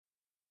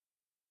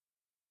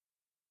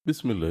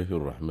بسم الله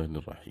الرحمن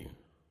الرحيم.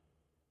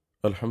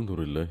 الحمد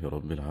لله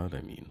رب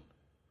العالمين،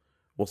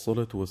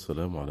 والصلاة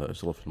والسلام على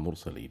أشرف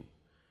المرسلين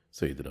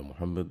سيدنا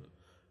محمد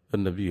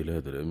النبي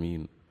الهادي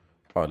الأمين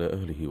وعلى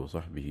أهله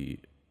وصحبه.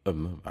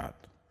 أما بعد.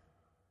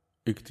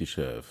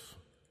 اكتشاف،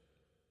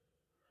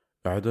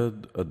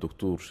 إعداد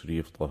الدكتور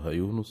شريف طه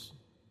يونس،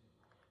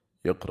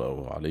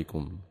 يقرأ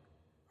عليكم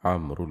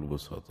عمرو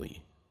البساطي.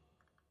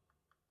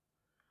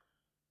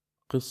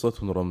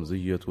 قصة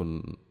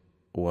رمزية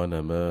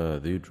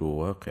ونماذج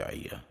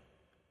واقعية.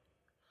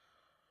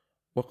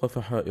 وقف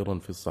حائرا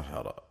في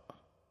الصحراء،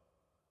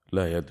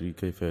 لا يدري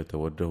كيف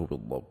يتوجه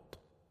بالضبط.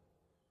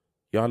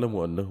 يعلم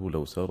أنه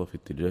لو سار في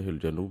اتجاه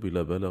الجنوب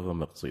لبلغ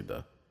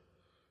مقصده،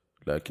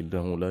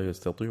 لكنه لا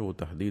يستطيع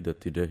تحديد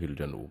اتجاه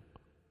الجنوب.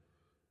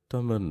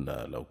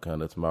 تمنى لو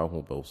كانت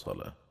معه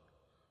بوصلة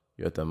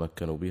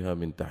يتمكن بها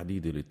من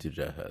تحديد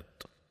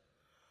الاتجاهات.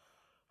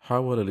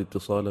 حاول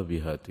الاتصال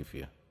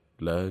بهاتفه،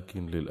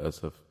 لكن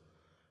للأسف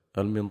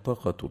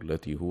المنطقة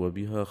التي هو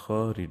بها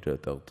خارج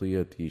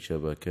تغطية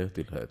شبكات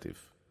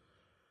الهاتف.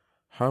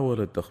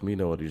 حاول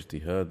التخمين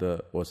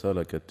والاجتهاد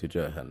وسلك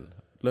اتجاها،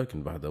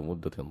 لكن بعد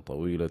مدة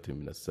طويلة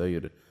من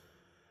السير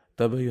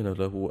تبين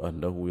له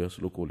أنه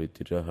يسلك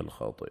الاتجاه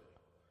الخاطئ.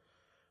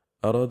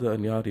 أراد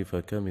أن يعرف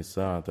كم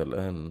الساعة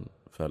الآن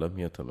فلم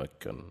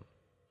يتمكن.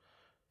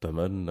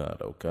 تمنى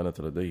لو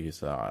كانت لديه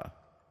ساعة.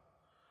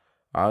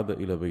 عاد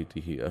إلى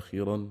بيته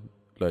أخيرا،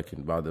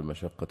 لكن بعد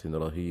مشقة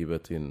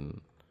رهيبة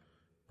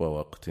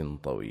ووقت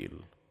طويل.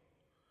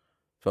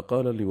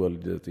 فقال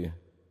لوالدته: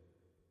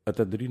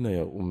 أتدرين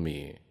يا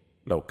أمي،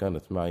 لو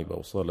كانت معي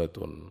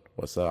بوصلة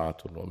وساعة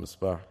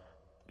ومصباح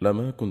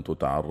لما كنت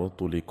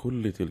تعرضت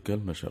لكل تلك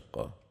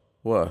المشقة،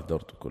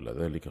 وأهدرت كل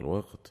ذلك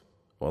الوقت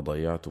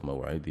وضيعت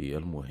موعدي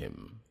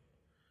المهم.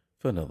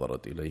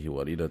 فنظرت إليه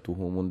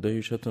والدته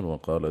مندهشة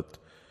وقالت: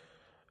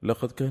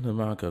 لقد كان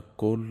معك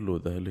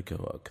كل ذلك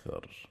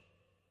وأكثر.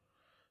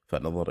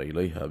 فنظر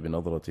إليها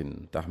بنظرة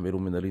تحمل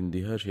من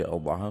الاندهاش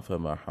أضعاف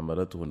ما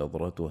حملته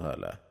نظرتها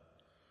له،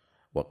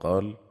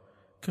 وقال: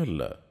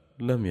 كلا،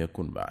 لم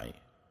يكن معي،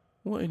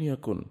 وإن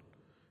يكن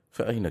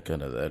فأين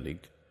كان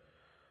ذلك؟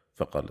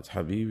 فقالت: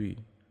 حبيبي،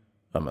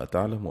 أما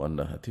تعلم أن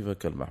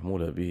هاتفك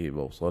المحمول به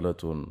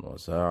بوصلة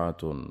وساعة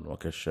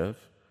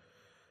وكشاف؟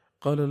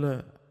 قال: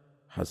 لا،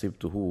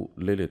 حسبته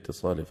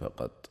للاتصال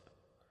فقط.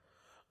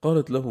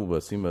 قالت له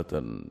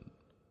باسمة: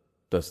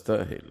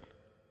 تستاهل.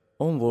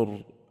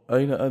 انظر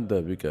أين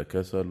أدى بك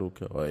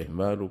كسلك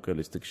وإهمالك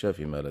لاستكشاف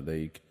ما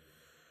لديك.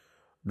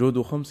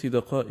 جهد 5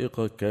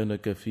 دقائق كان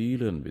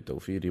كفيلا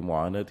بتوفير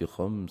معاناة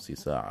 5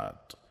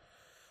 ساعات،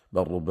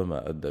 بل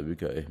ربما أدى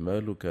بك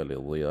إهمالك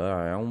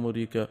لضياع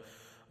عمرك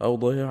أو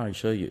ضياع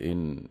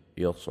شيء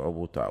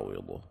يصعب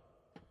تعويضه.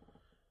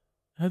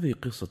 هذه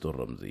قصة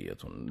رمزية،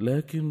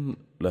 لكن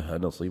لها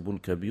نصيب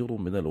كبير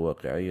من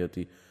الواقعية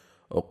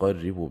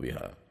أقرب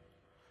بها.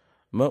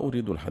 ما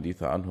أريد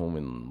الحديث عنه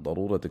من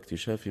ضرورة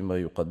اكتشاف ما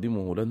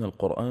يقدمه لنا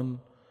القرآن.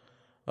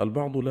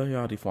 البعض لا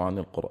يعرف عن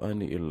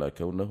القرآن إلا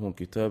كونه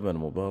كتابا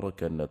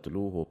مباركا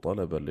نتلوه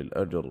طلبا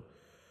للأجر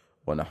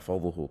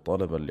ونحفظه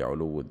طلبا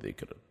لعلو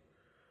الذكر،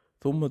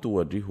 ثم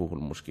تواجهه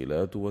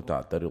المشكلات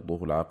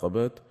وتعترضه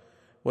العقبات،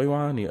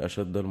 ويعاني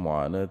أشد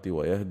المعاناة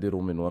ويهدر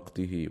من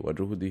وقته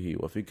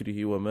وجهده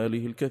وفكره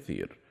وماله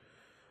الكثير،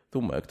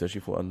 ثم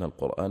يكتشف أن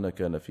القرآن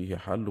كان فيه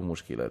حل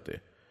مشكلاته،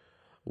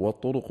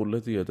 والطرق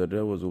التي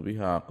يتجاوز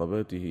بها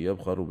عقباته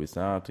يبخل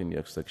بساعة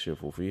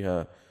يستكشف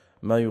فيها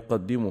ما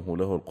يقدمه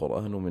له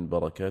القرآن من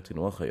بركات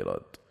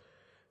وخيرات،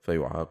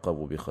 فيعاقب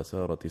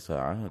بخسارة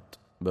ساعات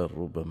بل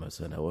ربما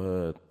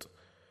سنوات،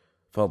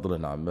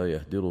 فضلا عما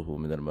يهدره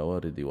من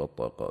الموارد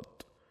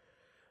والطاقات.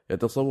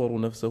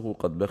 يتصور نفسه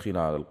قد بخل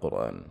على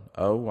القرآن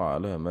أو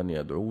على من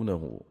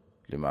يدعونه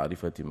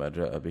لمعرفة ما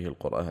جاء به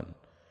القرآن،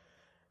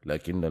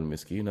 لكن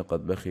المسكين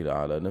قد بخل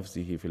على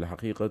نفسه في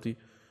الحقيقة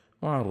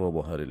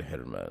وعرضها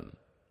للحرمان.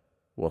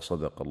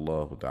 وصدق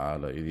الله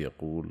تعالى إذ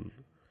يقول: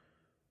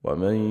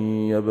 ومن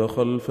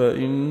يبخل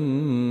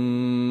فإنما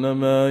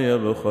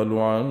يبخل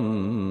عن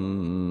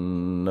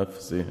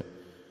نفسه،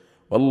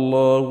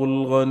 والله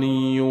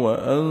الغني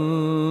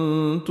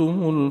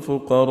وأنتم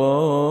الفقراء،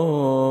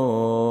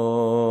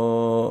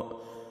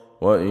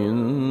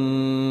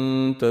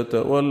 وإن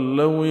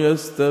تتولوا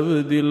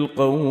يستبدل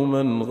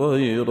قوما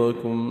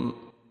غيركم.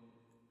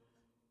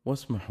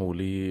 واسمحوا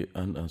لي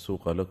أن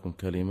أسوق لكم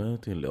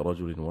كلمات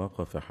لرجل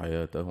وقف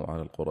حياته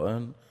على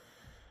القرآن،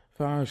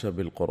 فعاش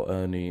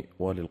بالقرآن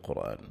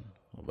وللقرآن،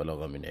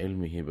 وبلغ من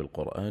علمه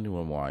بالقرآن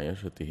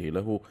ومعايشته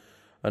له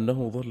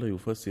أنه ظل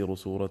يفسر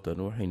سورة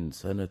نوح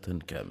سنة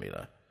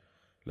كاملة،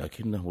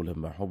 لكنه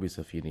لما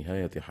حبس في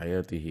نهاية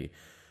حياته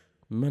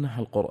منح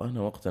القرآن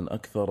وقتا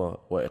أكثر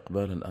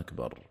وإقبالا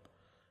أكبر،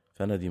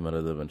 فندم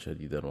ندما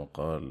شديدا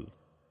وقال: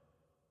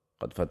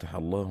 قد فتح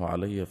الله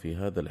علي في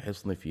هذا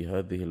الحصن في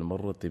هذه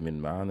المرة من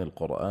معاني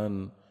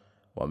القرآن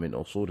ومن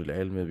أصول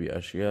العلم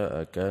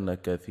بأشياء كان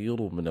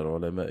كثير من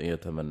العلماء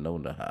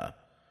يتمنونها،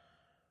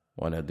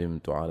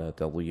 وندمت على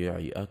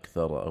تضييع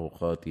أكثر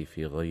أوقاتي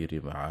في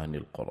غير معاني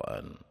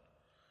القرآن.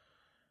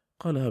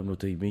 قالها ابن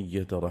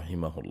تيمية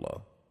رحمه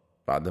الله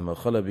بعدما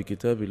خلى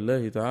بكتاب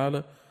الله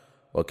تعالى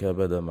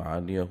وكابد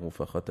معانيه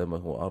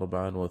فختمه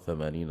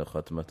 84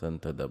 ختمة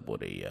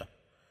تدبرية.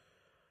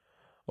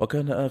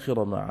 وكان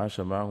آخر ما عاش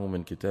معه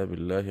من كتاب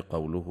الله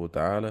قوله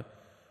تعالى: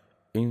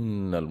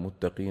 إن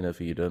المتقين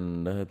في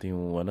جنات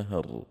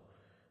ونهر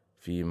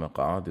في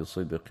مقعد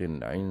صدق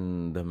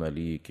عند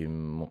مليك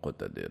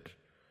مقتدر.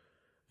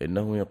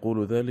 إنه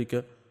يقول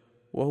ذلك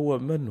وهو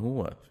من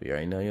هو في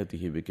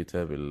عنايته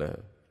بكتاب الله،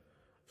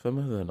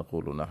 فماذا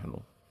نقول نحن؟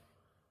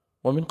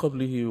 ومن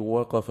قبله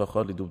وقف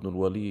خالد بن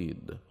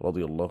الوليد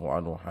رضي الله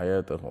عنه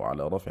حياته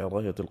على رفع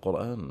راية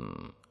القرآن،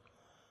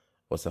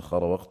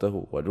 وسخر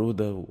وقته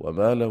وجهده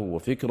وماله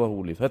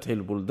وفكره لفتح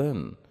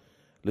البلدان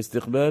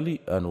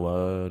لاستقبال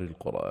أنوار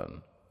القرآن.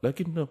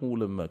 لكنه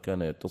لما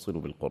كان يتصل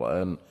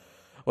بالقرآن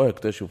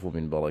ويكتشف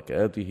من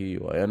بركاته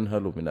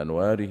وينهل من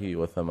أنواره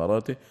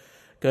وثمراته،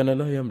 كان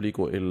لا يملك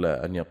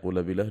إلا أن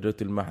يقول بلهجة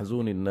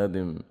المحزون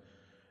النادم: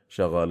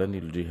 شغلني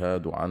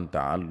الجهاد عن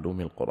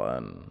تعلم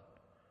القرآن.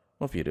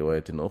 وفي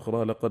رواية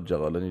أخرى: لقد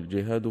شغلني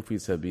الجهاد في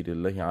سبيل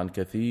الله عن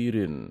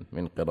كثير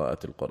من قراءة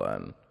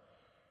القرآن.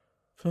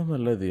 فما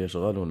الذي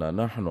يشغلنا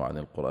نحن عن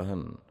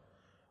القرآن؟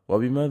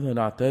 وبماذا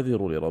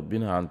نعتذر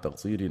لربنا عن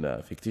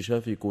تقصيرنا في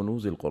اكتشاف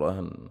كنوز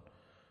القرآن؟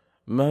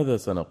 ماذا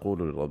سنقول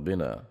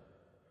لربنا؟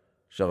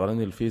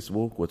 شغلني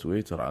الفيسبوك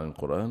وتويتر عن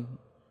القرآن؟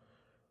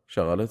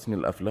 شغلتني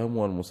الأفلام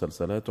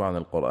والمسلسلات عن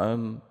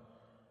القرآن؟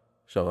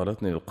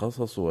 شغلتني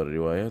القصص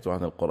والروايات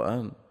عن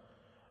القرآن؟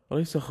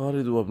 وليس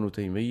خالد وابن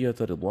تيمية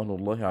رضوان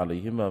الله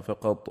عليهما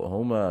فقط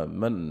هما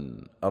من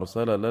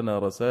أرسل لنا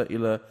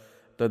رسائل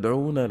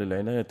تدعونا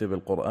للعناية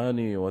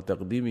بالقرآن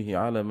وتقديمه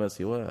على ما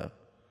سواه.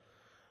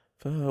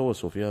 فهو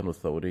سفيان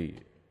الثوري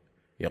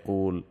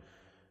يقول: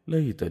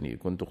 ليتني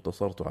كنت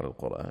اقتصرت على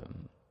القرآن.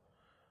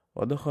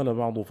 ودخل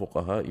بعض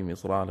فقهاء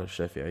مصر على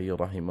الشافعي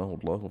رحمه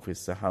الله في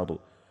السحر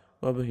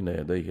وبين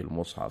يديه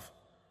المصحف،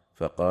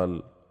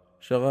 فقال: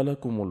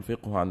 شغلكم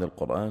الفقه عن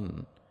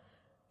القرآن؟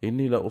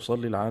 إني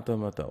لأصلي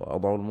العتمة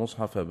وأضع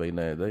المصحف بين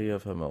يدي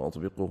فما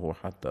أطبقه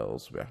حتى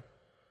أصبح.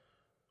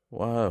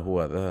 وها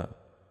هو ذا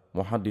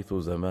محدث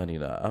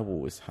زماننا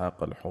أبو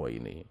إسحاق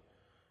الحويني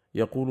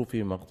يقول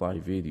في مقطع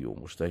فيديو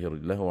مشتهر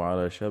له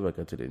على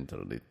شبكة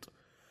الإنترنت: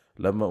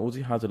 لما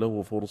أتيحت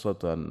له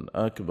فرصة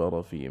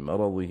أكبر في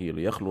مرضه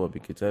ليخلو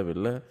بكتاب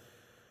الله،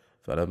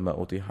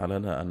 فلما أتيح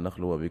لنا أن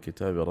نخلو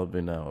بكتاب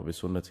ربنا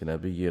وبسنة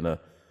نبينا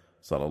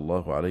صلى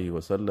الله عليه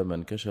وسلم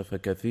انكشف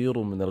كثير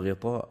من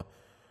الغطاء.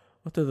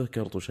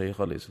 وتذكرت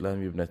شيخ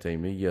الإسلام ابن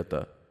تيمية: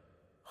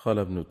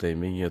 خلى ابن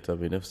تيمية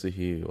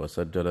بنفسه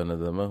وسجل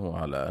ندمه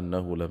على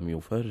أنه لم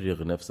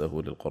يفرغ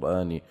نفسه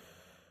للقرآن،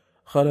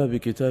 خلى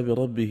بكتاب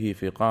ربه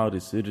في قعر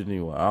السجن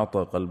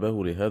وأعطى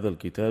قلبه لهذا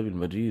الكتاب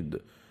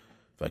المجيد،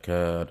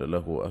 فكان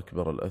له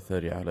أكبر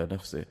الأثر على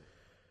نفسه.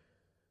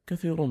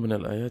 كثير من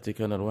الآيات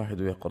كان الواحد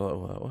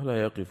يقرأها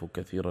ولا يقف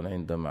كثيرا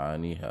عند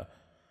معانيها.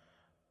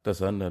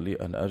 تسنى لي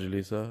أن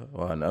أجلس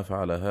وأن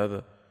أفعل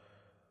هذا،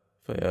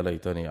 فيا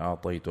ليتني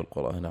أعطيت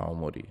القرآن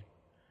عمري.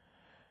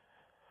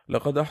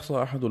 لقد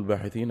أحصى أحد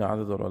الباحثين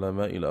عدد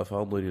العلماء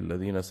الأفاضل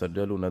الذين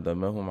سجلوا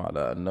ندمهم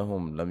على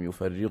أنهم لم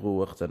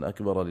يفرغوا وقتا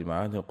أكبر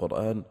لمعاني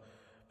القرآن،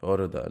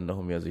 فورد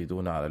أنهم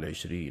يزيدون على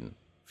 20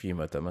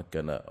 فيما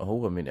تمكن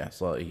هو من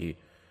إحصائه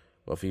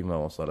وفيما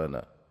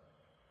وصلنا.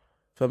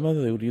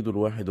 فماذا يريد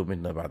الواحد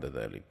منا بعد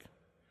ذلك؟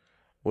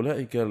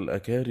 أولئك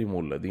الأكارم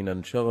الذين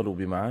انشغلوا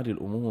بمعاني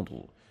الأمور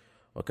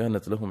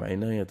وكانت لهم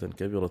عناية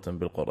كبيرة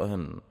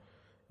بالقرآن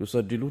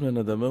يسجلون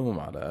ندمهم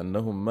على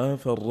أنهم ما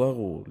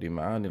فرغوا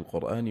لمعاني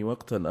القرآن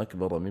وقتا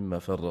أكبر مما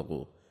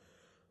فرغوا،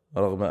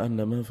 رغم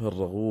أن ما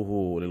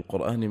فرغوه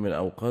للقرآن من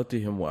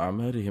أوقاتهم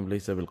وأعمارهم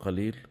ليس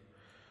بالقليل.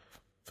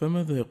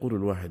 فماذا يقول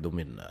الواحد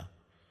منا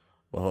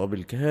وهو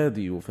بالكاد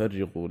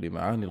يفرغ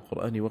لمعاني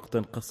القرآن وقتا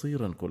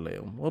قصيرا كل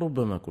يوم،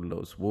 وربما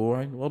كل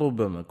أسبوع،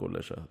 وربما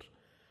كل شهر؟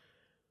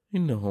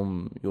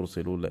 إنهم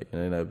يرسلون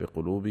إلينا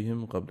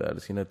بقلوبهم قبل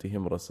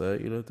ألسنتهم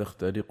رسائل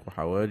تخترق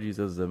حواجز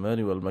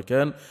الزمان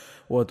والمكان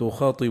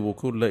وتخاطب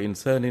كل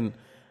إنسان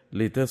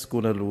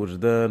لتسكن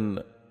الوجدان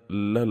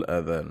لا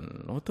الأذان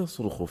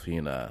وتصرخ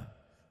فينا: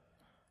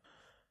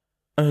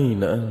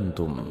 أين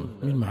أنتم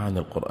من معاني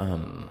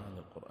القرآن؟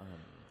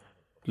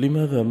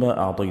 لماذا ما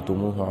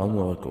أعطيتموه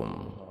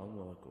عمركم؟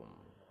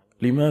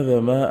 لماذا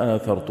ما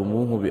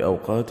آثرتموه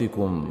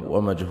بأوقاتكم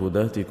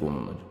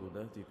ومجهوداتكم؟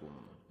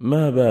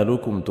 ما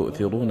بالكم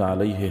تؤثرون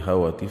عليه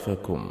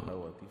هواتفكم؟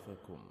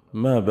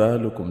 ما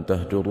بالكم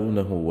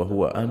تهجرونه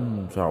وهو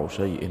أنفع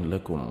شيء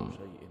لكم؟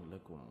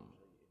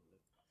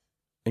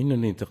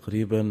 إنني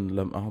تقريبا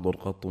لم أحضر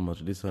قط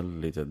مجلسا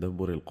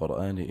لتدبر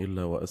القرآن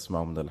إلا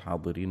وأسمع من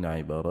الحاضرين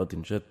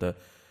عبارات شتى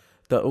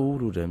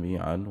تؤول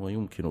جميعا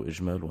ويمكن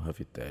إجمالها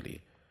في التالي: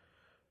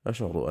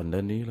 أشعر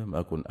أنني لم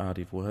أكن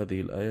أعرف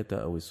هذه الآية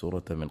أو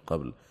السورة من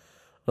قبل،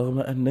 رغم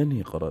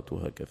أنني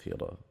قرأتها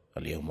كثيرا.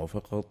 اليوم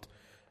فقط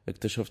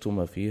اكتشفت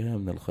ما فيها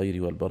من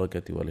الخير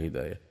والبركة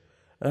والهداية.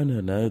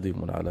 أنا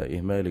نادم على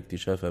إهمال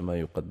اكتشاف ما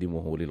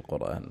يقدمه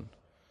للقرآن.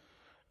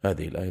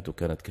 هذه الآية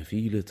كانت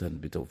كفيلة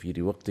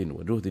بتوفير وقت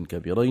وجهد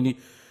كبيرين،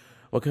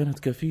 وكانت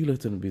كفيلة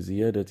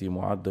بزيادة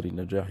معدل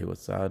النجاح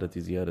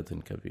والسعادة زيادة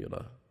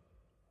كبيرة.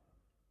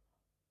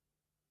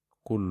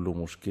 كل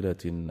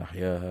مشكلة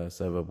نحياها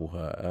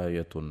سببها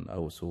آية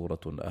أو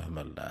سورة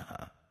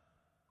أهملناها.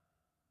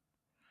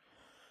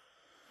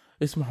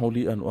 اسمحوا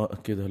لي أن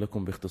أؤكد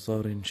لكم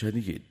باختصار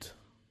شديد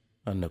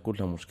أن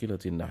كل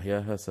مشكلة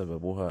نحياها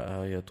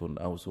سببها آية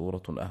أو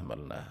سورة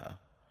أهملناها،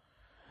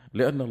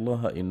 لأن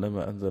الله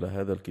إنما أنزل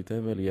هذا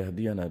الكتاب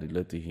ليهدينا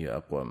للتي هي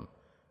أقوم،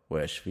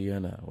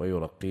 ويشفينا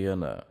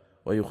ويرقينا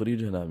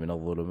ويخرجنا من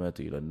الظلمات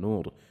إلى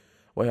النور،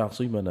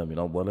 ويعصمنا من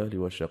الضلال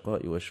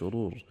والشقاء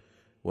والشرور،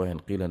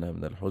 وينقلنا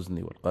من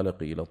الحزن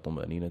والقلق إلى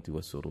الطمأنينة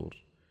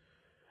والسرور.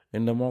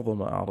 إن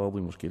معظم أعراض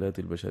مشكلات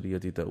البشرية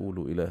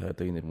تؤول إلى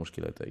هاتين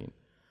المشكلتين،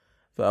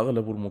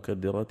 فأغلب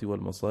المكدرات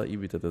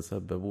والمصائب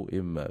تتسبب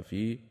إما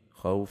في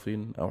خوف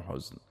أو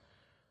حزن.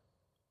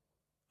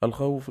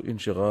 الخوف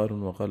انشغال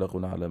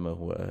وقلق على ما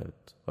هو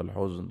آت،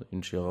 والحزن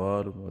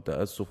انشغال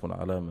وتأسف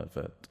على ما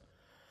فات.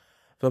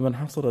 فمن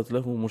حصلت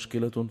له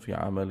مشكلة في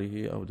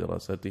عمله أو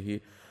دراسته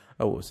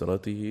أو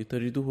أسرته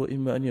تجده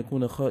إما أن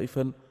يكون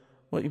خائفا،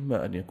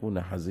 وإما أن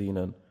يكون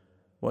حزينا،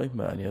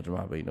 وإما أن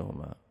يجمع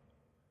بينهما.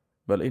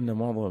 بل إن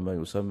معظم ما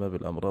يسمى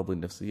بالأمراض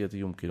النفسية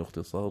يمكن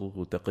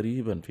اختصاره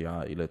تقريبا في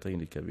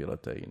عائلتين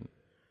كبيرتين: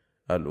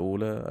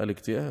 الأولى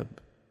الاكتئاب،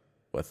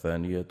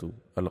 والثانية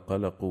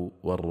القلق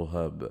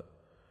والرهاب.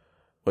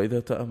 وإذا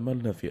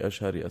تأملنا في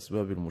أشهر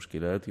أسباب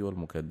المشكلات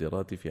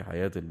والمكدرات في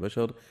حياة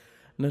البشر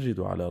نجد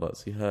على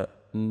رأسها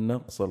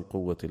نقص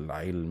القوة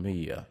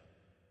العلمية،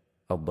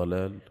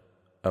 الضلال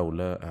أو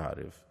لا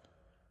أعرف،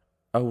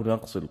 أو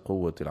نقص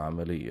القوة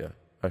العملية،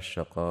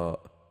 الشقاء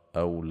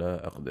أو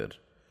لا أقدر،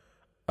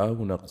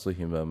 أو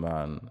نقصهما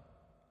معا،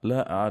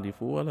 لا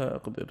أعرف ولا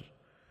أقدر.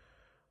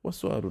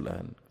 والسؤال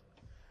الآن: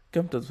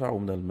 كم تدفع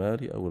من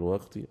المال أو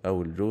الوقت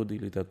أو الجهد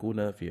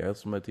لتكون في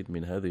عصمة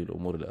من هذه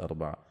الأمور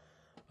الأربع: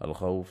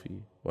 الخوف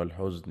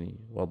والحزن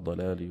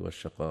والضلال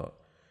والشقاء؟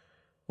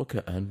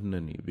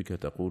 وكأنني بك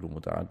تقول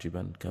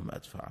متعجبا: كم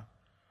أدفع؟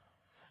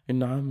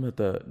 إن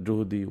عامة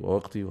جهدي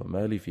ووقتي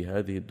ومالي في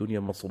هذه الدنيا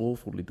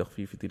مصروف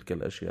لتخفيف تلك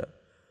الأشياء.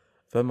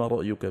 فما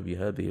رأيك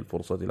بهذه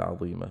الفرصة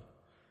العظيمة؟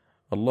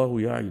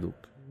 الله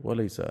يعدك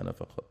وليس أنا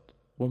فقط.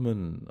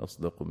 ومن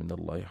أصدق من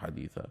الله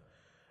حديثا؟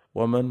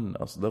 ومن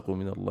أصدق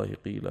من الله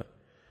قيلا؟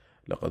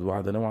 لقد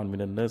وعد نوعا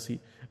من الناس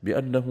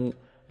بأنه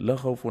لا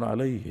خوف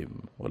عليهم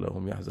ولا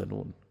هم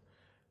يحزنون،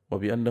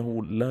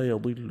 وبأنه لا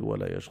يضل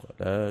ولا يشقى،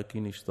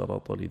 لكن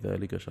اشترط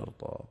لذلك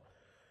شرطا.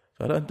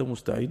 فهل أنت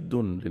مستعد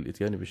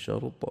للإتيان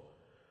بالشرط؟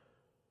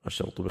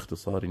 الشرط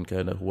باختصار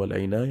كان هو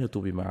العناية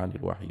بمعاني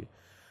الوحي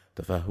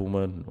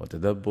تفهما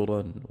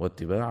وتدبرا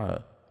واتباعا.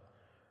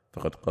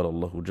 فقد قال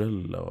الله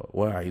جل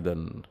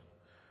واعدا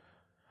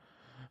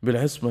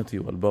بالعصمة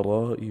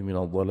والبراء من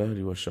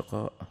الضلال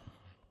والشقاء: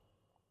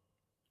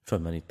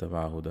 فمن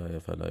اتبع هداي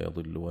فلا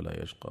يضل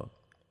ولا يشقى،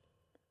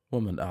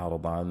 ومن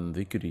أعرض عن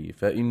ذكري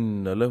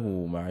فإن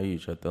له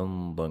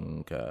معيشة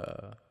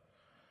ضنكا.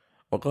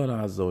 وقال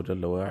عز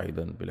وجل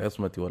واعدا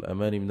بالعصمة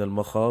والأمان من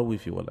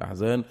المخاوف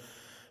والأحزان: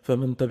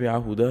 فمن تبع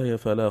هداي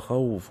فلا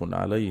خوف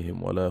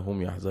عليهم ولا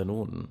هم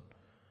يحزنون.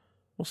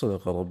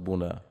 وصدق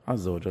ربنا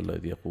عز وجل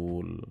إذ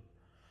يقول: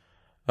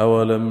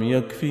 أولم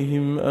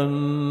يكفهم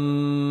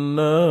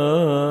أنا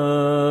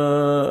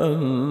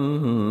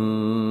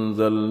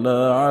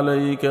أنزلنا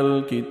عليك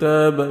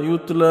الكتاب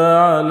يتلى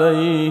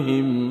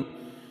عليهم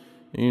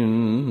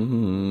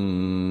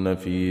إن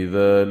في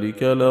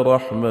ذلك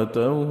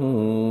لرحمة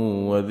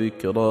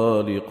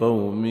وذكرى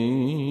لقوم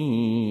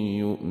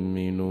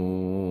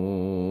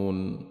يؤمنون.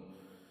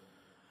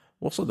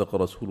 وصدق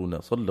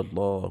رسولنا صلى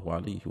الله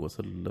عليه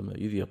وسلم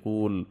إذ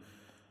يقول: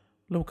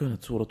 لو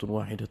كانت سورة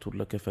واحدة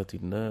لكفت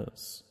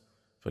الناس،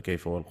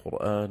 فكيف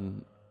والقرآن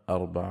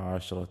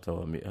 14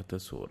 و100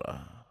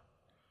 سورة.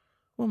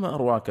 وما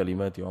أروع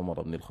كلمات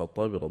عمر بن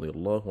الخطاب رضي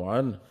الله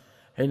عنه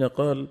حين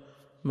قال: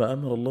 ما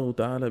أمر الله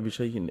تعالى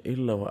بشيء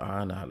إلا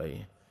وأعان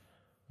عليه،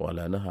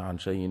 ولا نهى عن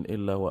شيء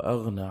إلا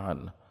وأغنى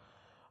عنه.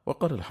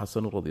 وقال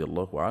الحسن رضي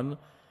الله عنه: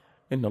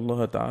 إن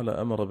الله تعالى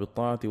أمر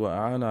بالطاعة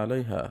وأعان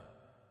عليها،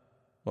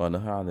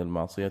 ونهى عن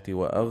المعصية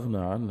وأغنى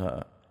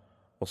عنها.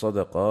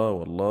 وصدقا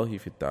والله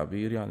في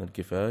التعبير عن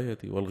الكفاية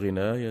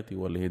والغناية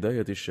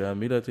والهداية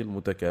الشاملة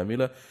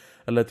المتكاملة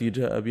التي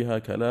جاء بها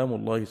كلام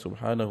الله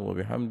سبحانه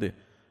وبحمده.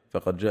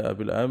 فقد جاء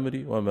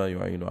بالأمر وما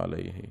يعين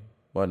عليه،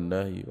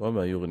 والنهي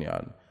وما يغني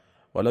عنه،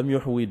 ولم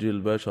يحوج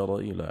البشر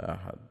إلى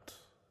أحد.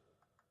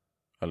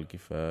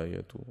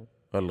 الكفاية،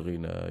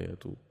 الغناية،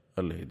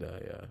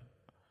 الهداية.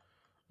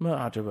 ما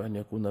أعجب أن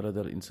يكون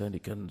لدى الإنسان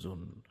كنز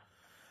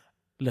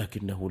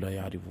لكنه لا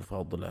يعرف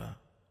فضله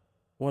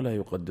ولا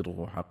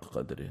يقدره حق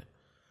قدره،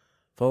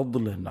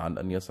 فضلا عن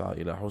أن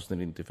يسعى إلى حسن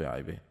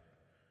الانتفاع به.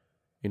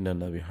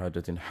 إننا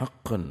بحاجة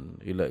حقا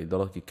إلى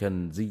إدراك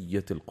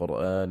كنزية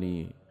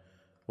القرآن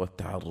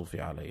والتعرف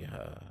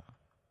عليها.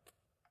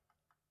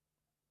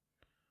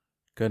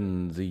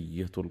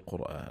 كنزية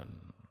القرآن.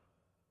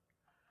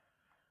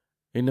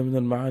 إن من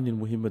المعاني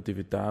المهمة في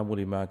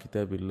التعامل مع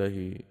كتاب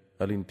الله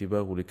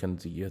الانتباه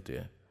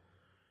لكنزيته،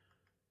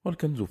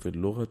 والكنز في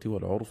اللغة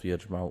والعرف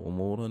يجمع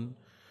أمورا.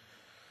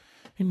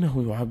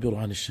 إنه يعبر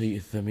عن الشيء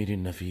الثمين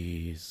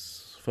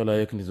النفيس،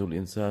 فلا يكنز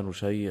الإنسان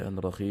شيئا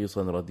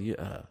رخيصا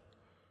رديئا،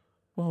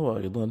 وهو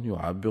أيضا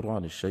يعبر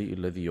عن الشيء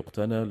الذي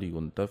يقتنى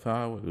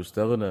لينتفع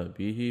ويستغنى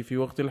به في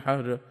وقت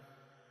الحاجة.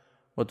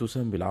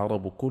 وتسمي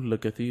العرب كل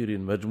كثير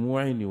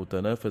مجموع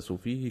يتنافس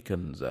فيه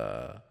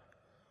كنزا.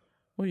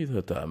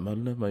 وإذا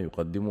تأملنا ما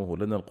يقدمه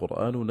لنا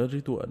القرآن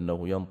نجد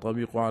أنه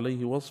ينطبق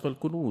عليه وصف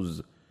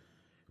الكنوز،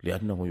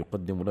 لأنه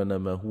يقدم لنا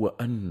ما هو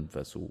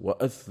أنفس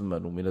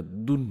وأثمن من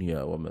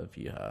الدنيا وما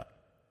فيها.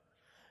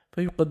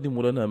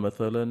 فيقدم لنا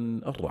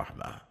مثلا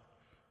الرحمة،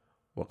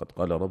 وقد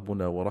قال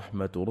ربنا: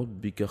 ورحمة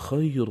ربك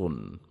خير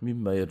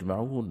مما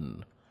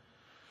يجمعون.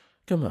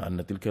 كما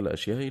أن تلك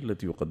الأشياء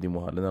التي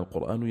يقدمها لنا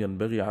القرآن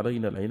ينبغي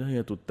علينا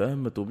العناية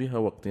التامة بها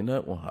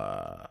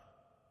واقتناؤها،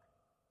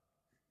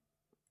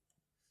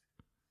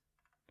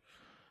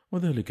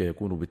 وذلك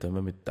يكون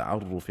بتمام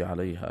التعرف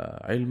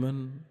عليها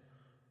علما،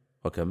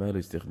 وكمال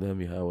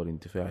استخدامها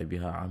والانتفاع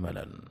بها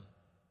عملا.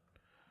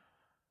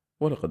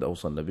 ولقد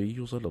أوصى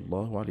النبي صلى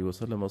الله عليه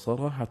وسلم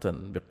صراحة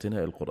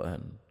باقتناء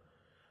القرآن،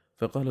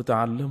 فقال: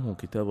 تعلموا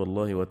كتاب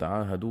الله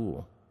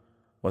وتعاهدوه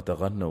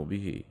وتغنوا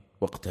به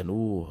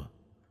واقتنوه.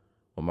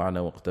 ومعنى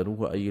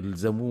واقتنوه أي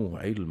الزموه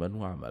علما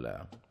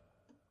وعملا.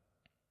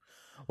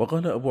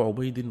 وقال أبو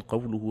عبيد: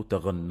 قوله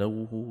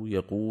تغنوه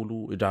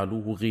يقول: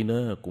 اجعلوه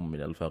غناكم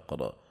من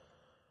الفقر،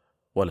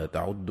 ولا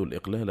تعدوا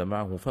الإقلال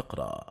معه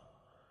فقرا.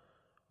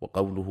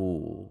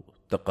 وقوله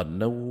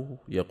تقنوه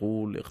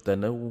يقول: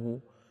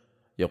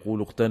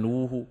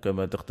 اقتنوه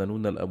كما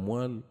تقتنون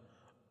الأموال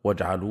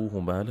واجعلوه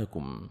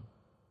مالكم.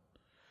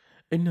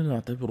 إننا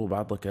نعتبر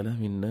بعض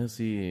كلام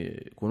الناس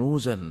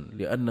كنوزا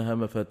لأنها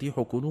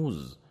مفاتيح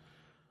كنوز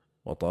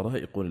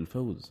وطرائق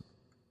للفوز،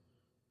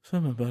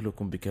 فما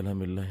بالكم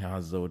بكلام الله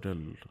عز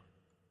وجل؟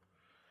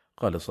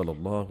 قال صلى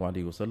الله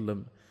عليه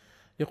وسلم: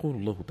 يقول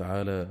الله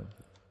تعالى: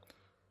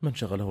 من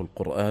شغله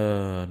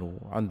القرآن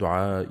عن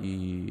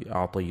دعائي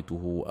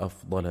أعطيته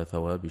أفضل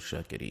ثواب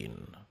الشاكرين.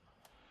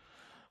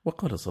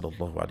 وقال صلى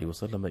الله عليه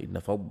وسلم: إن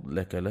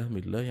فضل كلام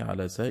الله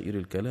على سائر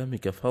الكلام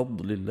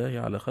كفضل الله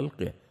على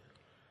خلقه.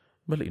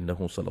 بل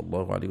إنه صلى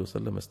الله عليه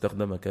وسلم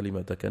استخدم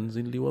كلمة كنز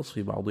لوصف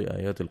بعض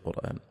آيات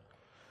القرآن،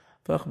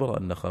 فأخبر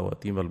أن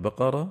خواتيم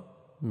البقرة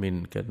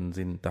من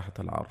كنز تحت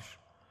العرش.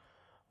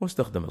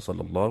 واستخدم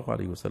صلى الله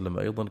عليه وسلم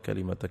أيضا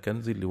كلمة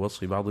كنز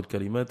لوصف بعض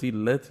الكلمات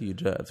التي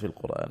جاءت في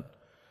القرآن،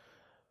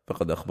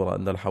 فقد أخبر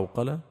أن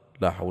الحوقلة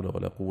لا حول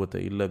ولا قوة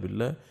إلا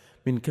بالله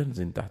من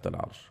كنز تحت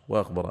العرش،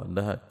 وأخبر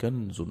أنها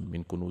كنز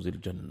من كنوز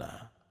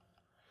الجنة.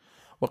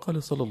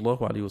 وقال صلى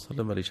الله عليه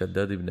وسلم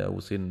لشداد بن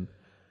أوس: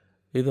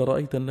 إذا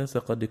رأيت الناس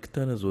قد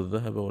اكتنزوا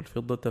الذهب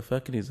والفضة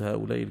فاكنز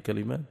هؤلاء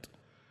الكلمات: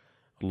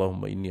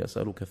 اللهم إني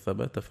أسألك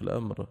الثبات في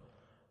الأمر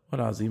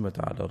والعزيمة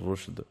على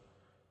الرشد،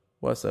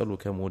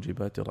 وأسألك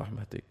موجبات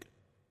رحمتك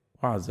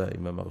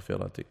وعزائم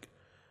مغفرتك،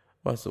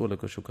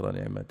 وأسألك شكر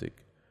نعمتك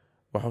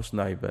وحسن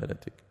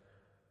عبادتك،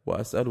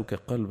 وأسألك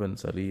قلبا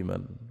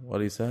سليما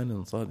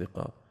ولسانا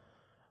صادقا،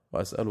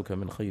 وأسألك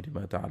من خير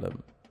ما تعلم،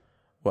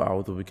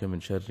 وأعوذ بك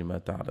من شر ما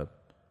تعلم،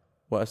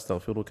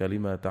 وأستغفرك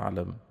لما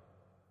تعلم،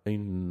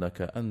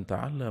 إنك أنت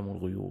علام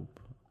الغيوب.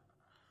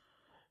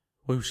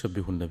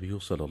 ويشبه النبي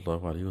صلى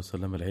الله عليه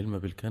وسلم العلم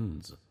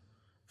بالكنز،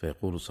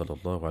 فيقول صلى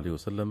الله عليه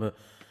وسلم: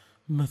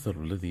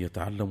 مثل الذي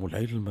يتعلم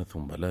العلم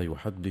ثم لا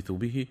يحدث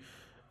به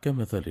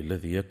كمثل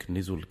الذي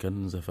يكنز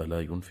الكنز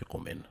فلا ينفق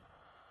منه.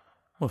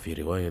 وفي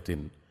رواية: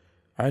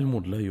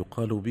 علم لا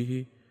يقال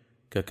به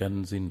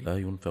ككنز لا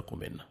ينفق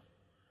منه.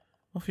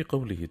 وفي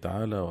قوله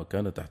تعالى: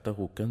 وكان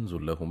تحته كنز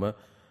لهما،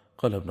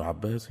 قال ابن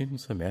عباس: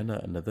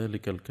 سمعنا أن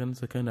ذلك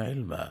الكنز كان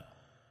علما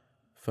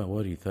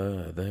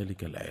فورثا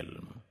ذلك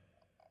العلم.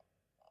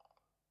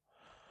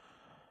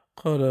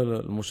 قال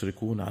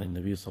المشركون عن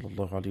النبي صلى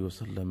الله عليه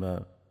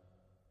وسلم: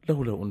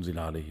 لولا أنزل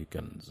عليه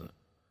كنز،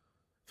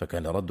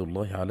 فكان رد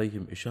الله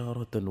عليهم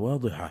إشارة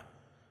واضحة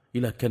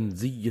إلى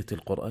كنزية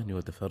القرآن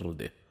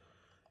وتفرده،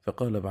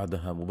 فقال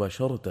بعدها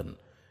مباشرة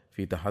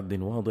في تحد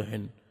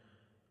واضح: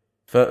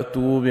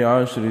 فأتوا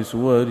بعشر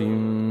سور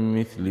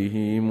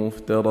مثله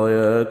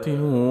مفتريات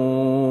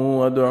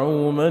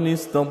وادعوا من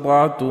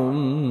استطعتم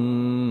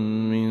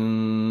من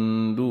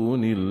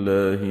دون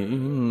الله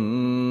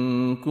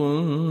إن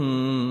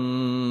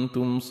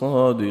كنتم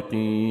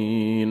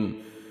صادقين،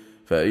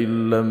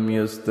 فإن لم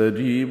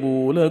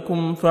يستجيبوا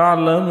لكم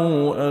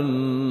فاعلموا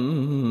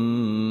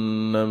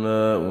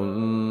أنما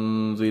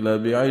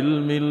أنزل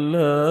بعلم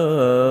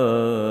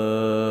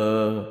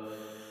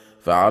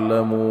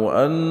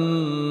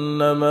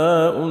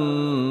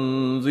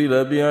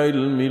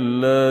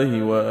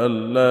الله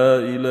وأن لا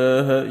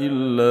إله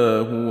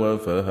إلا هو،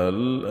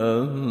 فهل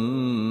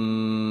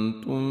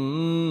أنتم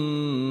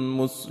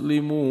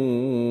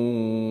مسلمون؟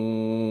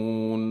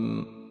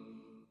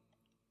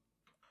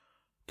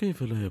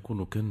 كيف لا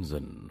يكون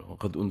كنزا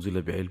وقد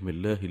أنزل بعلم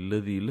الله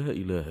الذي لا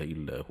إله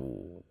إلا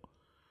هو؟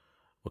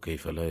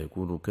 وكيف لا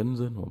يكون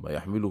كنزا وما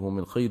يحمله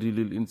من خير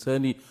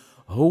للإنسان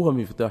هو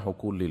مفتاح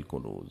كل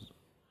الكنوز؟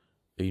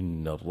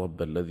 إن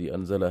الرب الذي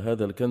أنزل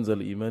هذا الكنز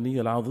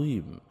الإيماني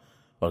العظيم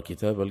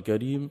والكتاب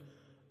الكريم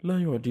لا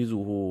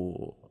يعجزه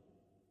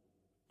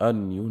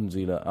أن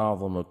ينزل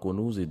أعظم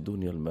كنوز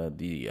الدنيا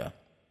المادية،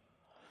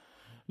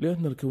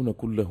 لأن الكون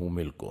كله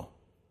ملكه،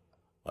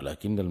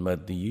 ولكن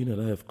الماديين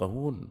لا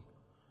يفقهون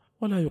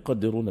ولا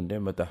يقدرون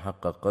النعمة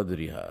حق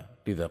قدرها.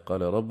 لذا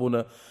قال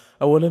ربنا: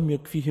 أولم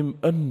يكفهم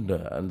أن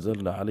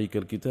أنزلنا عليك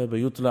الكتاب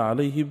يتلى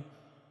عليهم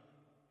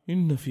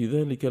إن في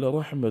ذلك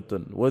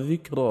لرحمة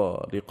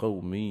وذكرى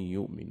لقوم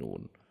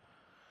يؤمنون.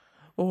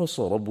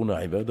 ووصى ربنا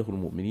عباده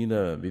المؤمنين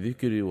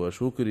بذكر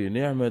وشكر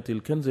نعمة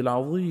الكنز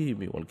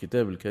العظيم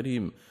والكتاب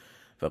الكريم،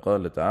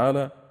 فقال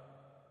تعالى: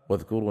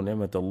 واذكروا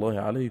نعمة الله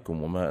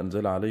عليكم وما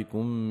أنزل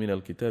عليكم من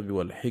الكتاب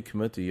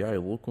والحكمة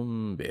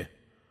يعظكم به.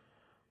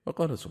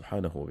 وقال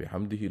سبحانه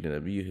بحمده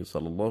لنبيه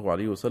صلى الله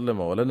عليه وسلم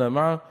ولنا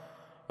معه: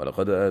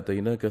 ولقد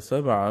آتيناك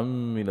 7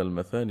 من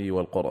المثاني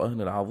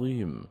والقرآن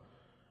العظيم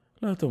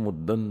لا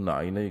تمدن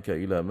عينيك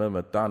إلى ما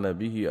متعنا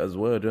به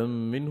أزواجا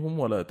منهم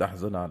ولا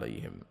تحزن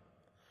عليهم.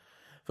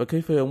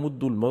 فكيف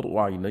يمد المرء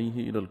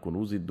عينيه إلى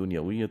الكنوز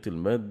الدنيوية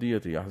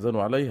المادية يحزن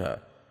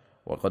عليها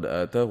وقد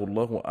آتاه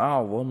الله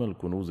أعظم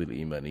الكنوز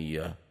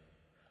الإيمانية؟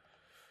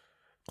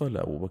 قال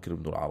أبو بكر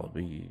بن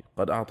العربي: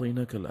 قد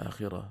أعطيناك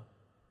الآخرة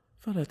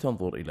فلا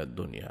تنظر إلى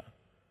الدنيا،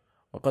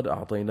 وقد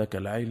أعطيناك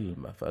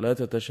العلم فلا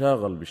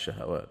تتشاغل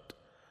بالشهوات،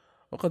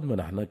 وقد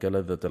منحناك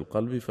لذة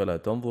القلب فلا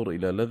تنظر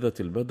إلى لذة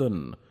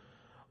البدن،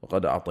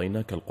 وقد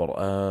أعطيناك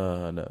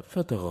القرآن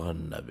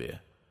فتغن به،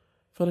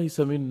 فليس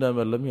منا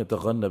من لم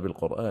يتغن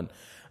بالقرآن،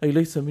 أي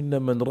ليس منا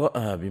من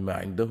رأى بما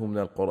عنده من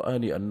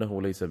القرآن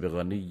أنه ليس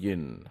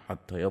بغني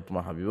حتى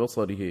يطمح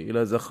ببصره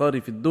إلى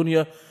زخارف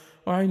الدنيا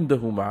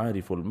وعنده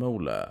معارف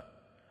المولى.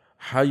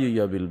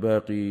 حيي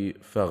بالباقي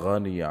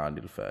فغني عن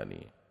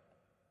الفاني.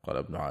 قال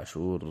ابن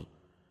عاشور: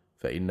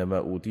 فإنما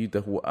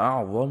أوتيته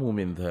أعظم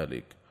من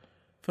ذلك،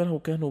 فلو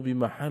كانوا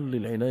بمحل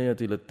العناية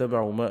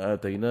لاتبعوا ما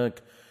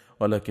آتيناك،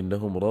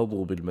 ولكنهم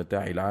رضوا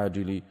بالمتاع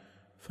العاجل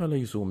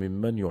فليسوا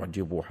ممن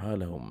يعجب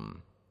حالهم.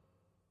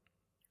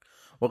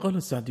 وقال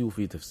السعدي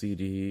في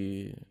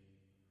تفسيره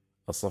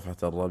الصفحة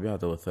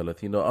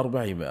 34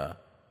 و400: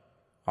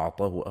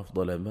 أعطاه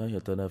أفضل ما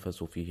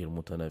يتنافس فيه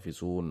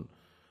المتنافسون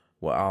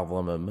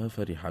وأعظم ما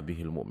فرح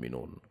به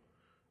المؤمنون،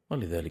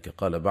 ولذلك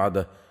قال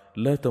بعده: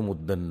 لا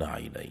تمدن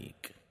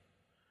عينيك.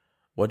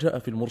 وجاء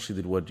في المرشد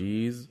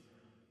الوجيز: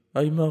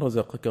 أي ما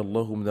رزقك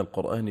الله من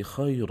القرآن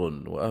خير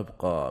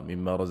وأبقى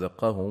مما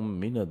رزقهم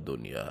من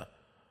الدنيا.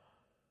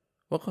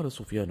 وقال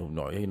سفيان بن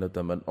عيينة: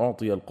 من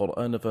أعطي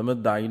القرآن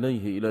فمد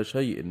عينيه إلى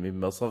شيء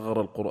مما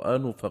صغر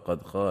القرآن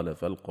فقد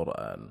خالف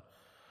القرآن.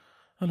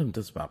 ألم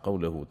تسمع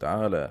قوله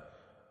تعالى: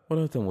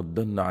 ولا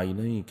تمدن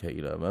عينيك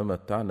إلى ما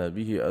متعنا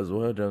به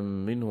أزواجا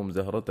منهم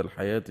زهرة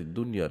الحياة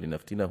الدنيا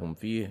لنفتنهم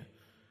فيه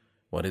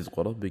ورزق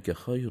ربك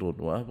خير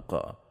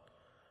وأبقى.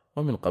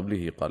 ومن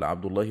قبله قال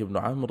عبد الله بن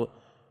عمرو: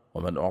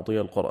 ومن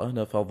أعطي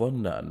القرآن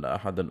فظن أن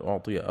أحدا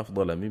أعطي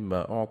أفضل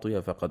مما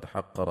أعطي فقد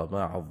حقر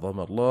ما عظم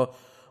الله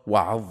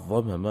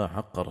وعظم ما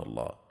حقر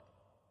الله.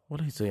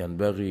 وليس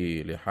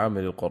ينبغي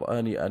لحامل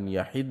القرآن أن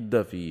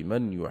يحد في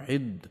من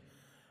يحد،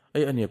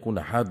 أي أن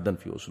يكون حادا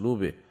في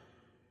أسلوبه،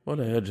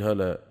 ولا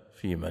يجهل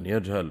في من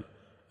يجهل،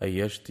 أي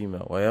يشتم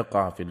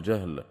ويقع في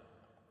الجهل،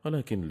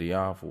 ولكن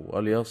ليعفو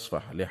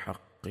وليصفح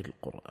لحق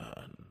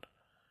القرآن.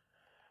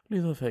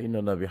 لذا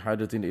فإننا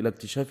بحاجة إلى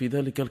اكتشاف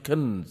ذلك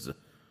الكنز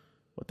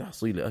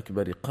وتحصيل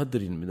أكبر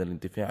قدر من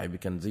الانتفاع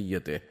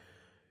بكنزيته،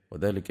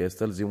 وذلك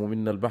يستلزم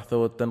منا البحث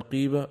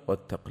والتنقيب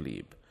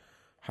والتقليب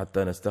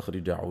حتى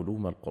نستخرج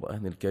علوم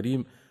القرآن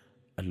الكريم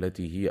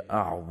التي هي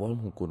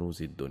أعظم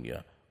كنوز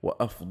الدنيا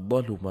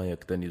وأفضل ما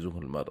يكتنزه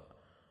المرء.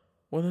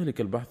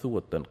 وذلك البحث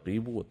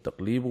والتنقيب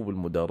والتقليب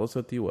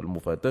بالمدارسة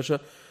والمفاتشة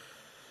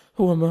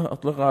هو ما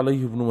أطلق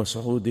عليه ابن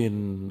مسعود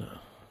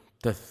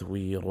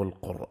تثوير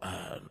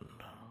القرآن،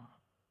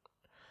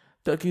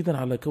 تأكيدا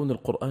على كون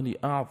القرآن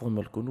أعظم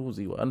الكنوز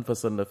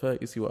وأنفس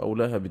النفائس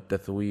وأولاها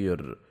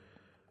بالتثوير.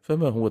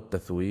 فما هو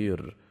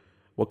التثوير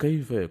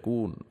وكيف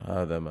يكون؟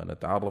 هذا ما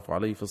نتعرف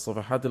عليه في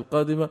الصفحات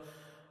القادمة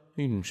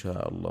إن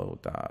شاء الله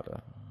تعالى.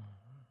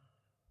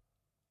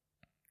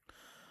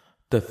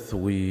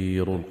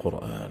 تثوير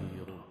القرآن.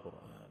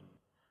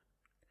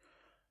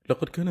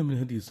 لقد كان من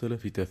هدي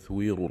السلف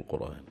تثوير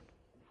القرآن،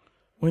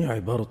 وهي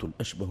عبارة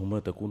أشبه ما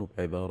تكون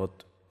بعبارة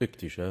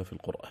اكتشاف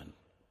القرآن.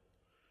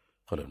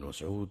 قال ابن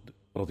مسعود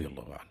رضي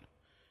الله عنه: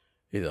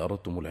 إذا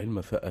أردتم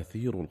العلم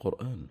فأثيروا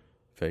القرآن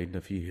فإن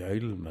فيه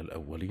علم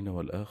الأولين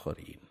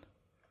والآخرين.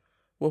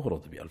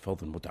 وورد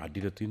بألفاظ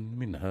متعددة،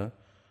 منها: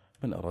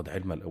 من أراد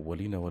علم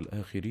الأولين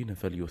والآخرين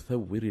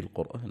فليثور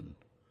القرآن.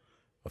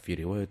 وفي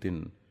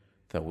رواية: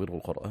 ثوروا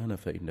القرآن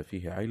فإن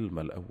فيه علم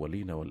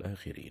الأولين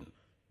والآخرين.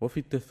 وفي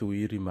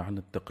التثوير معنى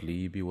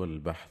التقليب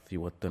والبحث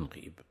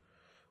والتنقيب،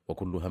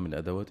 وكلها من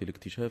أدوات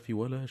الاكتشاف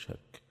ولا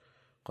شك.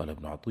 قال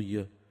ابن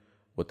عطية: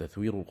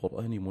 وتثوير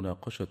القرآن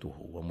مناقشته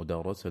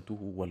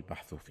ومدارسته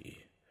والبحث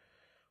فيه.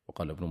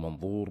 وقال ابن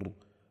منظور: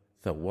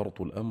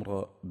 ثورت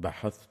الأمر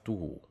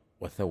بحثته،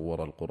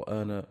 وثور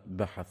القرآن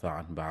بحث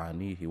عن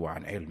معانيه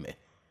وعن علمه.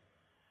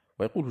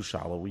 ويقول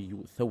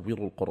الشعراوي: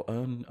 ثوروا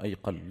القرآن، أي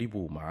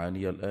قلبوا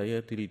معاني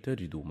الآيات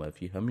لتجدوا ما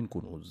فيها من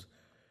كنوز.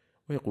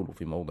 ويقول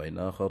في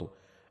موضع آخر: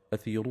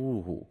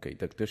 أثيروه كي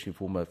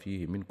تكتشفوا ما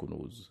فيه من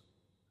كنوز.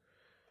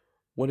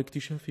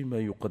 والاكتشاف ما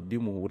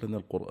يقدمه لنا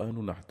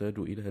القرآن نحتاج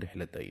إلى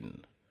رحلتين.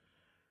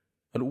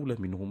 الأولى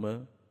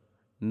منهما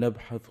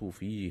نبحث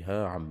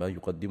فيها عما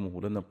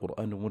يقدمه لنا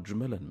القرآن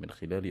مجملا من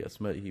خلال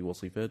أسمائه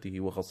وصفاته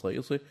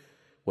وخصائصه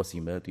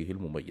وسماته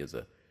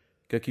المميزة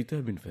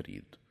ككتاب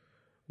فريد،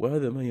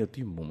 وهذا ما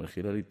يتم من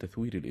خلال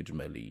التثوير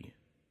الإجمالي.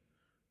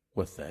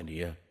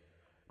 والثانية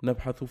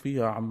نبحث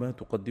فيها عما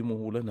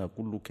تقدمه لنا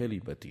كل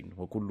كلمة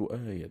وكل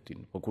آية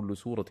وكل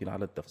سورة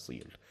على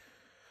التفصيل،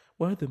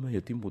 وهذا ما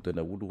يتم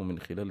تناوله من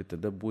خلال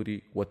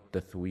التدبر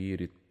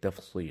والتثوير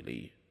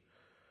التفصيلي.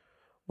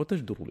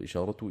 وتجدر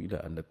الإشارة إلى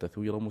أن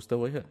التثوير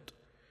مستويات،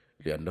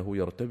 لأنه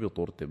يرتبط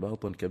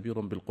ارتباطا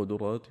كبيرا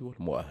بالقدرات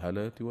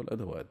والمؤهلات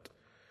والأدوات،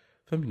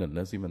 فمن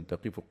الناس من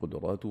تقف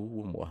قدراته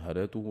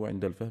ومؤهلاته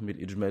عند الفهم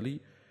الإجمالي،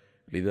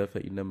 لذا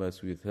فإن ما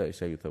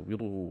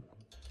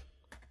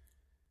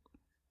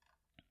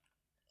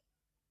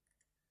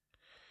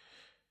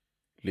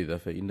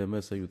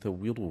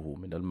سيثوره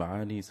من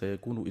المعاني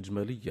سيكون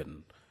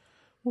إجماليا،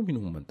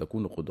 ومنهم من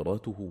تكون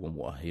قدراته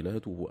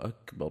ومؤهلاته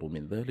أكبر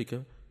من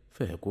ذلك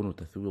فيكون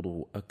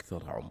تثويره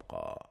أكثر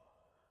عمقا.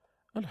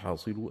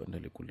 الحاصل أن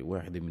لكل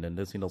واحد من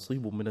الناس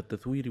نصيب من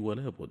التثوير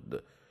ولا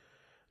بد،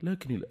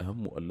 لكن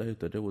الأهم أن لا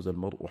يتجاوز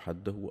المرء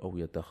حده أو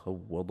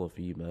يتخوض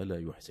فيما لا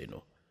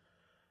يحسنه.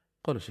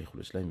 قال شيخ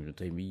الإسلام ابن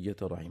تيمية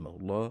رحمه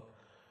الله: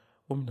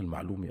 ومن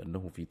المعلوم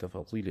أنه في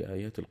تفاصيل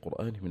آيات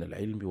القرآن من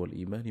العلم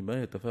والإيمان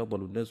ما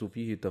يتفاضل الناس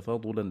فيه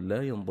تفاضلا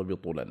لا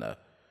ينضبط لنا،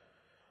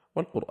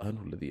 والقرآن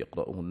الذي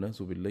يقرأه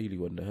الناس بالليل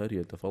والنهار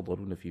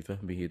يتفاضلون في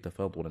فهمه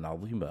تفاضلا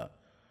عظيما،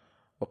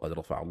 وقد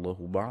رفع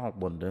الله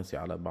بعض الناس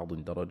على بعض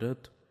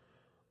درجات،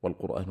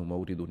 والقرآن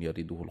مورد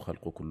يرده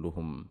الخلق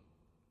كلهم،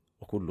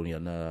 وكل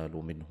ينال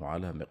منه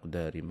على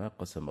مقدار ما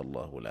قسم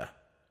الله له.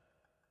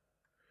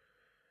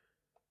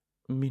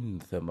 من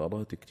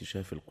ثمرات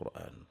اكتشاف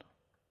القرآن: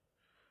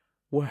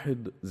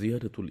 1.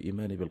 زيادة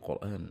الإيمان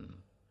بالقرآن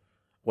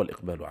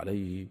والإقبال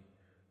عليه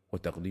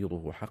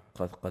وتقديره حق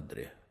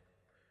قدره،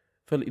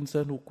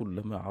 فالإنسان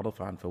كلما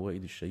عرف عن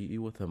فوائد الشيء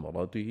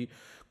وثمراته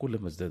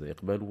كلما ازداد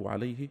إقباله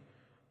عليه،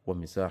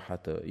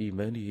 ومساحة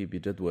إيمانه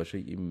بجدوى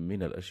شيء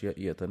من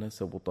الأشياء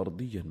يتناسب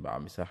طرديا مع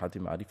مساحة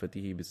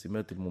معرفته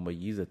بالسمات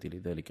المميزة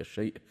لذلك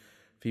الشيء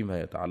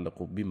فيما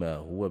يتعلق بما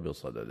هو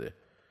بصدده.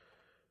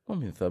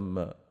 ومن ثم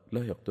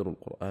لا يقدر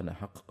القرآن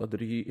حق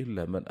قدره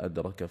إلا من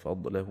أدرك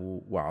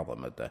فضله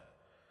وعظمته،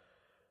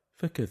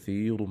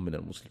 فكثير من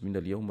المسلمين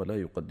اليوم لا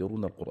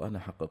يقدرون القرآن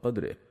حق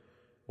قدره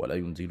ولا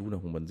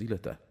ينزلونه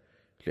منزلته،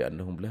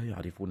 لأنهم لا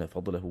يعرفون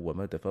فضله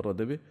وما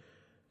تفرد به،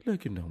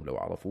 لكنهم لو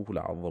عرفوه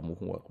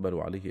لعظموه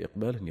وأقبلوا عليه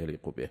إقبالا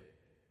يليق به.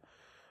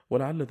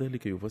 ولعل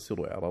ذلك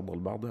يفسر إعراض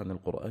البعض عن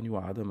القرآن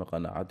وعدم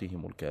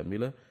قناعتهم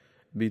الكاملة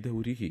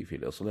بدوره في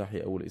الإصلاح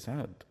أو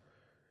الإسعاد،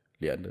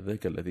 لأن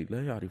ذاك الذي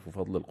لا يعرف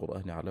فضل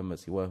القرآن على ما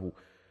سواه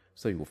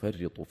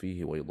سيفرط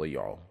فيه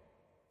ويضيعه،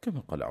 كما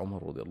قال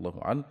عمر رضي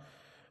الله عنه: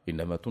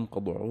 إنما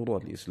تنقض عروة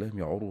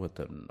الإسلام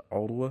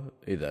عروة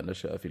إذا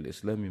نشأ في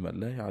الإسلام من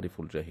لا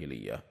يعرف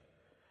الجاهلية.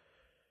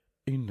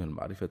 إن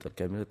المعرفة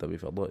الكاملة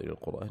بفضائل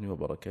القرآن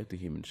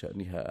وبركاته من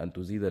شأنها أن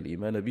تزيد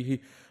الإيمان به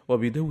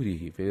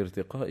وبدوره في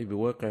الارتقاء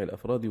بواقع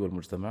الأفراد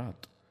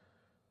والمجتمعات،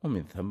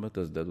 ومن ثم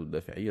تزداد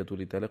الدافعية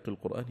لتلقي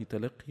القرآن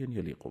تلقيا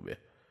يليق به.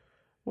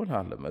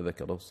 ولعل ما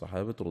ذكره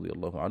الصحابة رضي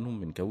الله عنهم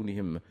من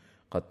كونهم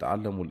قد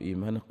تعلموا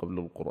الإيمان قبل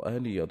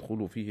القرآن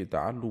يدخل فيه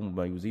تعلم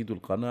ما يزيد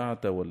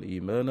القناعة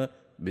والإيمان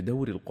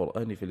بدور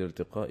القرآن في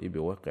الارتقاء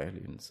بواقع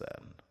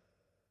الإنسان.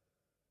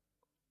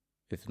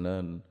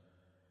 2.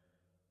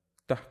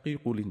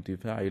 تحقيق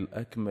الانتفاع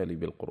الأكمل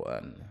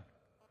بالقرآن،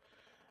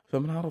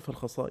 فمن عرف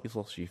الخصائص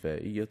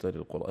الشفائية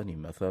للقرآن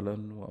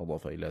مثلا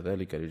وأضاف إلى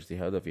ذلك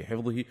الاجتهاد في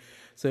حفظه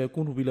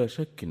سيكون بلا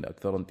شك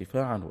أكثر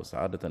انتفاعا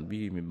وسعادة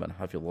به ممن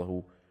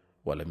حفظه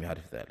ولم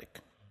يعرف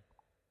ذلك.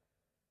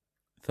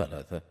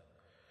 3.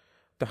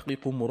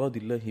 تحقيق مراد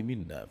الله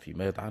منا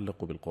فيما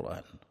يتعلق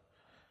بالقرآن،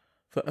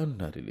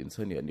 فأنى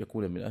للإنسان أن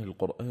يكون من أهل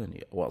القرآن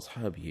أو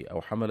أصحابه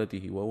أو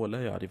حملته وهو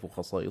لا يعرف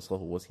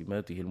خصائصه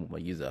وسماته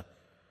المميزة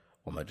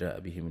وما جاء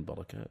به من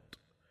بركات.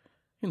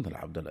 إن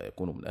العبد لا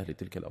يكون من أهل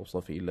تلك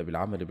الأوصاف إلا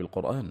بالعمل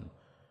بالقرآن،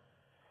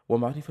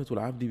 ومعرفة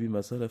العبد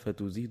بما سلف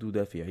تزيد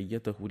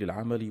دافعيته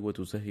للعمل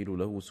وتسهل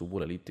له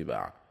سبل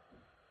الاتباع،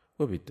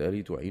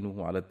 وبالتالي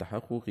تعينه على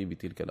التحقق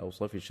بتلك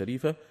الأوصاف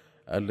الشريفة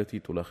التي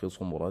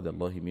تلخص مراد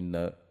الله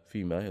منا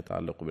فيما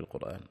يتعلق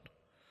بالقرآن.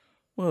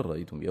 وهل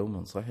رأيتم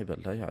يوما صاحبا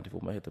لا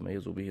يعرف ما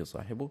يتميز به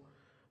صاحبه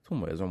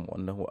ثم يزعم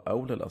أنه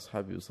أولى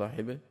الأصحاب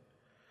بصاحبه؟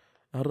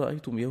 هل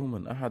رأيتم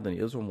يوما أحدا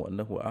يزعم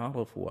أنه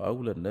أعرف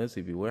وأولى الناس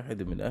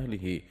بواحد من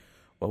أهله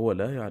وهو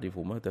لا يعرف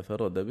ما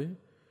تفرد به؟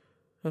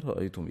 هل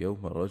رأيتم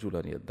يوما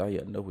رجلا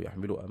يدعي أنه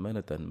يحمل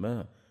أمانة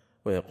ما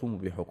ويقوم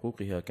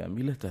بحقوقها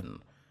كاملة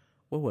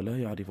وهو لا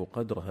يعرف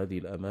قدر هذه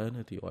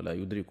الأمانة ولا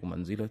يدرك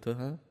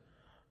منزلتها؟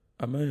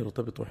 أما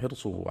يرتبط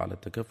حرصه على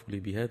التكفل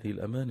بهذه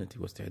الأمانة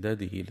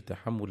واستعداده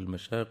لتحمل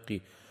المشاق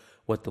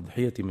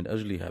والتضحية من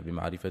أجلها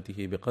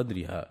بمعرفته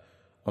بقدرها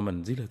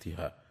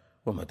ومنزلتها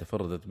وما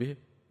تفردت به.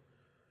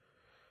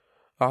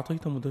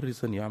 أعطيت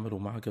مدرسا يعمل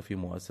معك في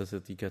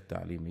مؤسستك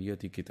التعليمية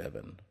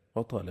كتابا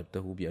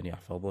وطالبته بأن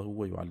يحفظه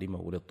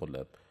ويعلمه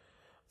للطلاب،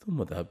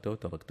 ثم ذهبت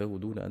وتركته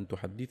دون أن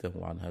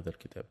تحدثه عن هذا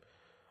الكتاب.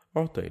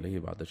 عدت إليه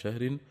بعد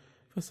شهر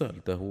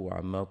فسألته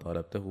عما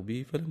طالبته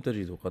به فلم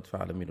تجده قد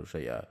فعل منه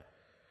شيئا،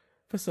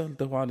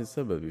 فسألته عن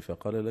السبب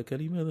فقال لك: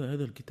 لماذا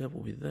هذا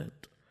الكتاب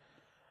بالذات؟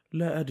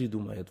 لا أجد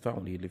ما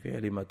يدفعني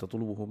لفعل ما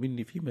تطلبه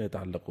مني فيما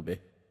يتعلق به.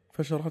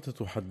 فشرعت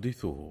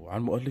تحدثه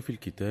عن مؤلف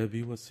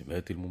الكتاب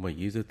والسمات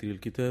المميزة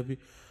للكتاب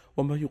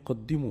وما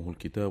يقدمه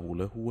الكتاب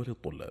له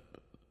وللطلاب،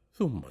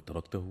 ثم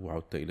تركته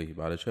وعدت إليه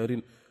بعد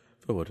شهر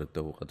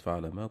فوجدته قد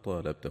فعل ما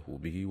طالبته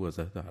به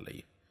وزاد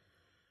عليه.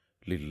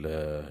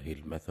 لله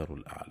المثل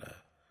الأعلى.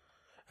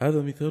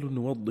 هذا مثال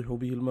نوضح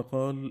به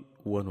المقال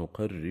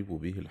ونقرب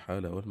به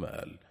الحال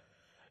والمآل،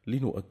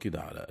 لنؤكد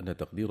على أن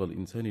تقدير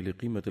الإنسان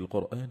لقيمة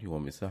القرآن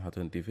ومساحة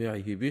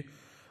انتفاعه به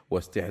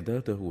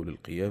واستعداده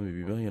للقيام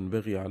بما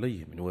ينبغي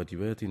عليه من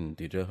واجبات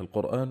تجاه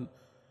القرآن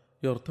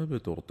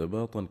يرتبط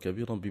ارتباطا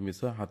كبيرا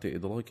بمساحة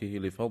إدراكه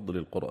لفضل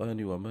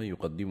القرآن وما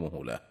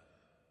يقدمه له.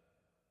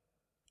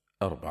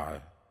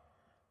 4.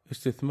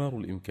 استثمار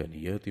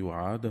الإمكانيات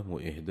وعدم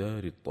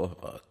إهدار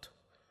الطاقات.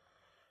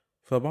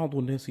 فبعض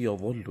الناس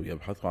يظل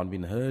يبحث عن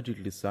منهاج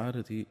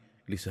للسعادة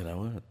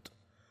لسنوات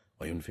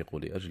وينفق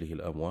لأجله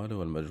الأموال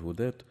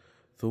والمجهودات،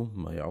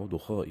 ثم يعود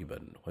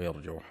خائبا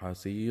ويرجع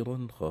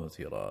حسيرا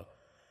خاسرا،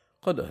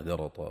 قد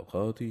أهدر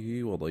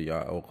طاقاته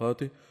وضيع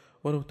أوقاته،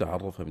 ولو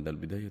تعرف من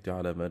البداية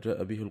على ما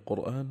جاء به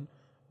القرآن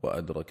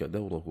وأدرك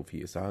دوره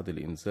في إسعاد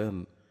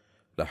الإنسان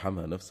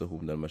لحمى نفسه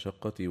من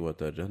المشقة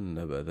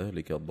وتجنب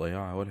ذلك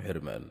الضياع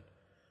والحرمان.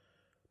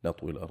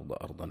 نطوي الأرض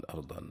أرضا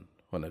أرضا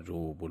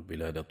ونجوب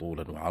البلاد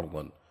طولا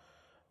وعرضا،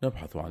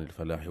 نبحث عن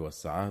الفلاح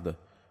والسعادة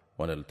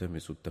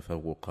ونلتمس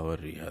التفوق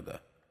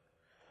والريادة،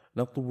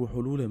 نطلب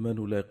حلول ما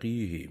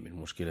نلاقيه من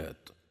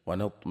مشكلات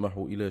ونطمح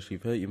إلى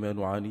شفاء ما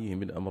نعانيه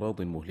من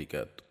أمراض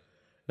مهلكات،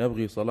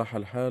 نبغي صلاح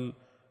الحال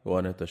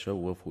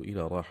ونتشوف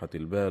إلى راحة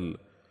البال،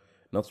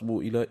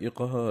 نصبو إلى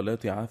إقالة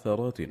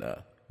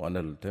عثراتنا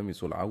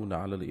ونلتمس العون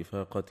على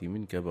الإفاقة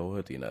من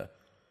كبواتنا،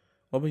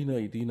 وبين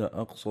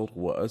أيدينا أقصر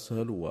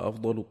وأسهل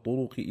وأفضل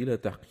الطرق إلى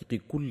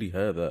تحقيق كل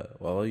هذا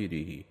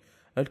وغيره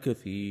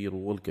الكثير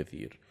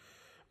والكثير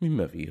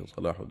مما فيه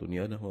صلاح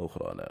دنيانا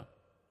وأخرانا.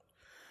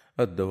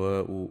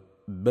 الدواء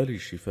بل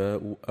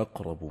الشفاء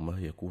أقرب ما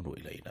يكون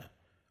إلينا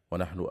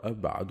ونحن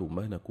أبعد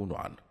ما نكون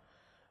عنه،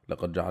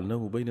 لقد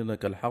جعلناه بيننا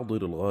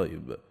كالحاضر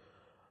الغائب،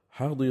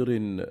 حاضر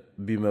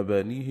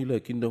بمبانيه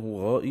لكنه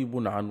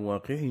غائب عن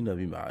واقعنا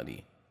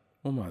بمعانيه،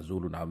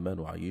 ومعزول عما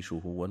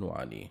نعيشه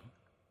ونعانيه.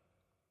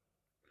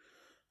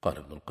 قال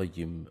ابن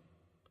القيم: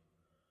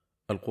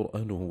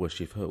 القرآن هو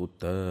الشفاء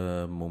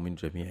التام من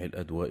جميع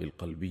الأدواء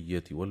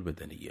القلبية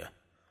والبدنية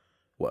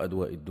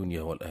وأدواء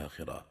الدنيا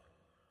والآخرة،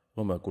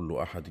 وما كل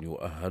أحد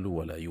يؤهل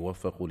ولا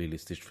يوفق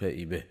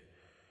للاستشفاء به،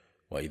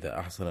 وإذا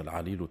أحسن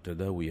العليل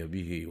التداوي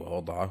به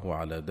ووضعه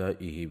على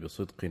دائه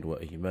بصدق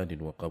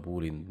وإيمان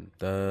وقبول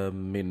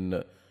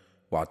تام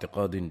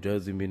واعتقاد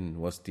جازم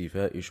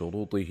واستيفاء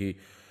شروطه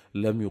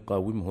لم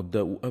يقاومه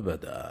الداء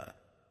أبدا.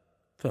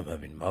 فما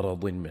من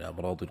مرض من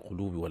أمراض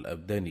القلوب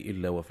والأبدان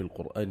إلا وفي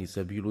القرآن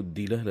سبيل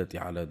الدلالة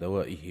على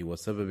دوائه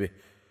وسببه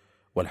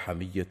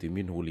والحمية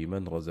منه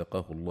لمن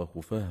رزقه الله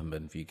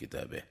فهما في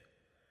كتابه.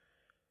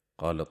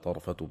 قال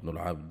طرفة بن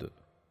العبد: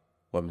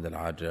 ومن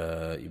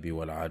العجائب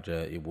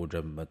والعجائب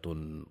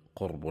جمة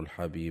قرب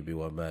الحبيب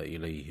وما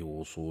إليه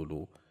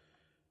وصول،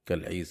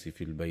 كالعيس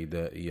في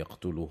البيداء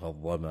يقتلها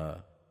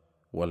الظما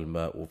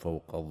والماء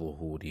فوق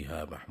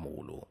ظهورها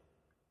محمول.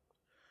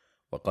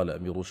 وقال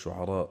أمير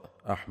الشعراء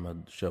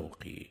أحمد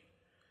شوقي: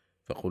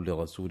 فقل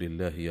لرسول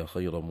الله يا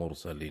خير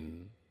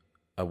مرسل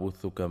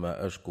أبثك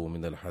ما أشكو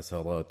من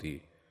الحسرات،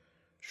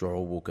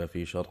 شعوبك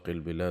في شرق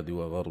البلاد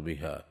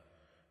وغربها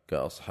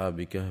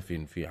كأصحاب كهف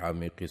في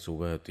عميق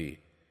سبات،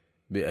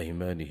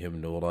 بأيمانهم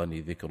نوران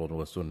ذكر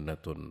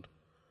وسنة،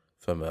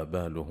 فما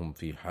بالهم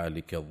في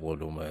حالك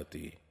الظلمات.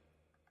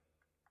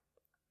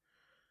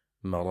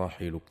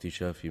 مراحل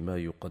اكتشاف ما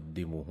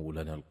يقدمه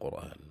لنا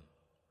القرآن.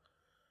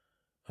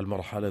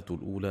 المرحلة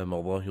الأولى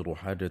مظاهر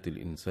حاجة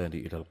الإنسان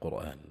إلى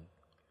القرآن،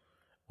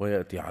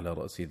 ويأتي على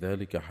رأس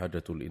ذلك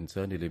حاجة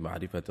الإنسان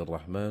لمعرفة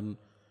الرحمن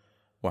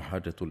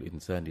وحاجة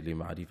الإنسان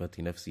لمعرفة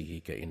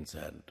نفسه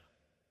كإنسان.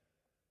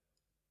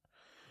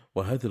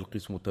 وهذا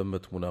القسم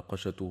تمت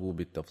مناقشته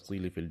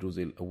بالتفصيل في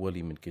الجزء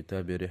الأول من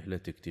كتاب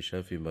رحلة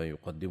اكتشاف ما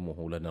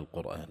يقدمه لنا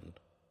القرآن.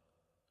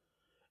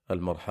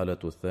 المرحلة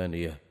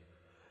الثانية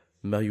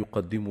ما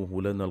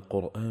يقدمه لنا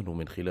القرآن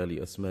من خلال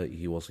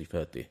أسمائه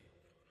وصفاته،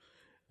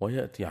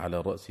 ويأتي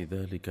على رأس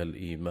ذلك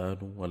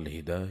الإيمان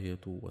والهداية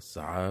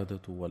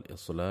والسعادة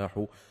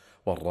والإصلاح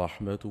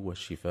والرحمة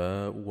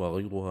والشفاء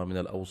وغيرها من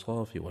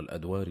الأوصاف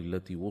والأدوار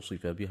التي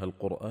وصف بها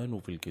القرآن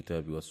في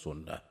الكتاب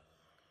والسنة.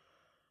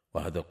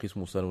 وهذا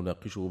القسم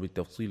سنناقشه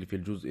بالتفصيل في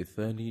الجزء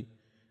الثاني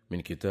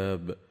من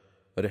كتاب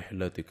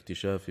رحلة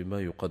اكتشاف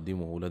ما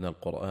يقدمه لنا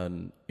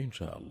القرآن إن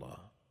شاء الله.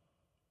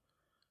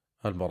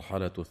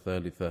 المرحلة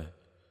الثالثة: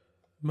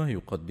 ما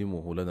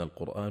يقدمه لنا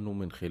القرآن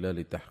من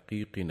خلال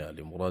تحقيقنا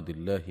لمراد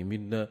الله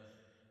منا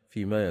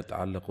فيما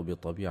يتعلق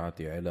بطبيعة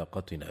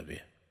علاقتنا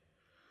به،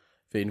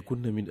 فإن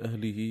كنا من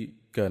أهله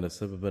كان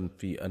سببا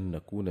في أن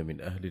نكون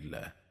من أهل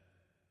الله،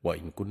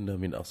 وإن كنا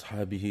من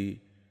أصحابه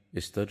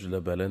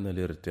استجلب لنا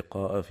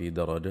الارتقاء في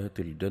درجات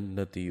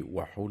الجنة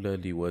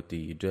وحلل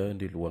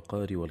وتيجان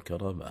الوقار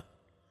والكرامة،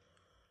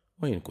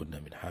 وإن كنا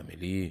من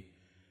حامليه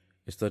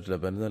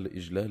استجلب لنا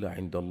الإجلال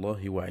عند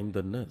الله وعند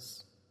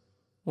الناس،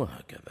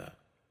 وهكذا.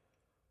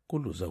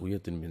 كل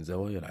زاوية من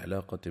زوايا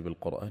العلاقة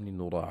بالقرآن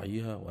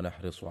نراعيها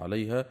ونحرص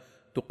عليها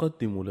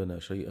تقدم لنا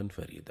شيئا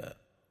فريدا.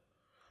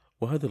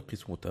 وهذا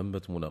القسم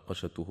تمت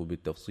مناقشته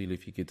بالتفصيل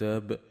في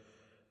كتاب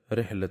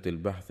رحلة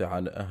البحث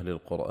عن أهل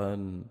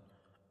القرآن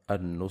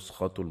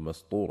النسخة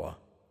المسطورة،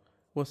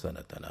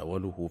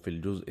 وسنتناوله في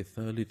الجزء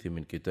الثالث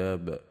من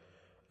كتاب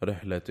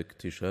رحلة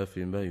اكتشاف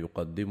ما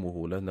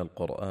يقدمه لنا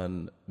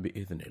القرآن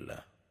بإذن الله.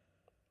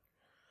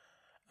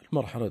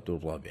 المرحلة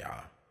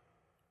الرابعة: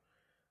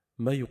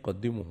 ما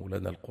يقدمه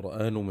لنا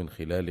القرآن من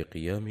خلال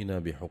قيامنا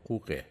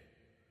بحقوقه،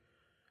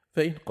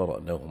 فإن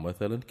قرأناه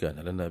مثلا كان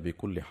لنا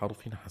بكل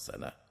حرف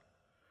حسنة،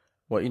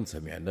 وإن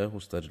سمعناه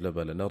استجلب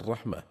لنا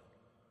الرحمة،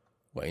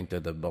 وإن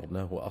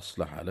تدبرناه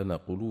أصلح لنا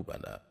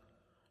قلوبنا،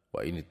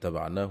 وإن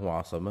اتبعناه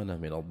عصمنا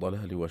من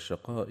الضلال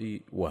والشقاء،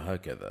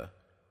 وهكذا.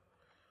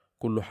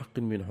 كل حق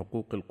من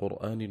حقوق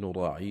القرآن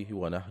نراعيه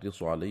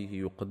ونحرص عليه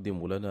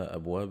يقدم لنا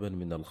أبوابا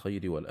من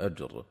الخير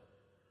والأجر،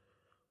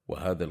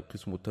 وهذا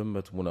القسم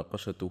تمت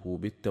مناقشته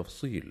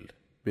بالتفصيل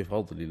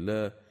بفضل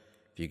الله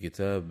في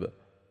كتاب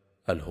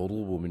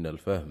الهروب من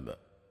الفهم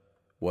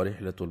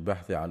ورحلة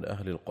البحث عن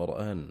أهل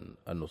القرآن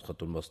النسخة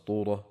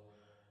المسطورة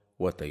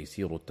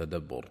وتيسير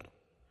التدبر،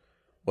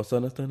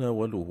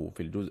 وسنتناوله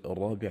في الجزء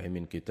الرابع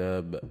من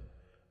كتاب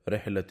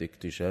رحلة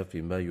اكتشاف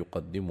ما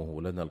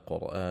يقدمه لنا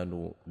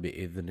القرآن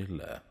بإذن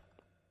الله.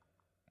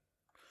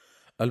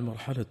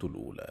 المرحلة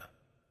الأولى: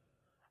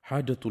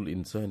 حاجة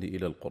الإنسان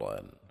إلى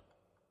القرآن.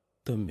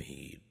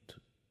 تمهيد: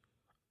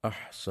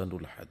 أحسن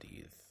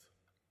الحديث.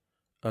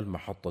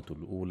 المحطة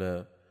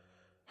الأولى: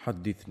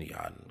 حدثني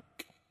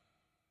عنك.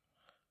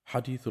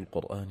 حديث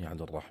القرآن عن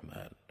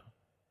الرحمن.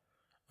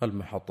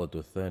 المحطة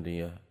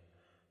الثانية: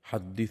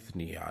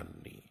 حدثني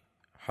عني.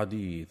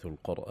 حديث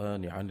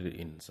القرآن عن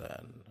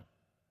الإنسان.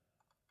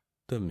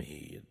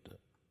 تمهيد: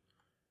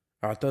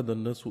 اعتاد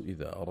الناس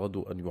إذا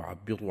أرادوا أن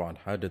يعبروا عن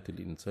حاجة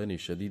الإنسان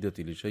الشديدة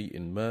لشيء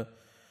ما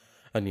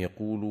أن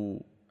يقولوا: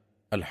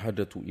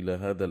 الحاجة إلى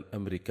هذا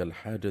الأمر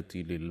كالحاجة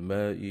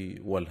للماء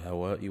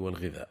والهواء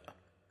والغذاء.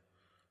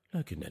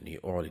 لكنني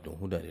أعلن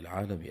هنا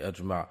للعالم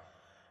أجمع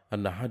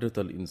أن حاجة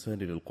الإنسان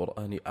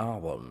للقرآن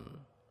أعظم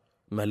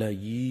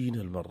ملايين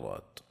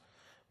المرات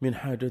من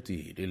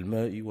حاجته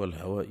للماء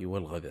والهواء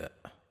والغذاء.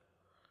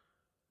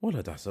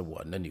 ولا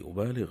تحسبوا أنني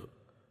أبالغ،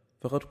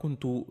 فقد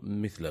كنت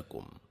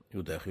مثلكم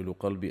يداخل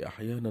قلبي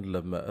أحيانا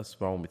لما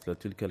أسمع مثل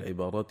تلك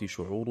العبارات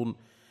شعور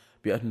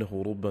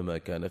بأنه ربما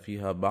كان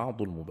فيها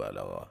بعض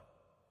المبالغة،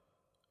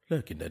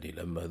 لكنني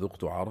لما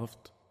ذقت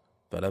عرفت،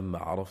 فلما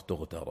عرفت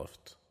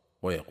اغترفت.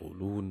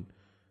 ويقولون: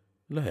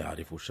 لا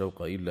يعرف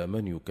الشوق إلا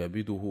من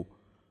يكابده،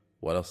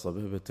 ولا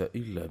الصبابة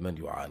إلا من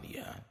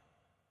يعانيها،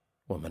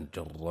 ومن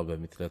جرب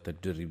مثل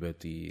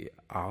تجربتي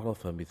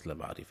عرف مثل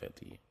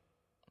معرفتي.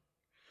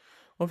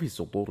 وفي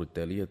السطور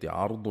التالية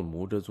عرض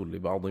موجز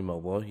لبعض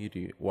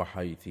مظاهر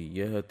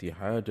وحيثيات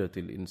حاجة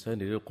الإنسان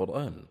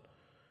للقرآن،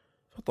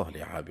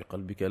 فطالعها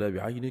بقلبك لا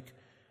بعينك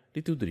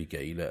لتدرك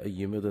إلى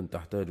أي مدى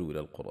تحتاج إلى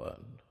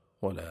القرآن.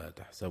 ولا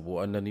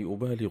تحسبوا أنني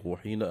أبالغ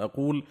حين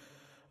أقول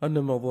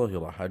أن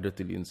مظاهر حاجة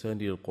الإنسان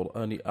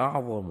للقرآن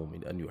أعظم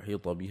من أن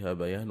يحيط بها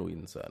بيان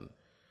إنسان،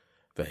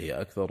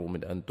 فهي أكثر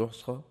من أن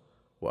تحصى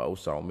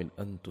وأوسع من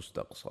أن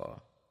تستقصى.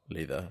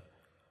 لذا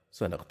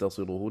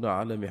سنقتصر هنا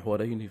على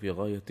محورين في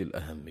غاية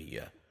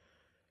الأهمية،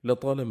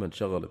 لطالما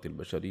انشغلت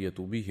البشرية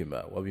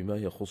بهما وبما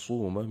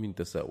يخصهما من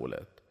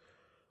تساؤلات.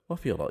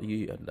 وفي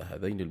رأيي أن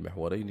هذين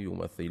المحورين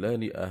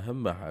يمثلان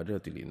أهم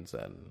حاجات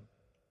الإنسان.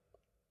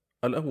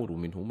 الأول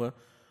منهما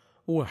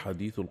هو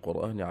حديث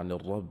القرآن عن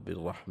الرب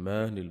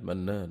الرحمن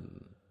المنان.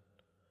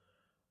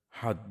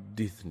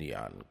 حدثني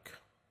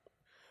عنك،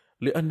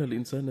 لأن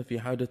الإنسان في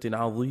حاجة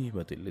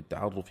عظيمة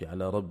للتعرف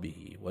على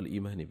ربه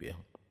والإيمان به.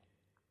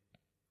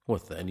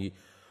 والثاني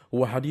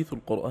هو حديث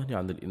القرآن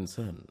عن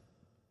الإنسان.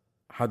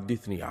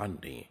 حدثني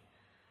عني،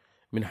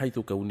 من حيث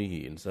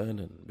كونه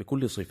إنسانا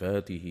بكل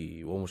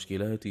صفاته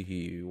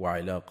ومشكلاته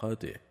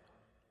وعلاقاته.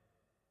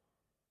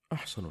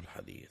 أحسن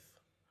الحديث.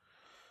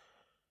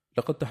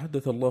 لقد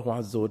تحدث الله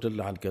عز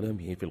وجل عن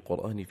كلامه في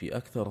القرآن في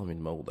أكثر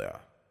من موضع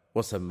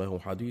وسماه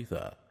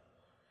حديثا،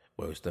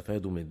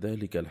 ويستفاد من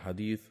ذلك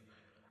الحديث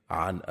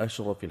عن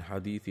أشرف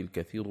الحديث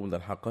الكثير من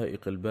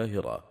الحقائق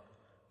الباهرة،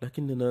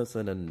 لكننا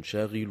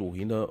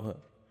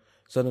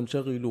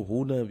سننشغل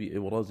هنا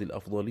بإبراز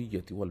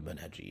الأفضلية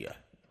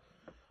والمنهجية.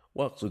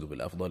 وأقصد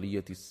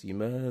بالأفضلية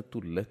السمات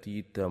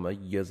التي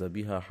تميز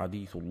بها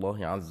حديث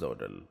الله عز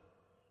وجل.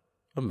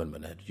 أما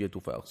المنهجية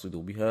فأقصد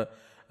بها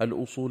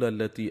الأصول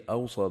التي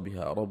أوصى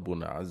بها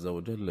ربنا عز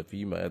وجل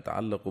فيما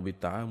يتعلق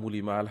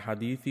بالتعامل مع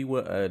الحديث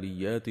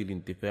وآليات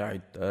الانتفاع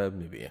التام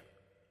به.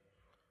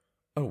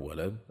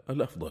 أولا،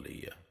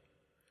 الأفضلية.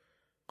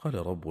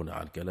 قال ربنا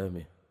عن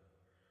كلامه: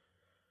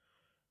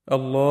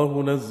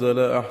 الله نزل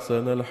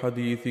أحسن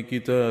الحديث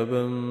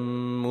كتابا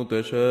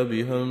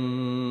متشابها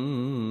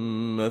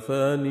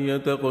مثانية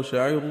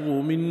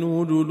تقشعر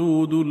منه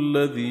جلود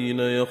الذين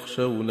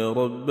يخشون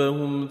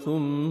ربهم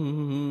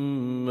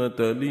ثم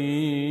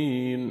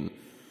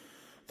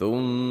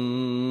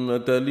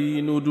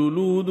تلين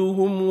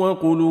جلودهم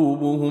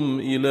وقلوبهم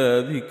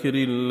إلى ذكر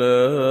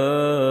الله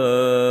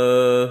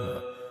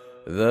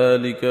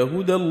ذلك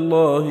هدى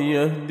الله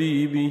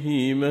يهدي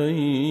به من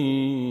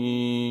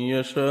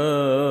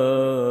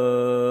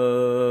يشاء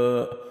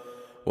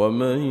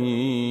ومن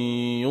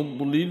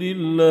يضلل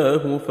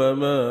الله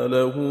فما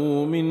له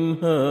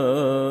من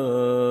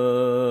هاد.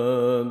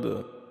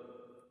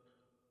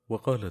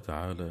 وقال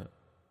تعالى: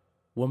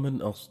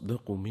 ومن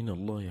أصدق من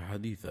الله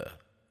حديثا.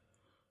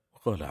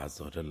 وقال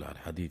عز وجل عن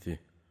حديثه: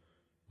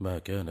 ما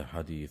كان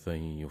حديثا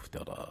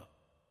يفترى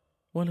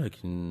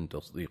ولكن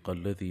تصديق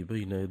الذي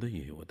بين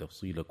يديه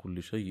وتفصيل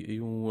كل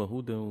شيء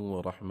وهدى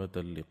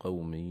ورحمة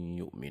لقوم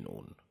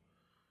يؤمنون.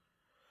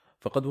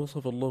 فقد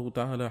وصف الله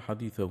تعالى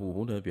حديثه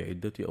هنا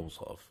بعدة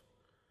أوصاف،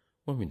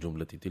 ومن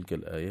جملة تلك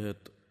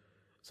الآيات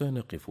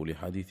سنقف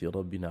لحديث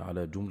ربنا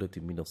على جملة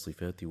من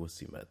الصفات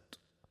والسمات.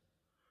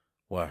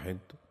 1.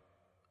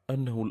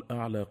 أنه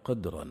الأعلى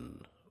قدرا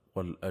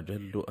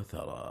والأجل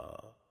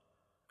أثرا،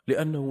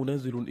 لأنه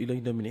نازل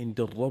إلينا من عند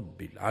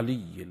الرب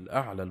العلي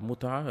الأعلى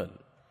المتعال،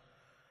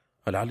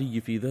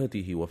 العلي في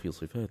ذاته وفي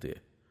صفاته،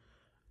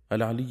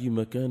 العلي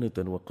مكانة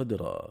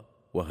وقدرا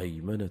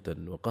وهيمنة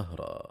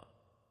وقهرا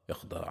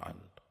إخضاعا.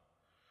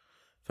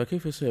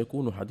 فكيف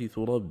سيكون حديث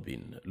رب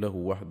له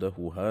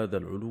وحده هذا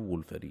العلو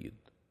الفريد؟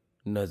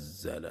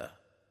 نزل.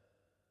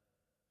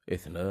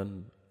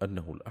 2.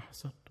 أنه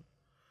الأحسن،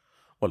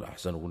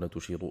 والأحسن هنا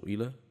تشير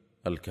إلى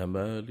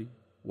الكمال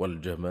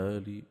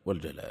والجمال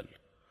والجلال،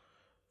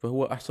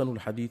 فهو أحسن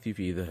الحديث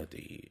في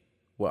ذاته،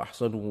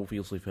 وأحسنه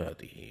في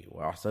صفاته،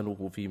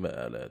 وأحسنه في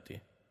مآلاته.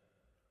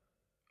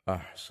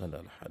 أحسن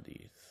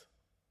الحديث.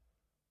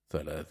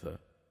 3.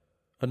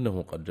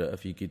 أنه قد جاء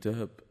في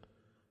كتاب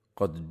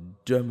قد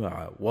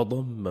جمع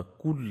وضم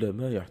كل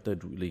ما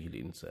يحتاج إليه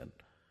الإنسان،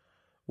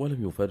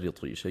 ولم يفرط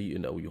في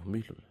شيء أو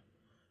يهمله،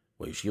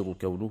 ويشير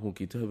كونه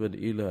كتابا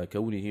إلى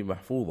كونه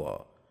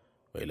محفوظا،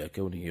 وإلى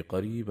كونه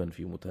قريبا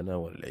في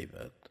متناول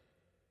العباد.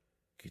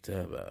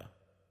 كتابا.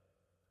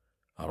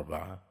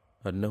 4.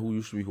 أنه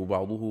يشبه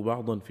بعضه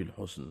بعضا في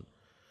الحسن،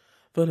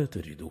 فلا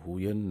تجده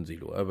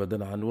ينزل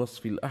أبدا عن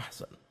وصف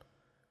الأحسن،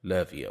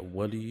 لا في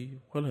أوله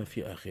ولا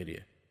في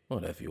آخره،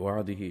 ولا في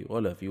وعده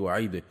ولا في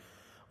وعيده،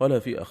 ولا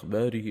في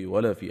أخباره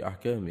ولا في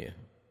أحكامه،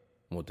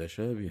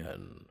 متشابها.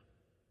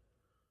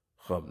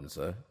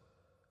 5.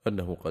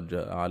 أنه قد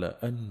جاء على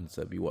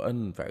أنسب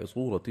وأنفع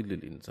صورة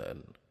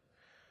للإنسان،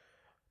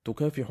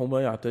 تكافح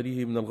ما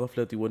يعتريه من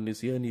الغفلة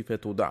والنسيان،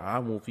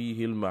 فتدعم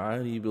فيه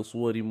المعاني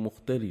بصور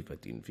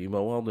مختلفة في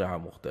مواضع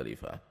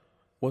مختلفة،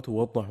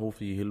 وتوضح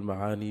فيه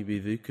المعاني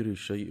بذكر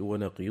الشيء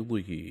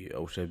ونقيضه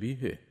أو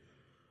شبيهه،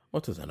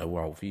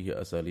 وتتنوع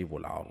فيه أساليب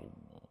العرض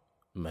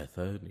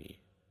مثاني.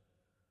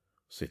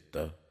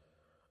 6.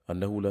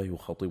 أنه لا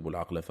يخاطب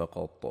العقل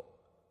فقط،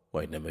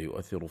 وإنما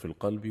يؤثر في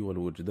القلب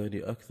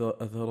والوجدان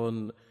أكثر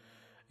أثرا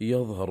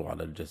يظهر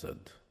على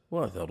الجسد،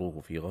 وأثره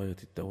في غاية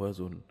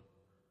التوازن.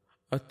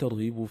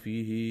 الترغيب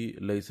فيه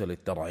ليس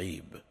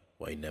للترعيب،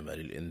 وإنما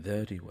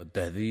للإنذار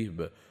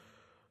والتهذيب،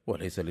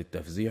 وليس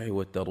للتفزيع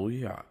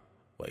والترويع،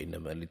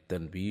 وإنما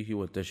للتنبيه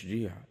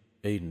والتشجيع.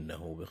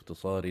 إنه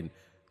باختصار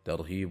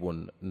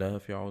ترهيب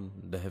نافع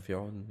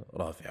دافع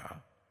رافع.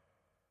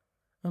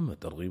 أما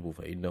الترغيب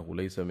فإنه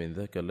ليس من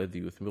ذاك الذي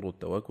يثمر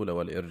التواكل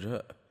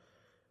والإرجاء،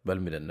 بل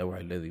من النوع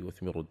الذي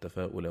يثمر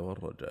التفاؤل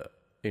والرجاء.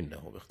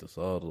 إنه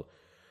باختصار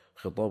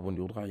خطاب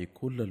يراعي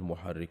كل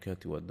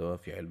المحركات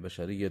والدوافع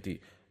البشرية،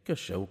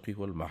 كالشوق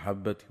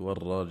والمحبة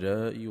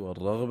والرجاء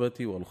والرغبة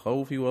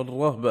والخوف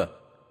والرهبة.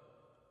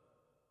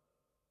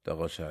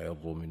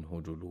 تقشعر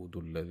منه جلود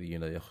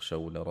الذين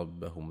يخشون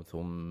ربهم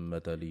ثم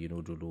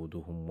تلين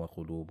جلودهم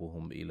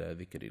وقلوبهم إلى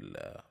ذكر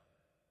الله.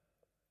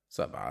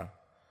 7.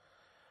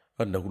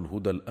 أنه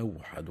الهدى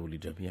الأوحد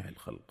لجميع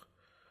الخلق،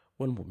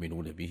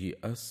 والمؤمنون به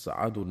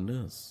أسعد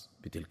الناس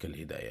بتلك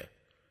الهداية،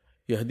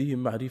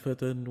 يهديهم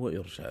معرفة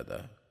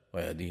وإرشادا،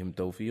 ويهديهم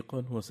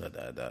توفيقا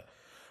وسدادا،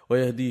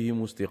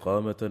 ويهديهم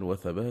استقامة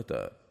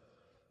وثباتا.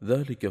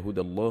 ذلك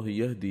هدى الله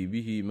يهدي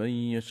به من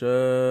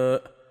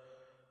يشاء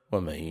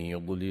ومن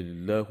يضلل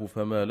الله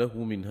فما له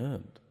من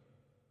هاد.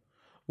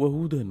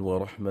 وهدى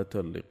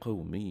ورحمة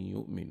لقوم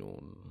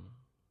يؤمنون.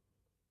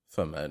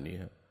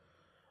 8.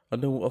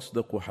 أنه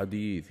أصدق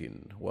حديث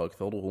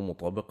وأكثره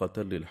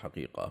مطابقة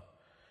للحقيقة،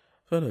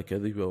 فلا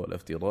كذب ولا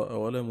افتراء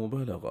ولا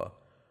مبالغة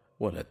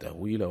ولا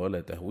تهويل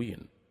ولا تهوين.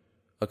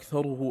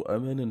 أكثره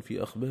أمانا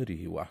في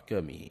أخباره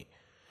وأحكامه،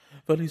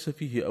 فليس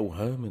فيه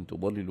أوهام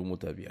تضلل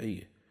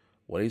متابعيه،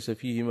 وليس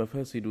فيه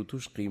مفاسد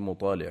تشقي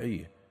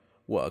مطالعيه،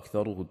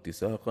 وأكثره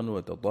اتساقا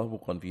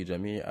وتطابقا في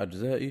جميع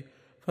أجزائه،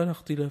 فلا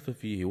اختلاف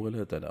فيه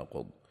ولا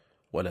تناقض،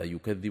 ولا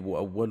يكذب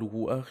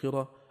أوله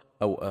آخره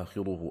أو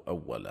آخره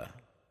أوله.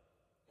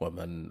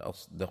 ومن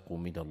أصدق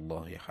من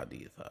الله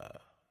حديثا.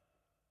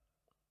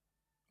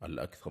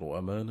 الأكثر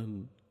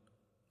أمانا،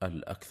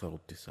 الأكثر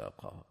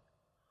اتساقا.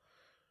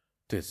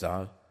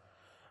 9.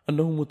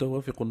 أنه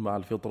متوافق مع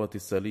الفطرة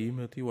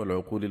السليمة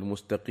والعقول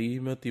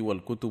المستقيمة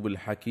والكتب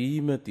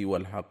الحكيمة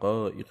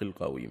والحقائق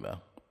القويمة،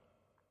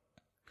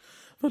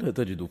 فلا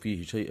تجد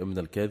فيه شيئا من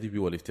الكاذب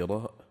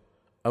والافتراء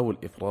أو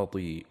الإفراط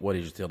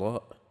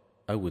والاجتراء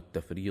أو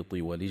التفريط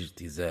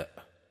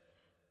والاجتزاء،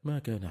 ما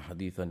كان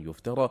حديثا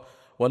يفترى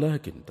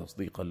ولكن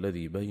تصديق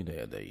الذي بين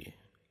يديه.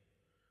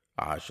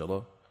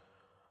 10.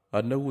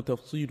 أنه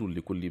تفصيل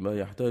لكل ما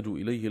يحتاج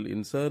إليه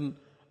الإنسان،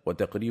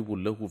 وتقريب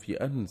له في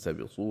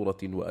أنسب صورة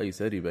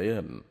وأيسر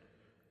بيان،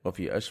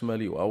 وفي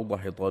أشمل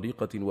وأوضح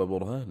طريقة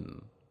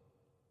وبرهان،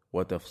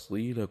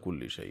 وتفصيل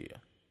كل شيء.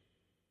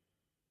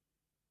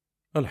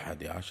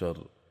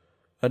 11.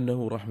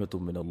 أنه رحمة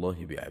من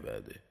الله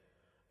بعباده،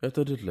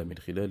 يتجلى من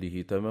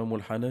خلاله تمام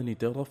الحنان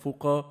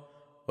ترفقا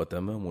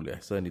وتمام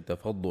الإحسان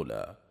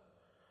تفضلا،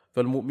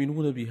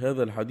 فالمؤمنون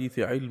بهذا الحديث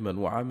علما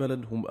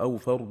وعملا هم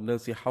أوفر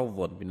الناس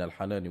حظا من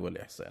الحنان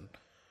والإحسان،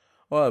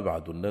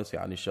 وأبعد الناس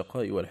عن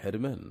الشقاء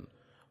والحرمان،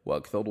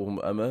 وأكثرهم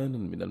أمانا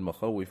من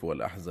المخاوف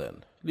والأحزان،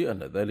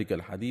 لأن ذلك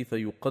الحديث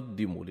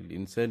يقدم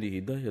للإنسان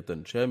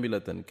هداية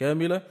شاملة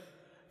كاملة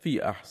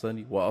في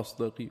أحسن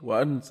وأصدق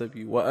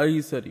وأنسب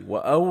وأيسر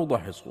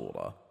وأوضح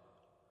صورة،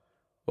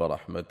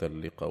 ورحمة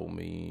لقوم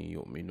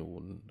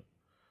يؤمنون.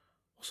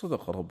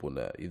 وصدق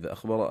ربنا إذا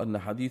أخبر أن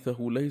حديثه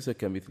ليس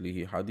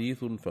كمثله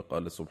حديث،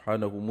 فقال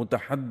سبحانه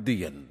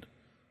متحديا: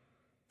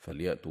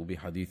 فليأتوا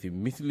بحديث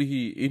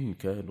مثله إن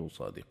كانوا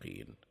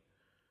صادقين.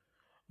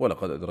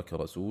 ولقد أدرك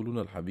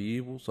رسولنا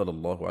الحبيب صلى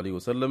الله عليه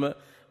وسلم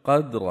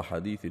قدر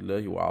حديث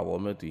الله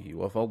وعظمته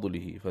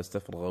وفضله،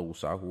 فاستفرغ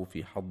وسعه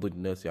في حض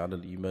الناس على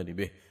الإيمان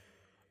به،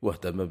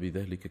 واهتم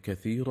بذلك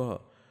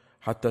كثيرا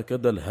حتى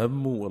كاد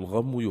الهم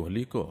والغم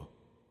يهلكه،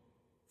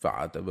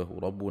 فعاتبه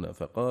ربنا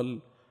فقال: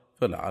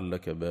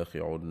 فلعلك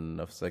باخع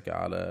نفسك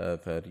على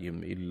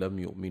آثارهم إن لم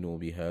يؤمنوا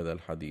بهذا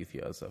الحديث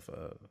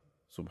أسفا.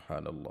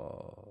 سبحان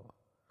الله،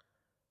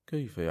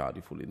 كيف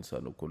يعرف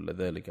الإنسان كل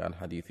ذلك عن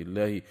حديث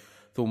الله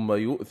ثم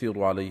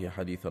يؤثر عليه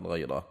حديثا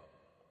غيره؟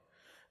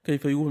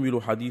 كيف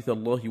يهمل حديث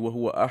الله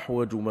وهو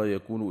أحوج ما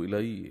يكون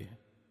إليه؟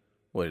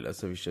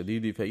 وللأسف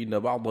الشديد فإن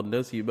بعض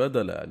الناس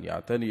بدل أن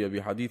يعتني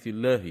بحديث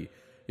الله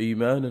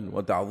إيمانا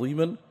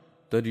وتعظيما،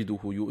 تجده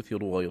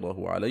يؤثر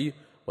غيره عليه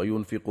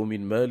وينفق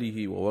من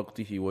ماله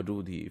ووقته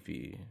وجهده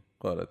فيه.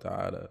 قال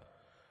تعالى: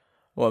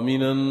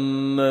 ومن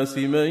الناس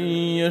من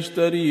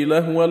يشتري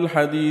لهو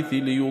الحديث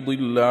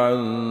ليضل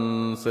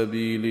عن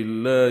سبيل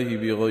الله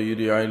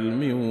بغير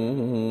علم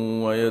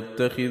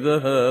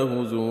ويتخذها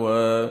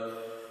هزوا،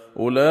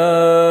 أولئك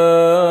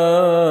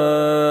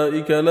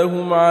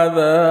لهم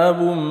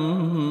عذاب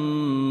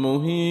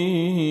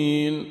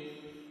مهين.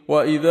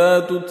 وإذا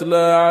تتلى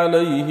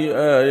عليه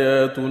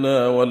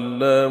آياتنا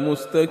ولى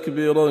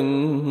مستكبرا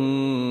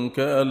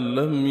كأن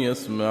لم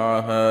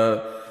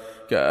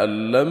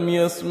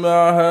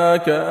يسمعها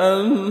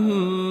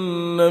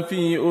كأن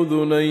في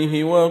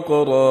أذنيه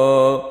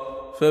وقرا،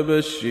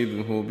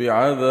 فبشره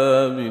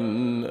بعذاب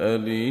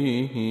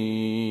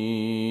أليم.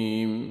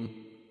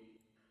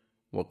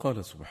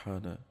 وقال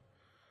سبحانه: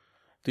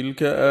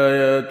 تلك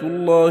آيات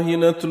الله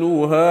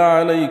نتلوها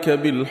عليك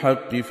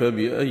بالحق،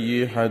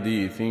 فبأي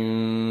حديث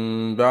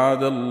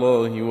بعد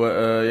الله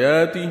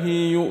وآياته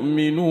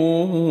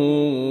يؤمنون.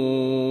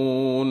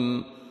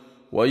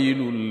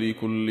 ويل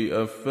لكل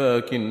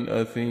أفاك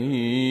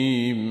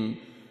أثيم،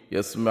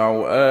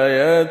 يسمع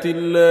آيات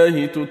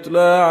الله تتلى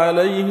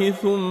عليه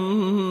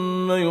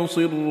ثم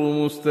يصر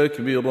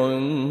مستكبرا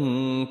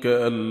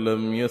كأن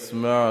لم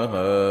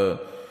يسمعها،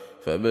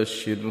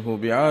 فبشره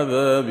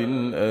بعذاب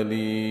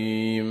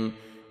أليم.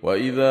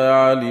 وإذا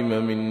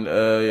علم من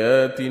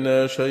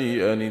آياتنا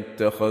شيئا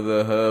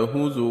اتخذها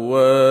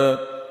هزوا،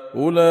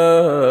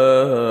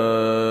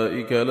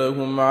 أولئك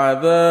لهم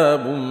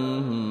عذاب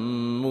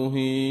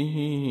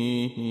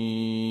مهين.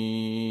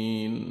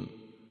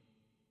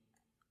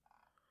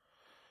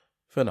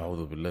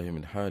 فنعوذ بالله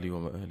من حال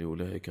ومآل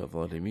أولئك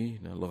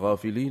الظالمين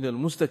الغافلين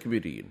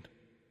المستكبرين.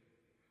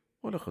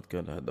 ولقد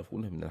كان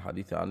هدفنا من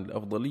الحديث عن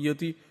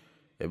الأفضلية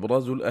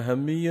إبراز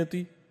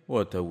الأهمية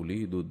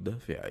وتوليد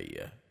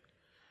الدافعية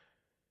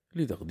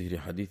لتقدير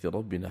حديث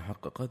ربنا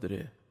حق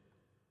قدره،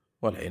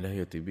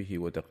 والعناية به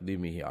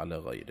وتقديمه على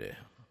غيره.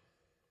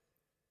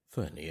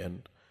 ثانيا،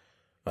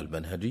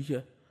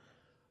 المنهجية.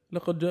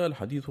 لقد جاء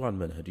الحديث عن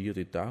منهجية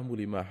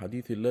التعامل مع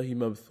حديث الله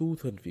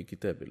مبثوثا في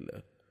كتاب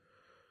الله،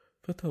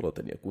 فتارة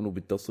يكون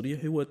بالتصريح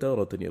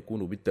وتارة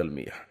يكون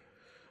بالتلميح،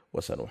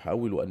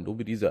 وسنحاول أن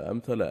نبرز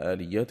أمثل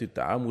آليات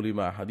التعامل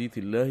مع حديث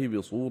الله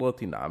بصورة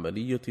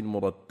عملية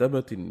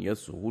مرتبة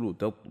يسهل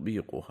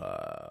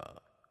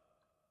تطبيقها.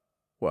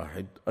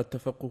 1.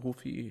 التفقه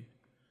فيه،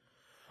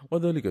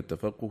 وذلك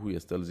التفقه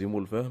يستلزم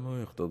الفهم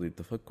ويقتضي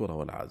التفكر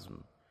والعزم،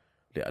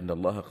 لأن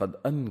الله قد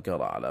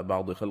أنكر على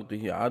بعض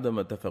خلقه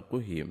عدم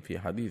تفقههم في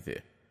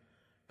حديثه،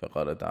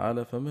 فقال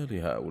تعالى: فما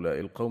لهؤلاء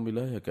القوم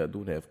لا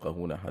يكادون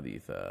يفقهون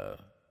حديثا.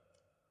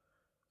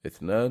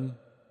 2.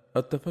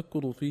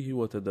 التفكر فيه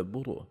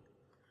وتدبره،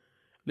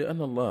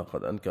 لأن الله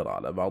قد أنكر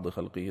على بعض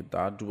خلقه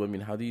التعجب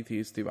من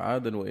حديثه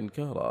استبعادا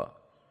وإنكارا،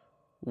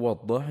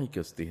 والضحك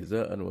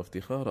استهزاء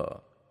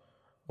وافتخارا،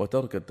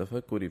 وترك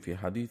التفكر في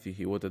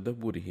حديثه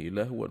وتدبره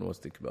لهوا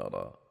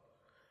واستكبارا،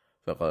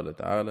 فقال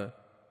تعالى: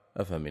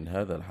 أفمن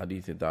هذا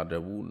الحديث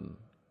تعجبون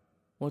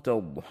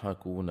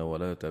وتضحكون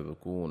ولا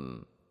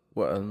تبكون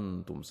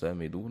وأنتم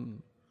سامدون.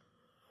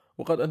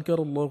 وقد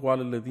أنكر الله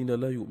على الذين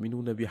لا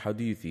يؤمنون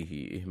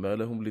بحديثه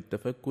إهمالهم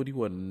للتفكر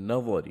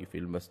والنظر في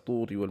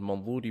المستور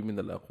والمنظور من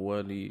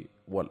الأقوال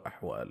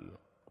والأحوال،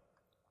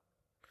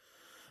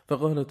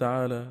 فقال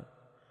تعالى: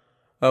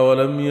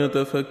 أولم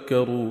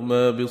يتفكروا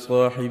ما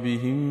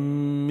بصاحبهم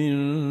من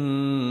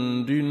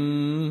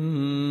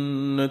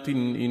جنة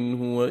إن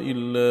هو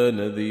إلا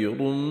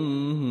نذير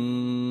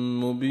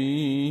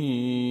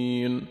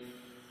مبين.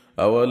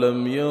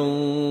 أولم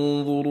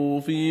ينظروا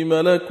في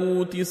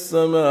ملكوت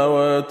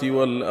السماوات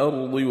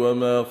والأرض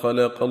وما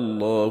خلق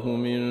الله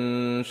من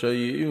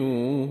شيء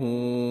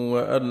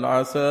وأن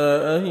عسى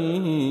أن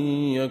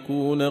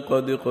يكون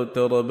قد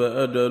اقترب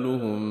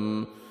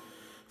أجلهم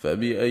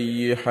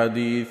فبأي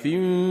حديث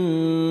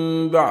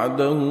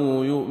بعده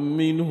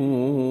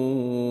يؤمنون.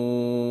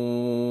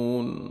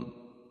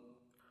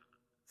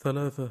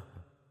 3.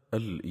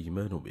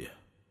 الإيمان به،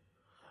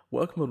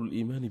 وأكمل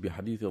الإيمان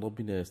بحديث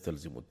ربنا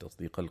يستلزم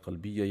التصديق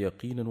القلبي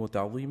يقينا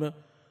وتعظيما،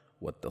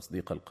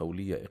 والتصديق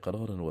القولي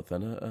إقرارا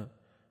وثناء،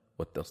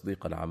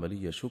 والتصديق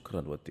العملي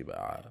شكرا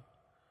واتباعا،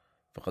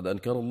 فقد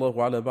أنكر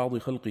الله على بعض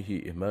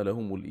خلقه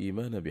إهمالهم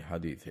الإيمان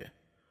بحديثه،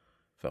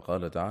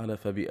 فقال تعالى: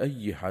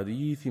 فبأي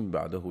حديث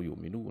بعده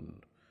يؤمنون.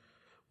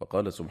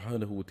 وقال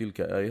سبحانه: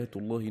 تلك آيات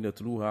الله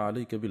نتلوها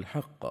عليك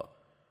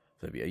بالحق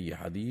فبأي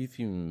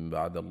حديث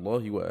بعد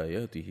الله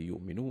وآياته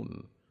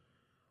يؤمنون.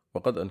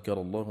 وقد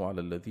أنكر الله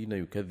على الذين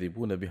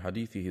يكذبون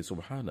بحديثه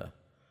سبحانه،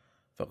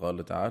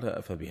 فقال تعالى: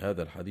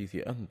 أفبهذا الحديث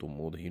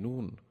أنتم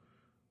مدهنون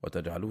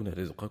وتجعلون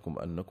رزقكم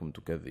أنكم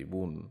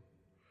تكذبون.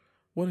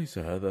 وليس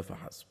هذا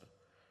فحسب،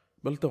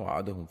 بل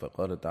توعدهم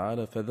فقال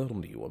تعالى: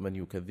 فذرني ومن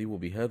يكذب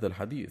بهذا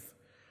الحديث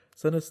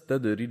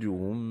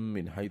سنستدرجهم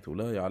من حيث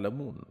لا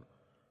يعلمون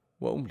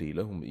وأملي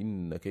لهم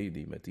إن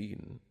كيدي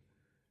متين.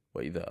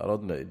 وإذا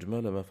أردنا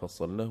إجمال ما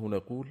فصلناه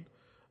نقول: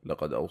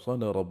 لقد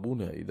أوصانا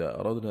ربنا إذا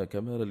أردنا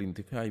كمال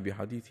الانتفاع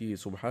بحديثه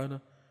سبحانه،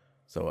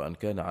 سواء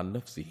كان عن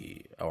نفسه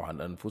أو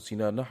عن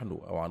أنفسنا نحن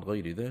أو عن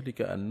غير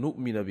ذلك، أن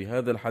نؤمن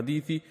بهذا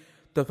الحديث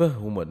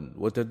تفهما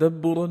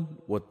وتدبرا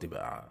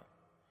واتباعا،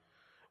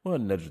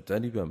 وأن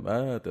نجتنب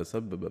ما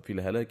تسبب في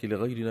الهلاك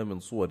لغيرنا من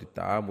صور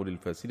التعامل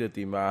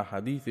الفاسدة مع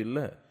حديث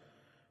الله،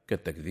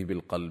 كالتكذيب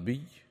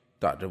القلبي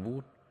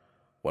تعجبون،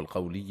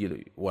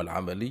 والقولي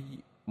والعملي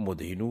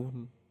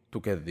مدهنون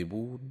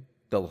تكذبون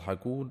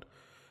تضحكون،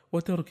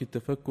 وترك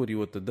التفكر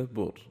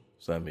والتدبر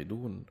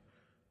سامدون،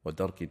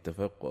 وترك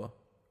التفقه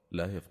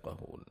لا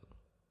يفقهون.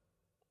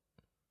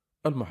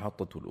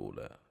 المحطة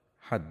الأولى: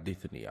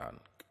 حدثني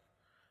عنك،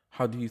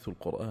 حديث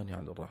القرآن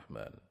عن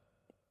الرحمن.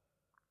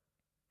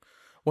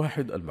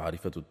 1.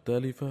 المعرفة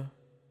التالفة.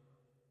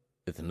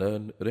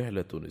 2.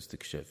 رحلة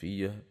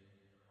استكشافية.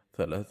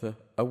 3.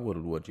 أول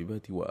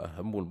الواجبات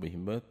وأهم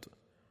المهمات.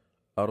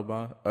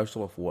 4.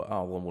 أشرف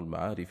وأعظم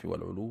المعارف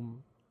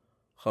والعلوم.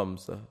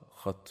 5.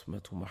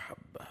 ختمة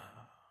محبة.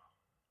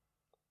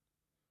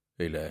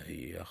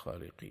 إلهي يا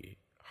خالقي،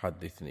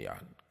 حدثني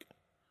عنك،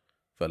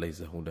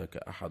 فليس هناك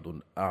أحد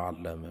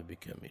أعلم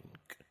بك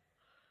منك.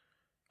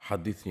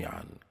 حدثني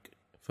عنك،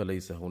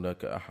 فليس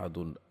هناك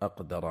أحد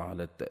أقدر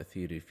على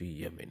التأثير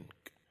في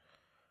منك.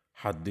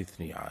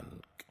 حدثني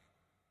عنك،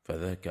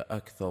 فذاك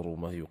أكثر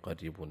ما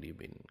يقربني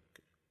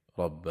منك.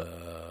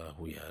 رباه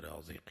يا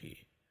رازقي.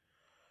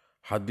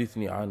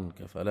 حدثني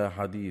عنك، فلا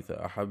حديث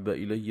أحب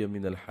إلي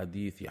من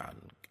الحديث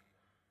عنك.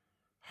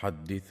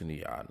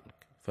 حدثني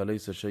عنك،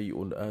 فليس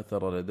شيء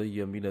آثر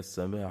لدي من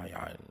السماع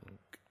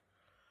عنك.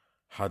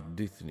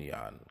 حدثني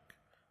عنك،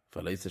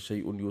 فليس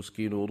شيء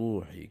يسكن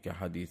روحي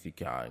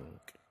كحديثك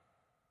عنك.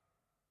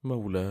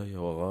 مولاي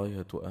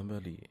وغاية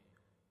أملي،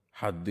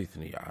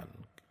 حدثني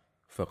عنك،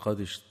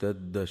 فقد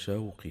اشتد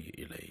شوقي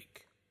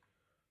إليك.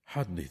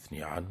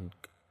 حدثني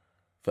عنك،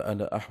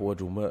 فأنا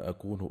أحوج ما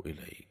أكون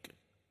إليك.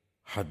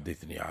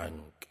 حدثني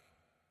عنك،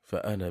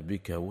 فأنا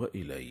بك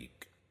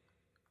وإليك.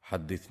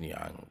 حدثني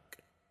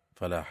عنك،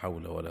 فلا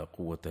حول ولا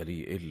قوة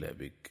لي إلا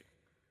بك.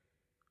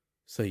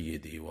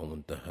 سيدي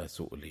ومنتهى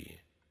سؤلي،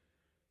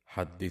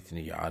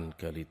 حدثني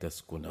عنك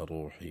لتسكن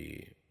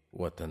روحي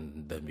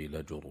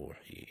وتندمل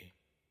جروحي.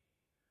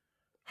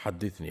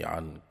 حدثني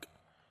عنك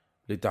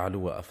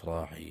لتعلو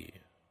أفراحي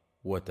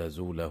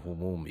وتزول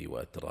همومي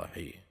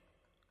وأتراحي.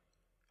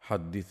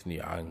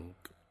 حدثني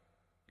عنك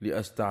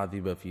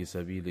لأستعذب في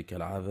سبيلك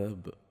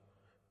العذاب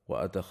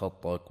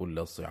وأتخطى كل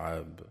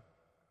الصعاب.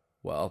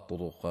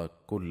 وأطرق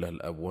كل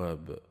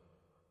الأبواب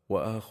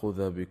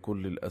وآخذ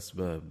بكل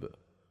الأسباب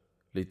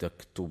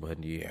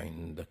لتكتبني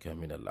عندك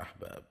من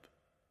الأحباب.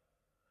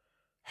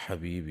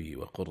 حبيبي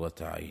وقرة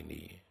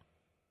عيني،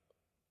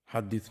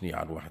 حدثني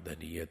عن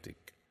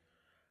وحدانيتك،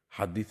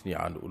 حدثني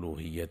عن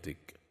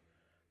ألوهيتك،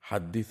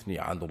 حدثني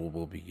عن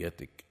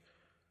ربوبيتك،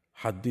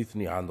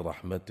 حدثني عن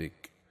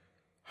رحمتك،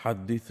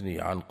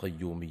 حدثني عن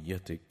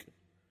قيوميتك،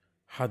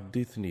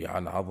 حدثني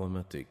عن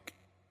عظمتك،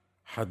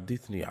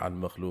 حدثني عن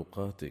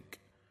مخلوقاتك،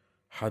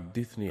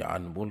 حدثني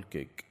عن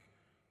ملكك،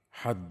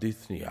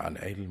 حدثني عن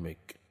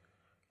علمك،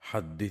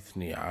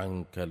 حدثني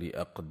عنك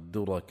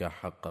لأقدرك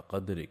حق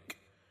قدرك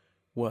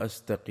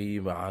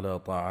وأستقيم على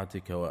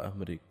طاعتك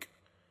وأمرك.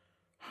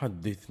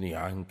 حدثني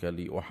عنك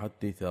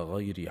لأحدث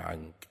غيري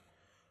عنك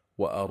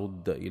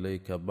وأرد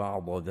إليك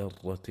بعض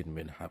ذرة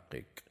من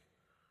حقك.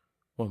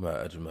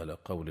 وما أجمل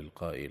قول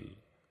القائل: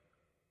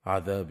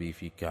 عذابي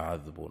فيك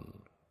عذب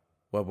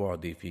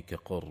وبعدي فيك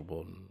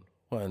قرب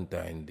وأنت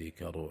عندي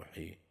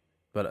كروحي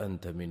بل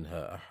أنت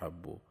منها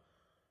أحب.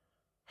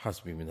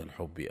 حسبي من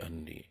الحب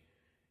أني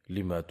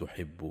لما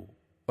تحب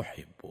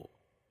أحب.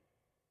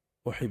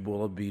 أحب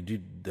ربي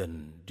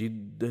جدا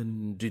جدا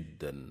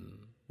جدا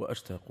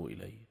وأشتاق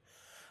إليه.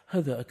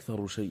 هذا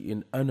أكثر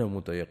شيء أنا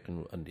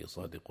متيقن أني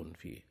صادق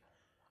فيه،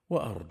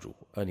 وأرجو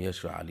أن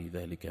يشفع لي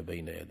ذلك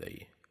بين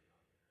يديه.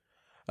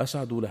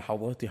 أسعد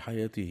لحظات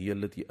حياتي هي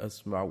التي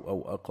أسمع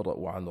أو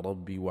أقرأ عن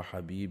ربي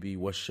وحبيبي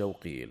والشوق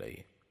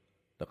إليه.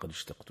 لقد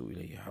اشتقت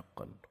إليه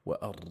حقا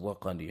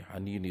وأرقني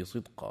حنيني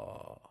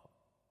صدقا.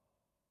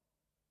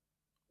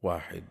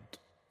 1.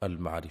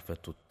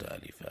 المعرفة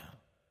التالفة.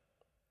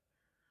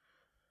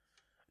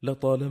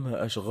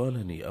 لطالما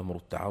أشغلني أمر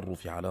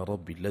التعرف على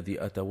ربي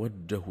الذي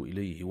أتوجه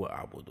إليه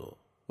وأعبده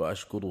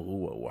وأشكره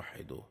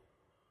وأوحده،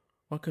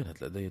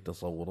 وكانت لدي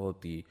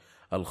تصوراتي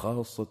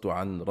الخاصة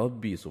عن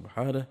ربي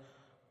سبحانه،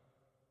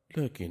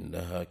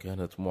 لكنها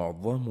كانت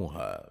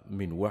معظمها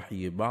من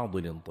وحي بعض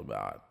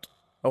الانطباعات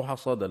أو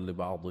حصادا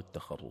لبعض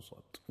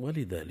التخرصات،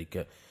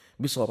 ولذلك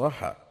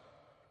بصراحة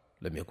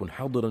لم يكن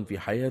حاضرا في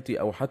حياتي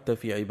أو حتى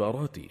في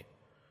عباراتي.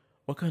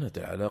 وكانت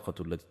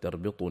العلاقة التي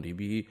تربطني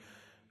به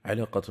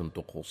علاقة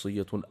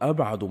طقوسية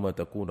أبعد ما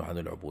تكون عن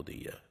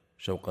العبودية،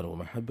 شوقا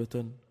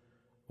ومحبة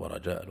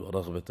ورجاء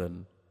ورغبة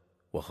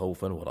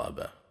وخوفا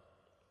ورهبة.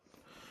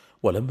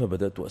 ولما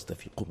بدأت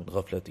أستفيق من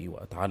غفلتي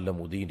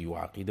وأتعلم ديني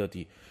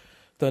وعقيدتي،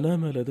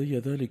 تنام لدي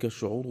ذلك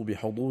الشعور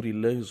بحضور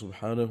الله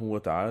سبحانه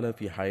وتعالى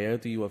في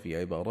حياتي وفي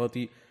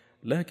عباراتي،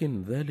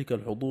 لكن ذلك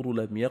الحضور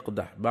لم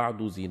يقدح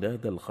بعد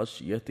زناد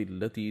الخشية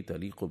التي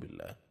تليق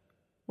بالله،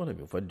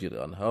 ولم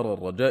يفجر أنهار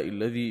الرجاء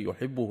الذي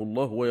يحبه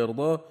الله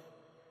ويرضاه،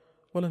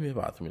 ولم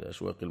يبعث من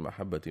أشواق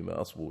المحبة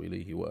ما أصبو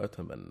إليه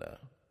وأتمناه.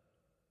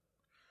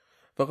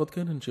 فقد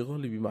كان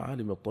انشغالي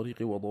بمعالم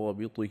الطريق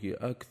وضوابطه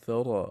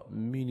أكثر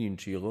من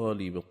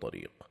انشغالي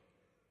بالطريق،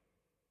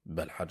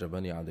 بل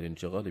حجبني عن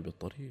الانشغال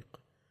بالطريق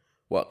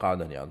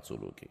وأقعدني عن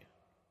سلوكه.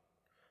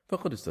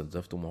 فقد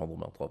استنزفت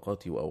معظم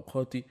طاقاتي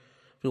وأوقاتي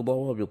في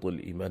ضوابط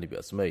الإيمان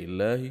بأسماء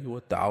الله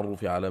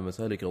والتعرف على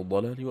مسالك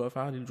الضلال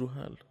وأفعال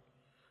الجهال،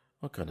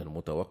 وكان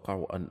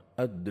المتوقع أن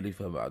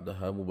أدلف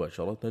بعدها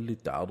مباشرة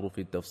للتعرف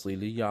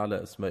التفصيلي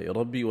على أسماء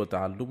ربي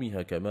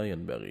وتعلمها كما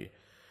ينبغي.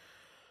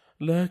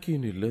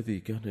 لكن الذي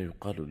كان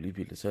يقال لي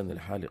بلسان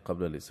الحال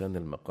قبل لسان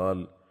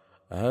المقال: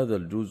 هذا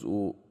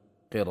الجزء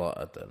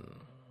قراءة،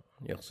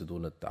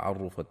 يقصدون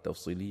التعرف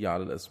التفصيلي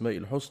على الأسماء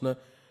الحسنى،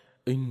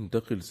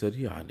 انتقل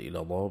سريعا إلى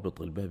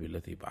ضابط الباب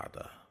الذي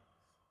بعده.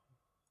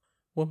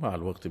 ومع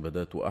الوقت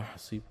بدأت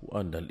أحسب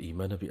أن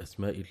الإيمان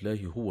بأسماء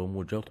الله هو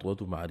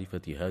مجرد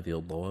معرفة هذه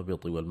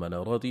الضوابط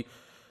والمنارات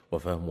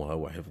وفهمها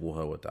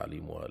وحفظها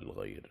وتعليمها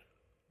للغير.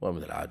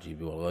 ومن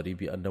العجيب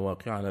والغريب أن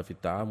واقعنا في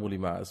التعامل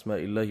مع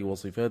أسماء الله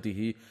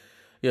وصفاته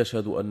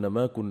يشهد أن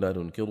ما كنا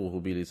ننكره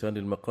بلسان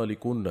المقال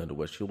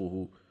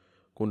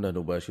كنا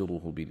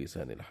نباشره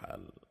بلسان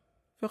الحال.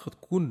 فقد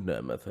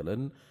كنا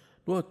مثلا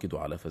نؤكد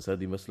على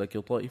فساد مسلك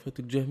طائفة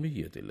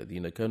الجهمية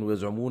الذين كانوا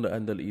يزعمون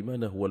أن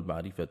الإيمان هو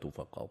المعرفة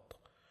فقط،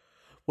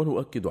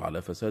 ونؤكد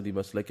على فساد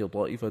مسلك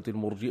طائفة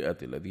المرجئة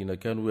الذين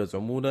كانوا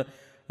يزعمون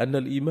أن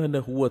الإيمان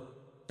هو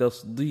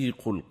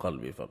تصديق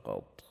القلب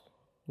فقط،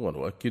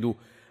 ونؤكد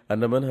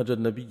أن منهج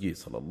النبي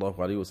صلى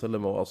الله عليه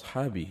وسلم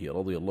وأصحابه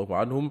رضي الله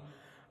عنهم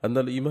أن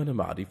الإيمان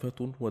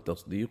معرفة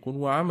وتصديق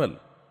وعمل،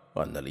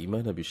 وأن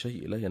الإيمان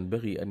بالشيء لا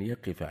ينبغي أن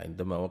يقف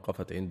عندما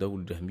وقفت عنده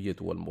الجهمية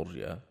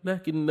والمرجئة.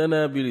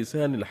 لكننا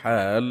بلسان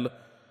الحال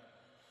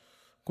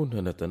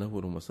كنا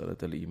نتناول مسألة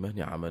الإيمان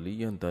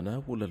عمليا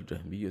تناول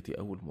الجهمية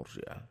أو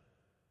المرجئة،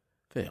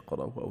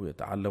 فيقرأ أو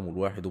يتعلم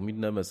الواحد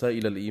منا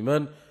مسائل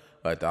الإيمان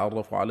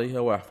ويتعرف عليها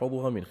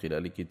ويحفظها من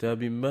خلال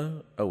كتاب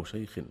ما أو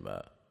شيخ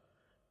ما،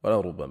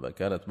 ولربما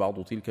كانت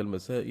بعض تلك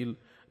المسائل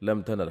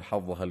لم تنل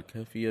حظها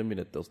الكافي من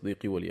التصديق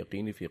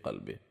واليقين في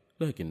قلبه،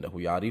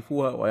 لكنه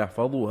يعرفها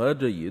ويحفظها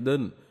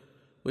جيدا،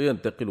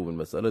 وينتقل من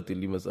مسألة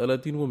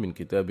لمسألة ومن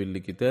كتاب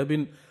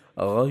لكتاب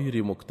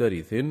غير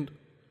مكترث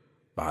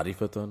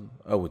معرفة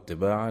أو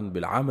اتباعا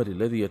بالعمل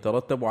الذي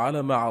يترتب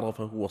على ما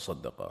عرفه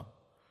وصدقه.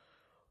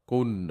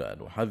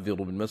 كنا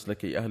نحذر من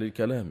مسلك أهل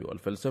الكلام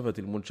والفلسفة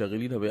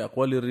المنشغلين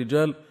بأقوال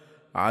الرجال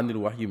عن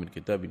الوحي من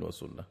كتاب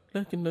وسنة،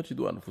 لكن نجد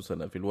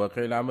أنفسنا في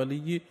الواقع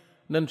العملي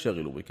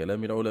ننشغل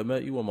بكلام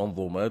العلماء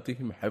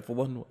ومنظوماتهم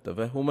حفظا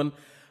وتفهما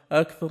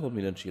أكثر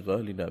من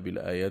انشغالنا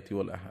بالآيات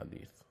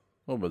والأحاديث،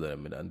 وبدلا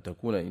من أن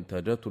تكون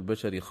إنتاجات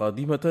البشر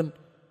خادمة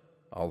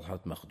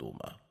أضحت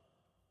مخدومة،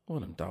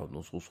 ولم تعد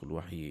نصوص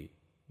الوحي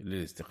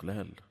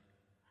للاستقلال،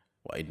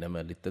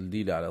 وإنما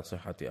للتدليل على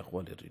صحة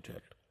أقوال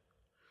الرجال.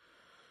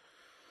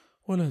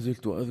 ولا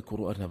زلت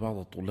أذكر أن بعض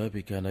الطلاب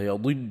كان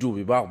يضج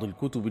ببعض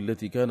الكتب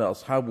التي كان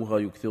أصحابها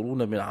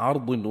يكثرون من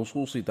عرض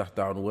النصوص تحت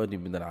عنوان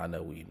من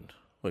العناوين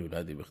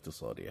وينادي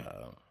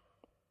باختصارها.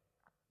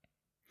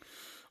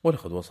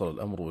 ولقد وصل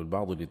الأمر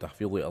بالبعض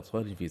لتحفيظ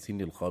أطفال في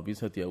سن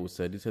الخامسة أو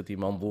السادسة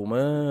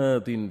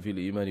منظومات في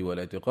الإيمان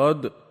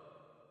والاعتقاد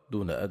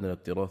دون أدنى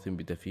اكتراث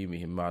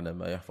بتفهيمهم معنى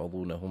ما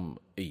يحفظونهم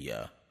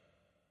إياه،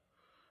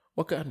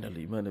 وكأن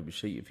الإيمان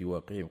بالشيء في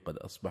واقعهم قد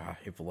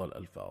أصبح حفظ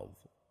الألفاظ.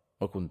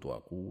 وكنت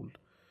أقول: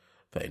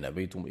 فإن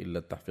أبيتم إلا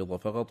التحفيظ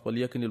فقط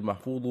فليكن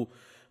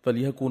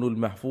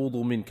المحفوظ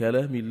من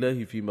كلام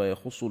الله فيما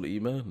يخص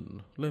الإيمان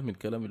لا من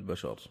كلام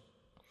البشر،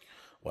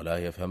 ولا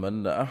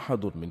يفهمن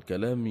أحد من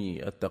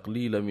كلامي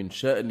التقليل من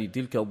شأن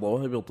تلك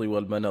الضوابط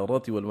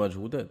والمنارات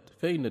والمجهودات،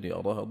 فإنني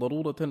أراها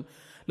ضرورة،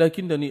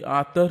 لكنني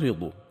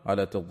أعترض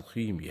على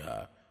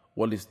تضخيمها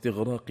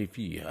والاستغراق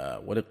فيها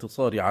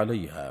والاقتصار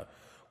عليها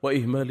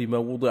وإهمال ما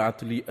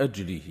وضعت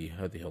لأجله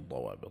هذه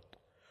الضوابط،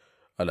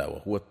 ألا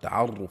وهو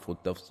التعرف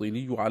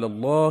التفصيلي على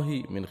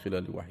الله من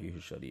خلال وحيه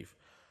الشريف.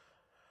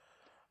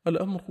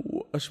 الأمر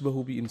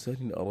أشبه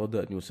بإنسان أراد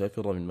أن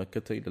يسافر من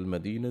مكة إلى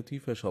المدينة،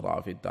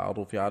 فشرع في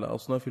التعرف على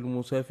أصناف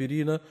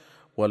المسافرين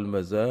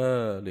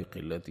والمزالق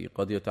التي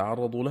قد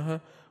يتعرض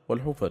لها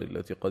والحفر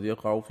التي قد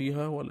يقع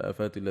فيها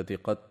والآفات التي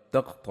قد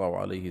تقطع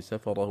عليه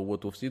سفره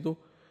وتفسده،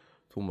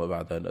 ثم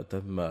بعد أن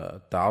أتم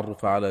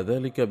التعرف على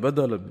ذلك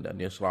بدلا من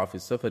أن يشرع في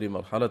السفر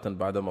مرحلة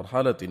بعد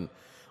مرحلة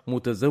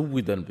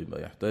متزودا بما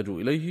يحتاج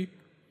إليه،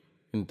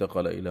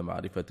 انتقل إلى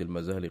معرفة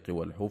المزالق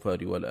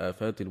والحفر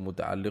والآفات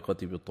المتعلقة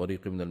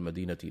بالطريق من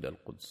المدينة إلى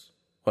القدس،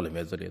 ولم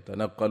يزل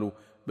يتنقل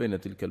بين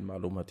تلك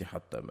المعلومات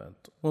حتى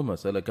مات، وما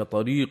سلك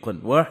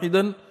طريقا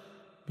واحدا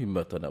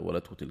مما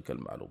تناولته تلك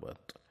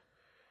المعلومات.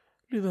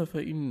 لذا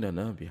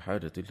فإننا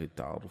بحاجة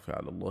للتعرف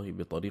على الله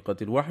بطريقة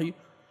الوحي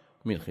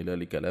من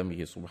خلال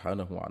كلامه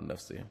سبحانه عن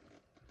نفسه،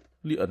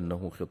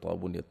 لأنه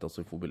خطاب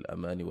يتصف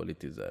بالأمان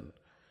والاتزان،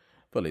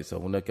 فليس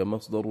هناك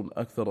مصدر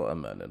أكثر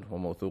أمانا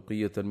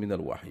وموثوقية من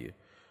الوحي،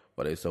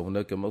 وليس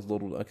هناك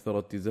مصدر أكثر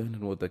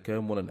اتزانا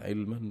وتكاملا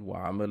علما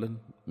وعملا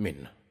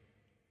منه.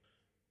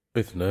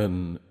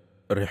 2.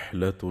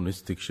 رحلة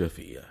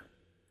استكشافية.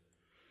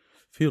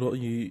 في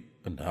رأيي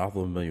أن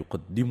أعظم ما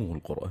يقدمه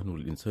القرآن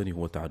للإنسان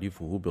هو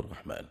تعريفه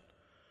بالرحمن،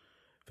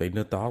 فإن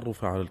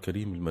التعرف على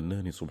الكريم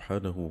المنان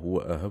سبحانه هو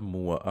أهم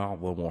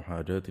وأعظم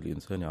حاجات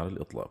الإنسان على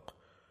الإطلاق،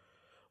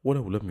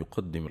 ولو لم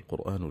يقدم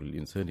القرآن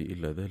للإنسان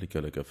إلا ذلك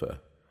لكفاه.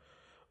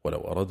 ولو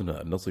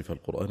أردنا أن نصف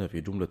القرآن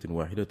في جملة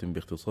واحدة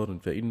باختصار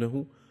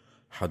فإنه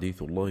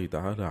حديث الله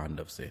تعالى عن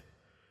نفسه،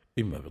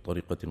 إما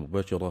بطريقة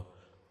مباشرة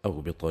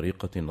أو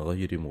بطريقة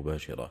غير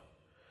مباشرة،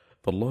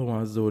 فالله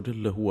عز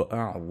وجل هو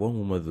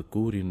أعظم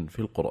مذكور في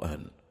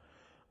القرآن،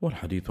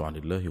 والحديث عن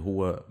الله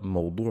هو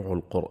موضوع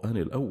القرآن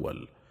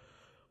الأول.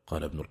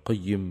 قال ابن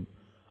القيم: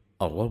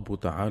 الرب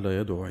تعالى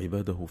يدعو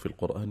عباده في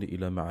القرآن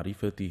إلى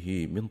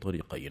معرفته من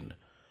طريقين،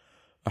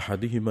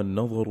 أحدهما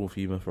النظر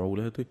في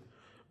مفعولاته،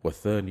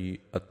 والثاني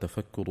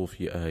التفكر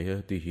في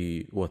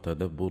آياته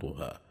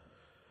وتدبرها،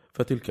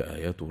 فتلك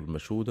آياته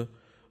المشهودة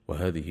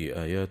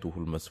وهذه آياته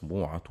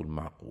المسموعة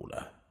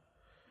المعقولة.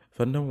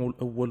 فالنوع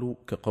الأول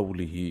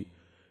كقوله: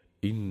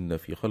 إن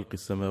في خلق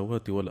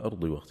السماوات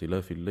والأرض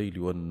واختلاف الليل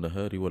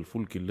والنهار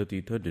والفلك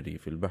التي تجري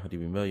في البحر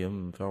بما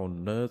ينفع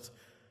الناس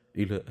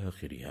إلى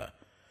آخرها،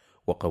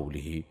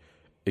 وقوله: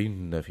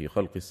 إن في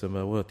خلق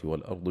السماوات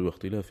والأرض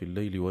واختلاف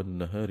الليل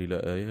والنهار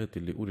لآيات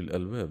لأولي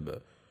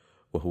الألباب،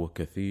 وهو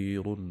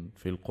كثير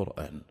في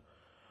القرآن.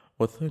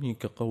 والثاني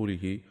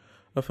كقوله: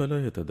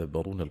 أفلا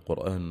يتدبرون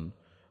القرآن،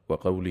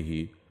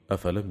 وقوله: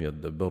 أفلم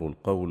يدبروا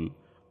القول،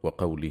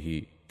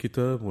 وقوله: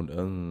 كتاب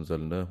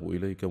أنزلناه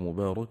إليك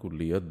مبارك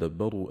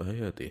ليدبروا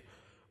آياته،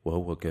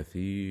 وهو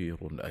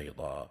كثير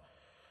أيضا.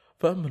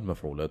 فأما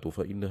المفعولات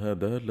فإنها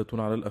دالة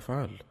على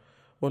الأفعال،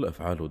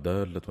 والأفعال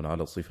دالة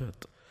على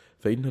الصفات،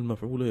 فإن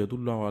المفعول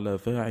يدل على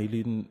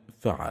فاعل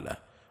فعله،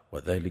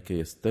 وذلك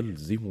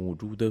يستلزم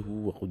وجوده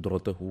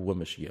وقدرته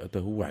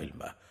ومشيئته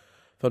وعلمه،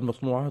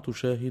 فالمصنوعات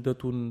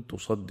شاهدة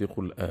تصدق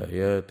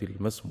الآيات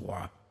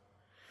المسموعة.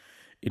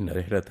 إن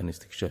رحلة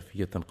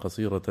استكشافية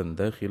قصيرة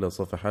داخل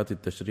صفحات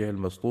التشريع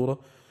المسطورة،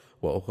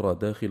 وأخرى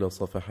داخل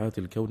صفحات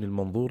الكون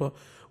المنظورة،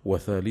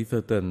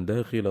 وثالثة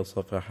داخل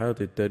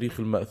صفحات التاريخ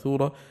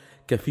المأثورة،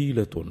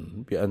 كفيلة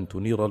بأن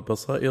تنير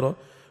البصائر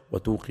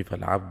وتوقف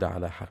العبد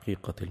على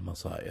حقيقة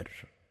المصائر،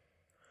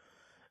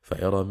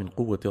 فيرى من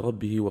قوة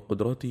ربه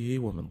وقدرته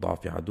ومن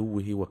ضعف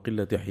عدوه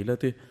وقلة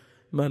حيلته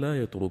ما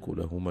لا يترك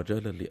له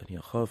مجالا لأن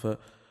يخاف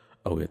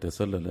أو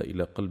يتسلل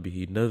إلى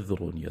قلبه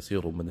نذر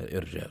يسير من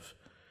الإرجاف،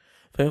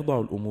 فيضع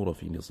الأمور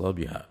في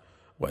نصابها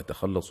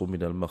ويتخلص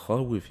من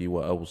المخاوف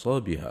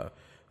وأوصابها،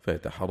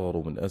 فيتحرر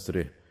من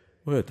أسره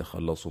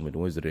ويتخلص من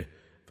وزره،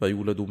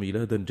 فيولد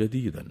ميلادا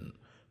جديدا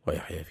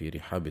ويحيا في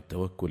رحاب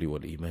التوكل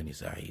والإيمان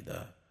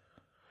سعيدا.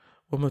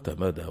 ومتى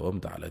ما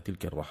داومت على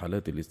تلك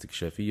الرحلات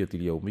الاستكشافية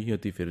اليومية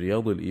في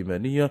الرياض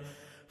الإيمانية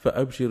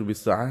فأبشر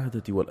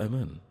بالسعادة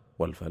والأمان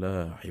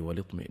والفلاح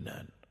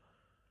والاطمئنان.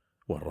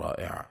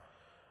 والرائع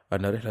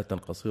أن رحلة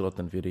قصيرة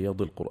في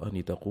رياض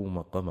القرآن تقوم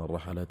مقام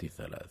الرحلات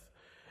الثلاث،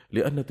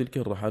 لأن تلك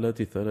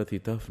الرحلات الثلاث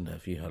تفنى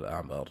فيها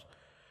الأعمار،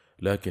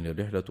 لكن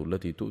الرحلة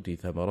التي تؤتي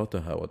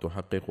ثمرتها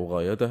وتحقق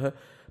غايتها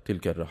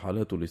تلك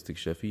الرحلات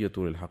الاستكشافية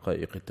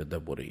للحقائق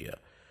التدبرية.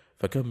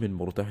 فكم من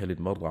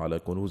مرتحل مر على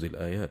كنوز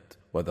الآيات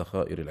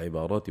وذخائر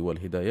العبارات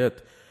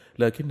والهدايات،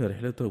 لكن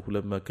رحلته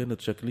لما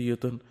كانت شكلية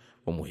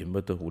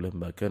ومهمته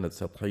لما كانت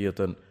سطحية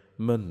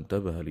ما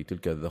انتبه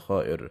لتلك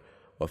الذخائر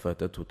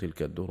وفاتته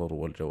تلك الدرر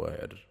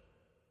والجواهر.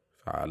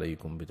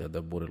 فعليكم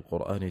بتدبر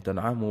القرآن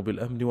تنعموا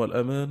بالأمن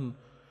والأمان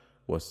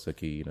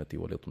والسكينة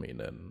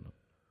والاطمئنان.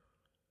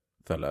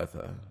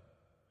 3.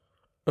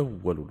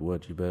 أول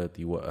الواجبات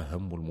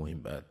وأهم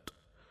المهمات.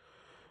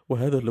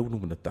 وهذا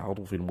اللون من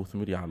التعرف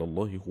المثمر على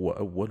الله هو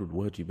أول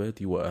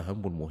الواجبات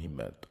وأهم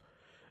المهمات،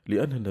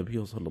 لأن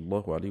النبي صلى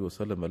الله عليه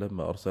وسلم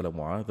لما أرسل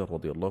معاذ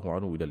رضي الله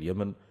عنه إلى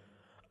اليمن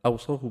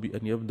أوصاه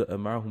بأن يبدأ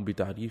معهم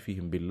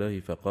بتعريفهم بالله،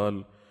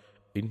 فقال: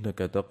 إنك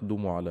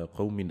تقدم على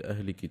قوم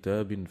أهل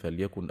كتاب،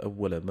 فليكن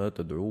أول ما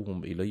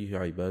تدعوهم إليه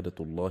عبادة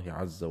الله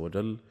عز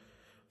وجل،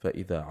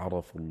 فإذا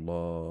عرفوا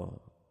الله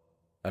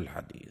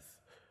الحديث.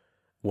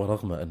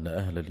 ورغم أن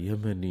أهل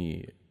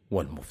اليمن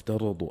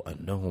والمفترض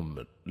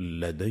أنهم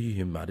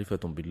لديهم معرفة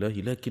بالله،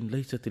 لكن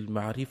ليست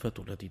المعرفة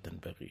التي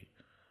تنبغي.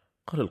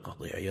 قال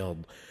القاضي عياض: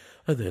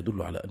 هذا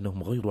يدل على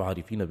أنهم غير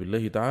عارفين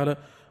بالله تعالى،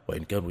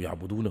 وإن كانوا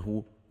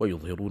يعبدونه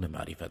ويظهرون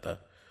معرفته،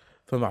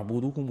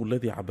 فمعبودهم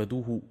الذي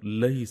عبدوه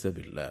ليس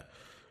بالله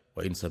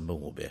وإن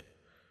سموه به،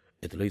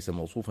 إذ ليس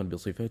موصوفا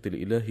بصفات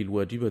الإله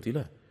الواجبة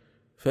له،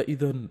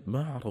 فإذا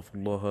ما عرفوا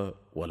الله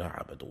ولا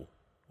عبدوه.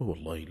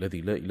 والله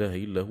الذي لا إله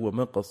إلا هو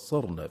ما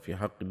قصرنا في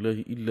حق الله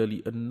إلا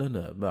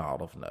لأننا ما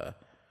عرفناه.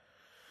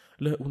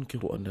 لا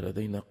أنكر أن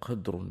لدينا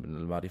قدر من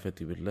المعرفة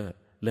بالله،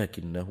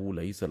 لكنه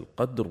ليس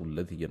القدر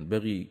الذي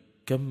ينبغي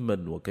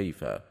كما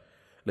وكيفا،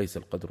 ليس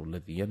القدر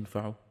الذي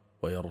ينفع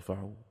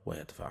ويرفع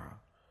ويدفع.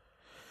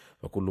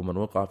 فكل من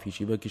وقع في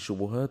شباك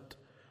الشبهات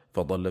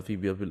فضل في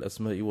باب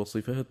الأسماء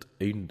والصفات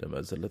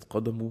إنما زلت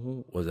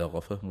قدمه وزاغ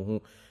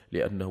فهمه،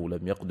 لأنه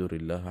لم يقدر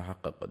الله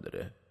حق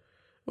قدره.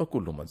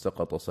 وكل من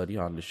سقط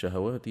صريعا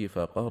للشهوات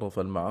فقارف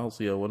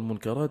المعاصي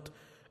والمنكرات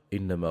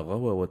إنما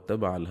غوى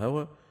واتبع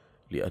الهوى،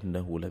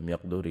 لأنه لم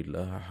يقدر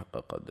الله حق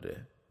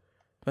قدره.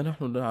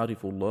 فنحن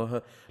نعرف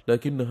الله،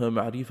 لكنها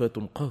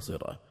معرفة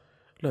قاصرة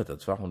لا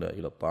تدفعنا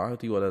إلى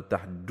الطاعات ولا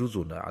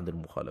تحجزنا عن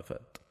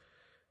المخالفات،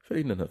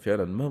 فإننا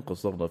فعلا ما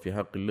قصرنا في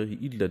حق الله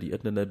إلا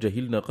لأننا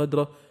جهلنا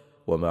قدره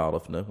وما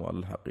عرفناه على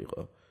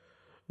الحقيقة،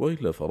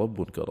 وإلا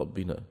فرب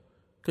كربنا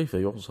كيف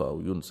يعصى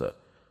أو ينسى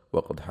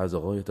وقد حاز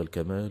غاية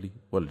الكمال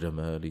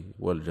والجمال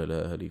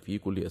والجلال في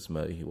كل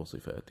أسمائه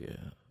وصفاته.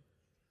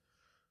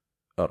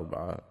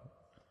 4.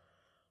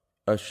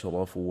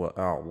 أشرف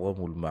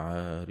وأعظم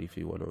المعارف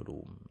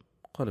والعلوم.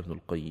 قال ابن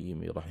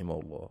القيم رحمه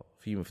الله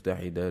في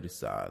مفتاح دار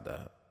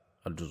السعادة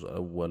الجزء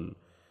الأول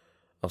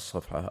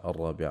الصفحة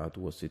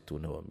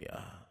 64 و100: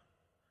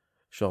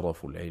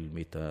 شرف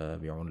العلم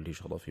تابع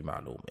لشرف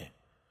معلومه،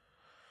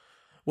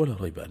 ولا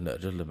ريب أن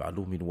أجل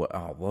معلوم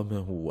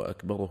وأعظمه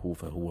وأكبره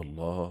فهو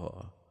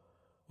الله،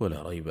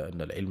 ولا ريب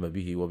أن العلم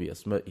به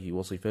وبأسمائه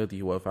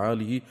وصفاته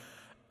وأفعاله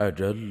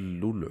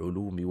أجل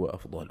العلوم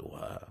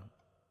وأفضلها.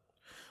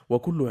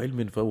 وكل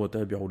علم فهو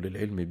تابع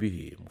للعلم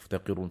به،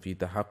 مفتقر في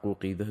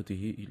تحقق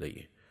ذاته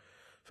إليه،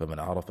 فمن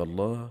عرف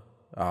الله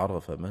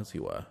عرف ما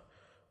سواه،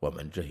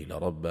 ومن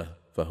جهل ربه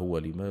فهو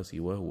لما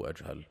سواه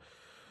أجهل.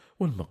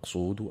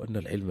 والمقصود أن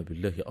العلم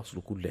بالله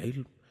أصل كل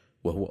علم،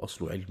 وهو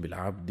أصل علم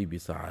العبد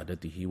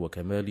بسعادته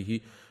وكماله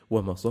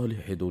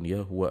ومصالح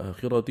دنياه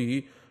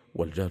وآخرته،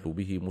 والجهل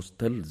به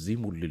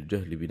مستلزم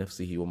للجهل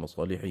بنفسه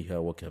ومصالحها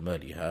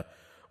وكمالها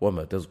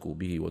وما تزكو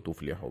به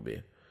وتفلح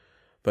به.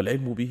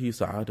 فالعلم به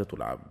سعادة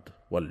العبد،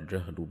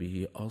 والجهل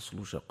به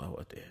أصل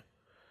شقاوته.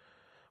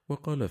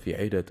 وقال في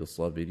عدة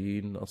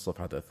الصابرين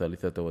الصفحة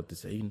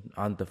 93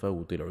 عن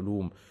تفاوت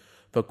العلوم: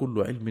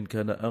 فكل علم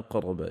كان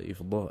أقرب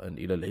إفضاء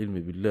إلى العلم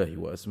بالله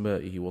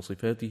وأسمائه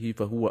وصفاته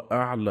فهو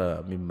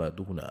أعلى مما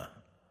دونه.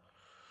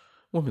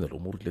 ومن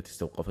الأمور التي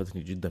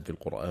استوقفتني جدا في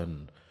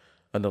القرآن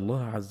أن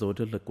الله عز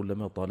وجل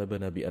كلما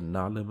طالبنا بأن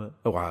نعلم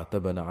أو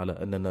عاتبنا على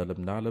أننا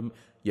لم نعلم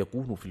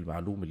يكون في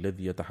المعلوم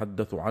الذي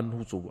يتحدث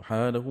عنه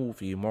سبحانه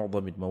في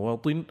معظم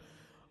المواطن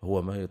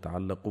هو ما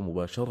يتعلق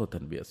مباشرة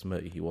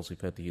بأسمائه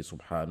وصفاته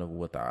سبحانه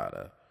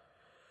وتعالى.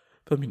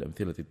 فمن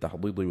أمثلة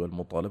التحضيض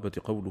والمطالبة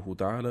قوله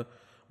تعالى: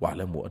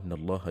 واعلموا أن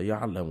الله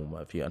يعلم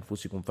ما في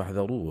أنفسكم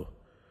فاحذروه،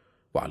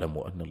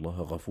 واعلموا أن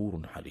الله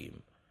غفور حليم.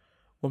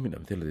 ومن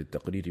أمثلة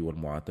التقرير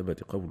والمعاتبة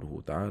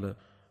قوله تعالى: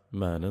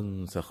 ما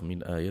ننسخ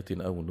من آية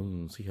أو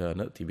ننسها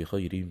نأتي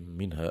بخير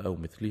منها أو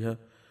مثلها.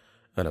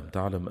 ألم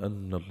تعلم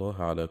أن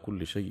الله على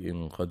كل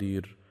شيء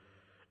قدير؟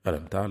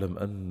 ألم تعلم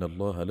أن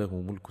الله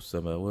له ملك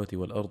السماوات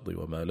والأرض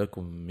وما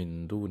لكم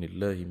من دون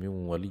الله من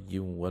ولي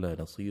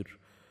ولا نصير؟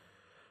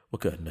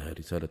 وكأنها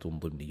رسالة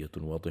ضمنية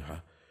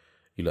واضحة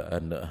إلى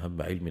أن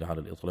أهم علم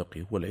على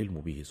الإطلاق هو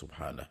العلم به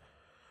سبحانه،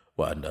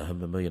 وأن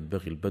أهم ما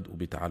ينبغي البدء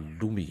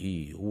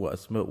بتعلمه هو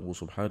أسماؤه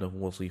سبحانه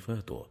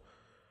وصفاته،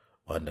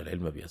 وأن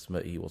العلم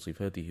بأسمائه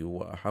وصفاته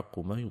هو أحق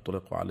ما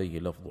يطلق عليه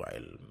لفظ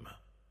علم،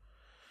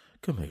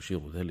 كما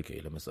يشير ذلك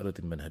إلى مسألة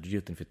منهجية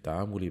في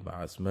التعامل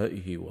مع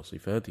أسمائه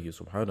وصفاته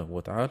سبحانه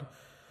وتعالى.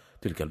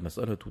 تلك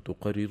المسألة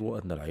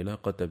تقرر أن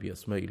العلاقة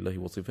بأسماء الله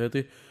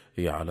وصفاته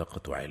هي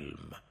علاقة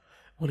علم،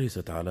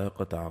 وليست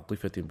علاقة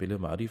عاطفة بلا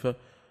معرفة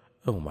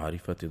أو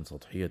معرفة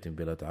سطحية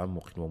بلا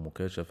تعمق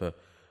ومكاشفة،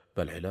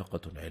 بل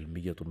علاقة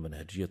علمية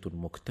منهجية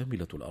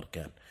مكتملة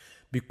الأركان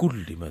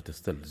بكل ما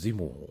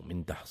تستلزمه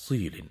من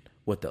تحصيل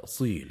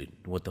وتأصيل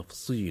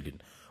وتفصيل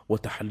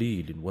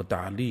وتحليل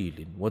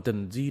وتعليل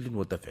وتنزيل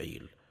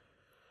وتفعيل.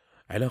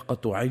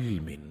 علاقة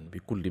علم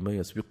بكل ما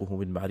يسبقه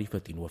من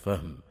معرفة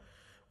وفهم،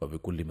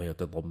 وبكل ما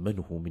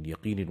يتضمنه من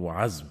يقين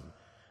وعزم،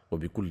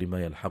 وبكل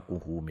ما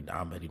يلحقه من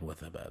عمل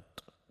وثبات.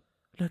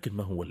 لكن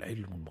ما هو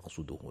العلم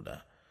المقصود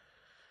هنا؟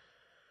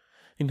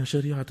 إن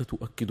الشريعة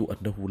تؤكد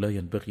أنه لا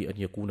ينبغي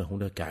أن يكون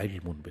هناك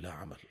علم بلا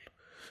عمل،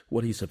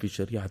 وليس في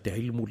الشريعة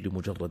علم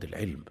لمجرد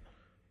العلم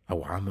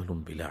أو عمل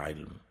بلا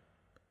علم.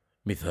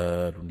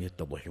 مثال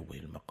يتضح به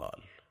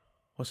المقال،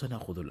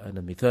 وسنأخذ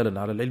الآن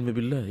مثالا على العلم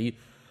بالله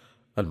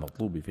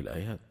المطلوب في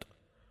الآيات،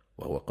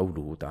 وهو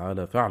قوله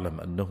تعالى: فاعلم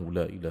أنه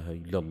لا إله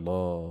إلا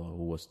الله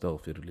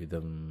واستغفر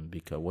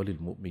لذنبك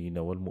وللمؤمنين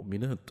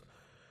والمؤمنات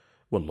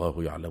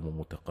والله يعلم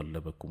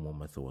متقلبكم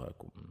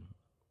ومثواكم.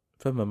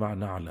 فما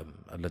معنى اعلم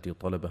التي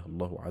طلبها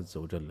الله عز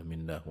وجل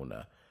منا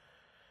هنا؟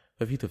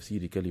 ففي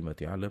تفسير كلمة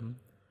اعلم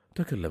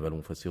تكلم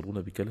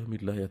المفسرون بكلام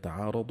لا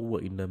يتعارض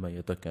وإنما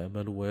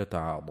يتكامل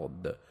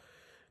ويتعاضد،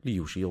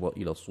 ليشير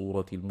إلى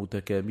الصورة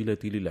المتكاملة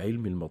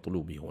للعلم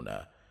المطلوب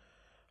هنا،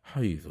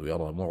 حيث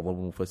يرى معظم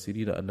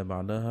المفسرين أن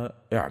معناها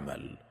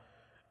اعمل،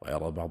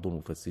 ويرى بعض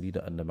المفسرين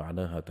أن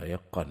معناها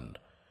تيقن،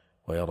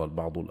 ويرى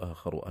البعض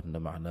الآخر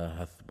أن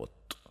معناها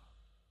اثبت.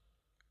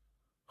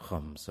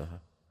 5.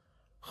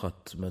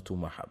 ختمة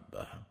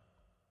محبة.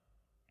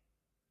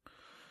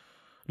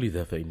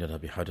 لذا فإننا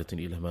بحاجة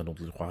إلى ما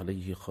نطلق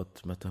عليه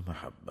ختمة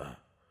محبة،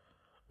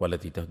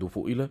 والتي تهدف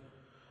إلى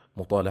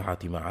مطالعة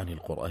معاني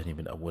القرآن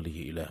من أوله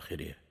إلى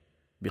آخره،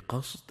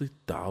 بقصد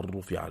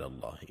التعرف على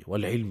الله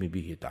والعلم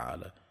به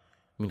تعالى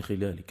من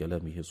خلال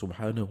كلامه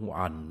سبحانه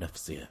عن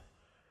نفسه.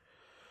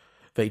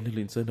 فإن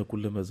الإنسان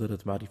كلما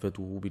زادت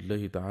معرفته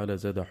بالله تعالى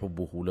زاد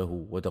حبه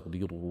له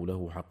وتقديره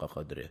له حق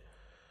قدره،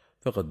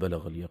 فقد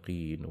بلغ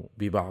اليقين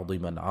ببعض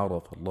من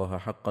عرف الله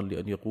حقا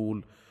لأن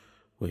يقول: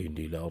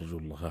 وإني لأرجو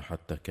الله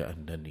حتى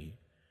كأنني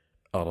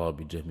أرى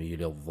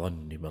بجميل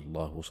الظن ما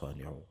الله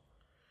صانع.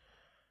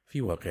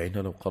 في واقعنا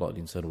لو قرأ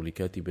الإنسان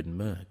لكاتب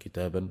ما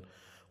كتابا،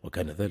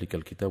 وكان ذلك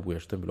الكتاب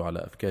يشتمل على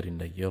أفكار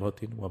نيرة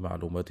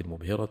ومعلومات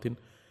مبهرة،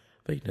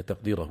 فإن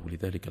تقديره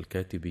لذلك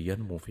الكاتب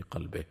ينمو في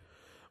قلبه،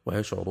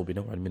 ويشعر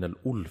بنوع من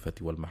الألفة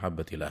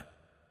والمحبة له.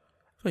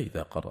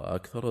 فإذا قرأ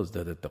أكثر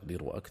ازداد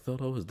التقدير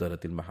أكثر،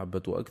 وازدادت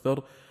المحبة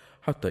أكثر،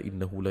 حتى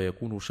إنه لا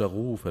يكون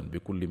شغوفا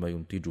بكل ما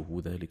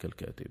ينتجه ذلك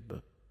الكاتب.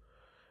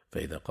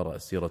 فإذا قرأ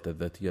السيرة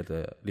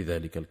الذاتية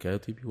لذلك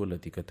الكاتب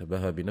والتي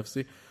كتبها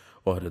بنفسه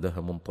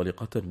ووجدها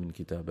منطلقة من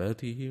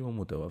كتاباته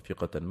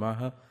ومتوافقة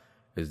معها،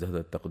 ازداد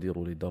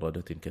التقدير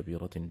لدرجة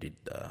كبيرة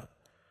جدا،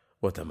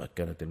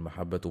 وتمكنت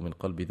المحبة من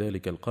قلب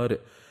ذلك القارئ،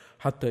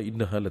 حتى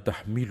إنها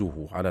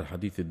لتحمله على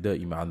الحديث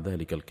الدائم عن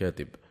ذلك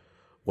الكاتب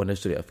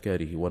ونشر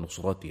أفكاره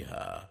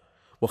ونصرتها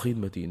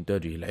وخدمة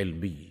إنتاجه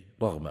العلمي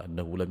رغم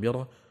أنه لم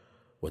يره،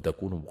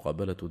 وتكون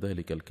مقابلة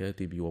ذلك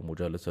الكاتب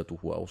ومجالسته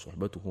أو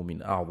صحبته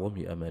من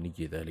أعظم أماني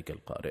ذلك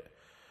القارئ.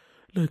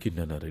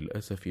 لكننا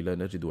للأسف لا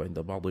نجد عند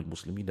بعض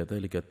المسلمين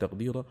ذلك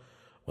التقدير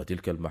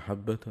وتلك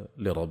المحبة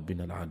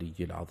لربنا العلي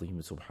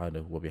العظيم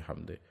سبحانه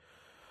وبحمده،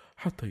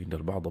 حتى إن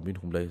البعض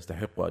منهم لا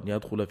يستحق أن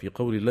يدخل في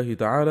قول الله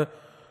تعالى: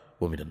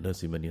 ومن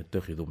الناس من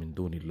يتخذ من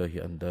دون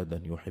الله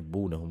أندادا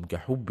يحبونهم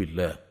كحب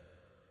الله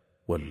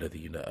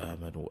والذين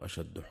آمنوا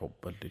أشد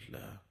حبا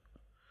لله.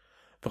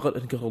 فقد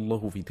أنكر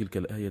الله في تلك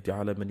الآية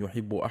على من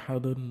يحب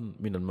أحدا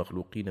من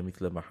المخلوقين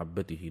مثل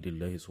محبته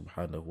لله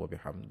سبحانه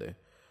وبحمده،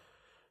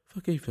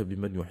 فكيف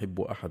بمن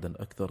يحب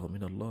أحدا أكثر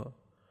من الله؟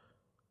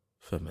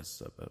 فما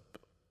السبب؟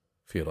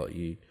 في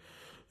رأيي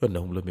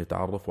أنهم لم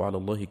يتعرفوا على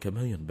الله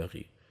كما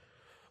ينبغي،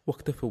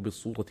 واكتفوا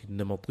بالصورة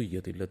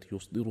النمطية التي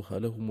يصدرها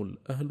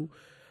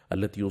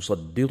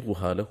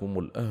لهم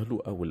الأهل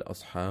أو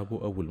الأصحاب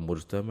أو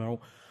المجتمع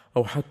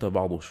أو حتى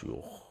بعض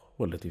الشيوخ،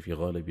 والتي في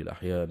غالب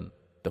الأحيان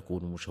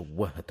تكون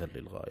مشوهة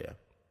للغاية.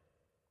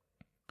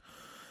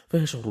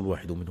 فيشعر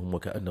الواحد منهم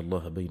وكأن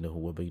الله بينه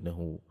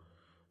وبينه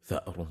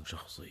ثأر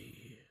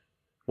شخصي،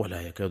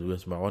 ولا يكاد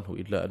يسمع عنه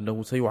إلا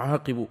أنه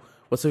سيعاقب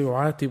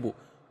وسيعاتب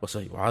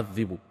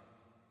وسيعذب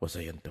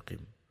وسينتقم،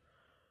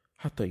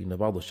 حتى إن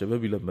بعض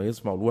الشباب لما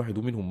يسمع الواحد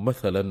منهم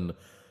مثلا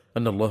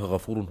أن الله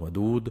غفور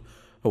ودود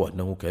أو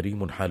أنه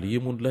كريم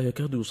حليم لا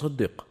يكاد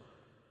يصدق،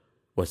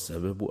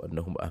 والسبب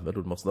أنهم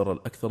أهملوا المصدر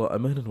الأكثر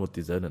أمانا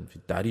واتزانا في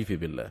التعريف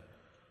بالله،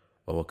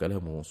 وهو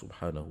كلامه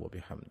سبحانه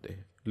وبحمده،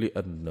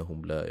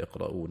 لأنهم لا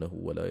يقرؤونه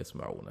ولا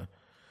يسمعونه،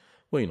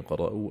 وإن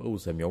قرأوا أو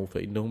سمعوا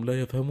فإنهم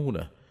لا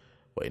يفهمونه،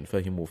 وإن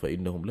فهموا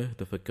فإنهم لا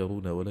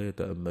يتفكرون ولا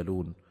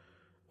يتأملون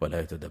ولا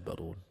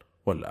يتدبرون.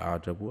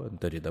 والأعجب أن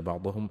تجد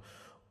بعضهم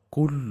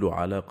كل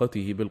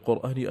علاقته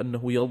بالقرآن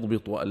أنه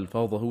يضبط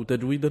ألفاظه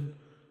تجويدا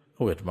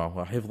أو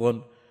يجمعها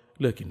حفظا،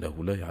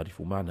 لكنه لا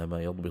يعرف معنى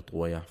ما يضبط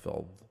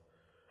ويحفظ.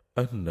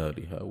 أنى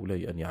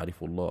لهؤلاء أن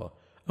يعرفوا الله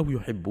أو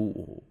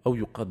يحبوه أو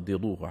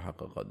يقدروه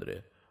حق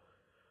قدره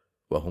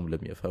وهم لم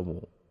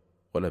يفهموا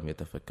ولم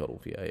يتفكروا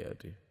في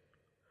آياته،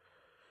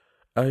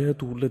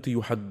 آياته التي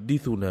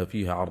يحدثنا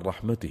فيها عن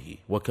رحمته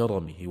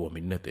وكرمه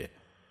ومنته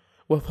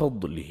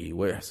وفضله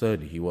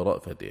وإحسانه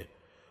ورأفته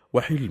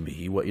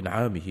وحلمه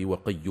وإنعامه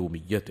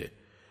وقيوميته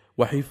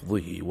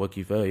وحفظه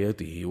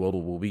وكفايته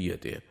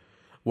وربوبيته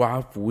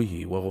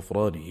وعفوه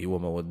وغفرانه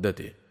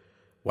ومودته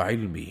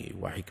وعلمه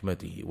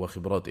وحكمته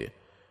وخبرته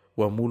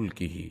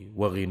وملكه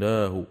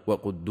وغناه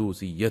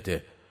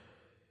وقدوسيته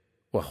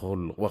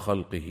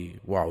وخلقه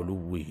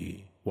وعلوه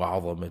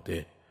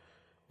وعظمته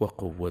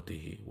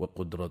وقوته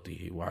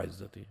وقدرته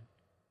وعزته.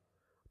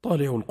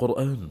 طالعوا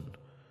القرآن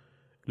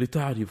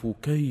لتعرفوا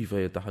كيف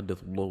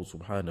يتحدث الله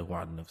سبحانه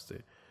عن نفسه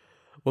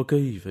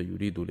وكيف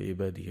يريد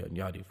لعباده أن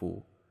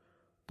يعرفوه.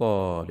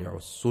 طالعوا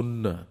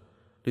السنة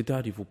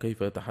لتعرفوا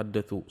كيف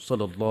يتحدث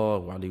صلى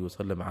الله عليه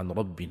وسلم عن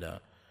ربنا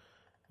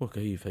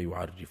وكيف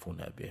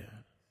يعرفنا به.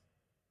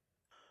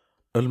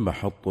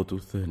 المحطة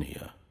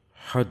الثانية: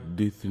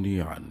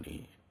 حدثني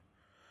عني.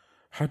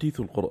 حديث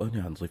القرآن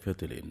عن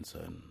صفات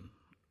الإنسان.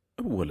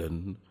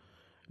 أولا،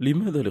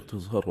 لماذا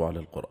الاقتصار على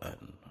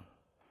القرآن؟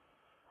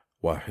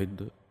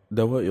 1.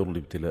 دوائر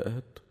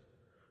الابتلاءات.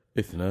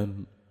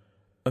 2.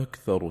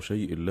 أكثر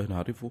شيء لا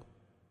نعرفه.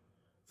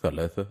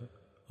 3.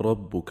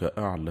 ربك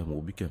أعلم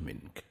بك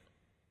منك.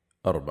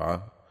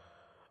 4.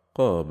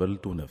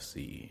 قابلت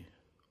نفسي.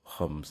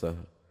 5.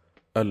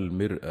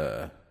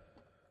 المرآة.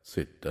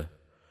 6.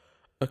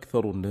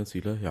 أكثر الناس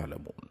لا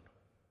يعلمون.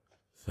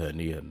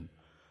 ثانيا،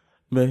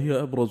 ما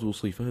هي أبرز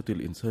صفات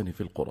الإنسان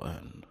في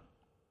القرآن؟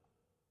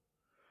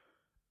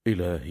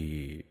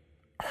 إلهي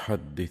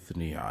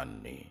حدثني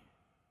عني،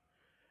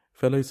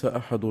 فليس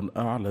أحد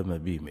أعلم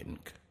بي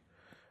منك،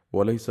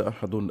 وليس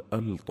أحد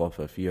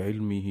ألطف في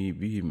علمه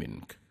بي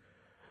منك،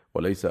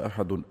 وليس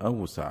أحد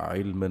أوسع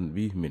علما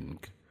بي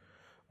منك،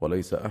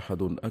 وليس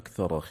أحد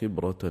أكثر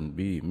خبرة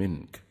بي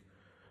منك،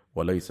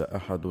 وليس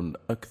أحد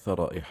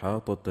أكثر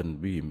إحاطة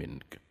بي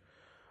منك،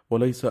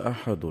 وليس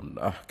أحد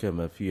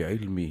أحكم في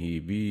علمه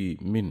بي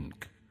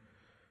منك.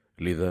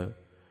 لذا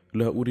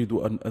لا أريد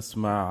أن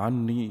أسمع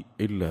عني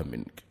إلا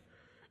منك،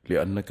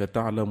 لأنك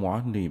تعلم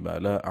عني ما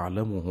لا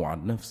أعلمه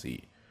عن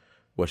نفسي،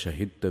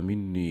 وشهدت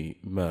مني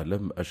ما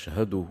لم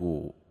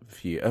أشهده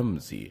في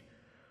أمسي،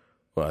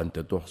 وأنت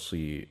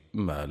تحصي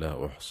ما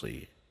لا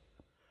أحصي.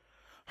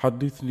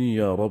 حدثني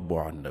يا رب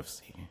عن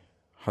نفسي،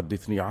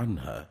 حدثني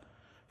عنها،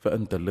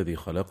 فأنت الذي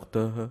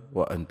خلقتها،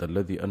 وأنت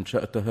الذي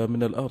أنشأتها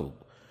من الأرض،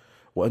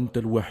 وأنت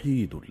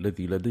الوحيد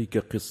الذي لديك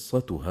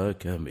قصتها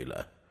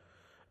كاملة،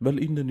 بل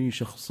إنني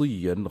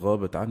شخصيا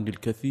غابت عني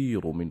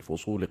الكثير من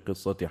فصول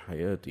قصة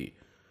حياتي،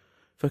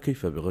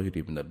 فكيف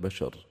بغيري من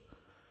البشر؟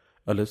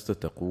 ألست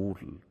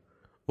تقول: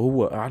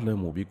 هو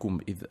أعلم بكم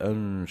إذ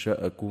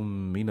أنشأكم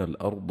من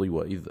الأرض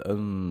وإذ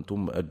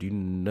أنتم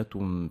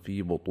أجنة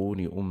في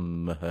بطون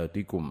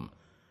أمهاتكم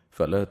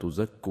فلا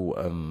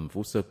تزكوا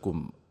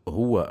أنفسكم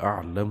هو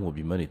أعلم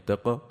بمن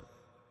اتقى؟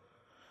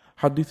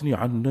 حدثني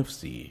عن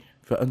نفسي،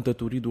 فأنت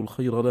تريد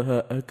الخير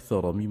لها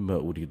أكثر مما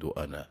أريد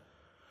أنا،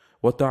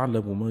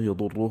 وتعلم ما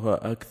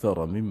يضرها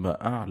أكثر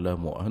مما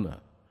أعلم أنا.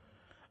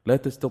 لا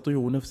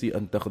تستطيع نفسي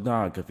أن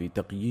تخدعك في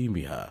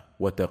تقييمها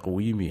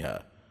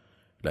وتقويمها،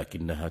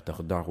 لكنها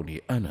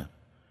تخدعني أنا،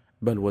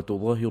 بل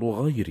وتظاهر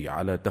غيري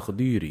على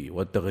تخديري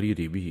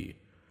والتغرير به.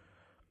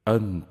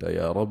 أنت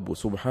يا رب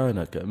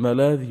سبحانك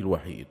ملاذي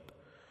الوحيد،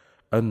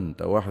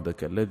 أنت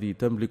وحدك الذي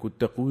تملك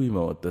التقويم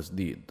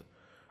والتسديد،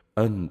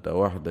 أنت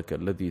وحدك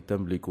الذي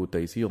تملك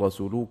تيسير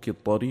سلوك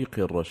الطريق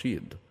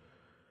الرشيد.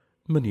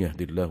 من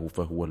يهدي الله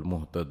فهو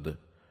المهتد،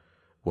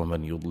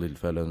 ومن يضلل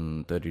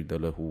فلن تجد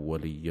له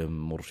وليا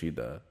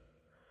مرشدا.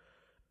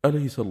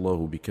 أليس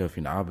الله بكاف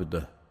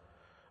عبده؟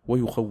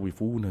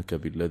 ويخوفونك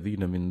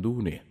بالذين من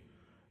دونه،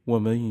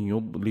 ومن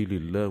يضلل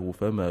الله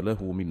فما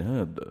له من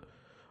هاد،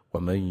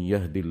 ومن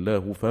يهد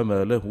الله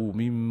فما له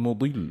من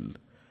مضل.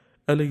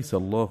 أليس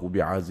الله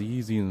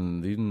بعزيز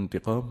ذي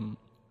انتقام؟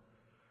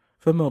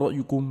 فما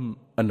رأيكم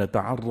أن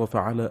نتعرف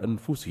على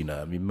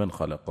أنفسنا ممن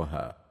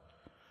خلقها؟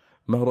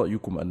 ما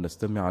رأيكم أن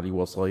نستمع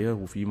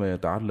لوصاياه فيما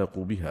يتعلق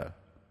بها؟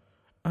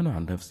 أنا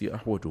عن نفسي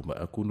أحوج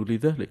ما أكون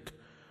لذلك،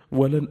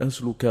 ولن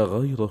أسلك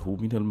غيره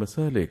من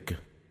المسالك،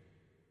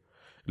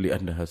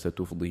 لأنها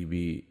ستفضي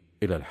بي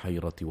إلى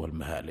الحيرة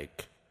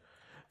والمهالك.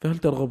 فهل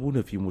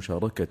ترغبون في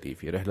مشاركتي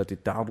في رحلة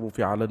التعرف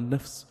على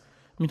النفس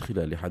من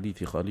خلال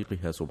حديث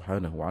خالقها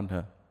سبحانه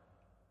عنها.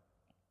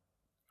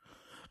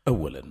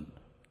 أولا،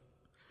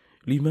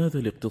 لماذا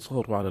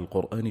الاقتصار على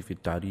القرآن في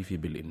التعريف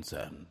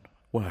بالإنسان؟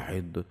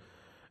 1.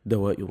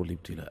 دوائر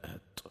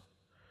الابتلاءات.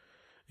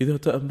 إذا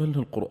تأملنا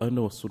القرآن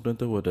والسنة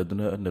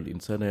وجدنا أن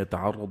الإنسان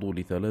يتعرض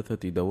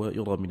ل3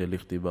 دوائر من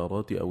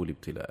الاختبارات أو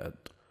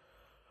الابتلاءات،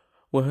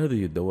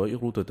 وهذه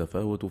الدوائر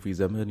تتفاوت في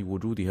زمان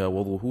وجودها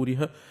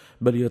وظهورها،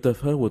 بل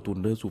يتفاوت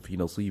الناس في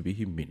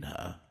نصيبهم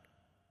منها.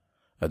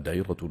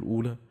 الدائرة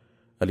الأولى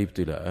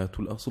الابتلاءات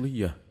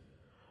الأصلية،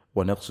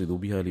 ونقصد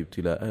بها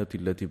الابتلاءات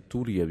التي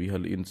ابتلي بها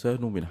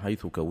الإنسان من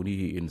حيث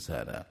كونه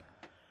إنسانا،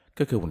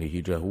 ككونه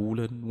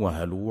جهولا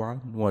وهلوعا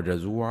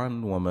وجزوعا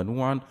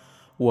ومنوعا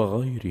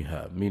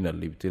وغيرها من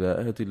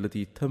الابتلاءات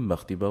التي تم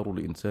اختبار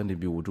الإنسان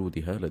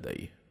بوجودها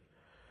لديه.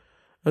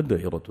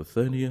 الدائرة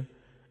الثانية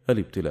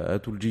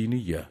الابتلاءات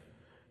الجينية،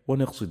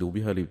 ونقصد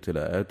بها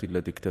الابتلاءات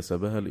التي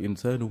اكتسبها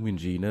الإنسان من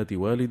جينات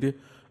والده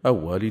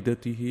أو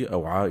والدته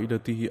أو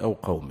عائلته أو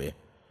قومه،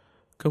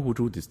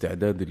 كوجود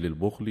استعداد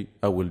للبخل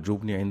أو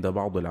الجبن عند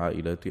بعض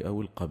العائلات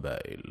أو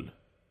القبائل.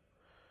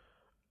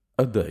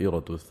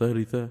 الدائرة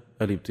الثالثة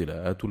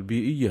الابتلاءات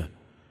البيئية،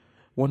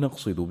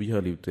 ونقصد بها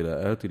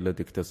الابتلاءات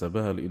التي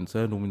اكتسبها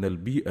الإنسان من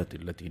البيئة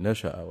التي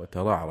نشأ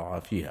وترعرع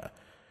فيها،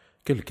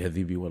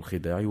 كالكذب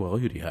والخداع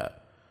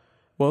وغيرها.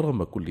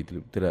 ورغم كل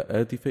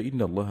الابتلاءات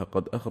فإن الله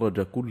قد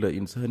أخرج كل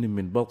إنسان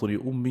من بطن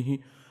أمه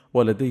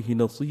ولديه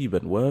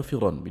نصيبا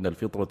وافرا من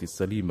الفطرة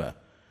السليمة،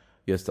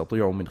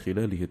 يستطيع من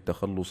خلاله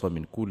التخلص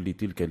من كل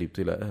تلك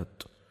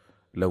الابتلاءات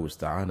لو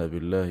استعان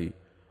بالله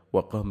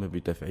وقام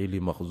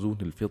بتفعيل مخزون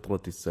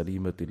الفطرة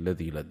السليمة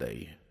الذي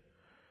لديه.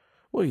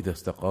 وإذا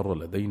استقر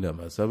لدينا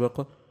ما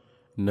سبق،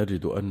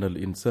 نجد أن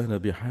الإنسان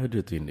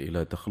بحاجة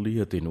إلى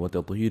تخلية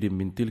وتطهير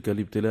من تلك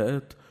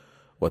الابتلاءات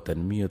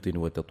وتنمية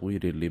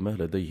وتطوير لما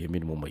لديه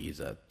من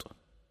مميزات.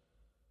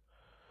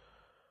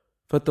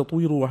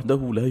 فالتطوير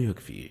وحده لا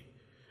يكفي،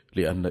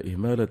 لأن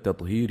إهمال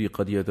التطهير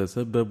قد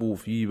يتسبب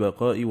في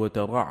بقاء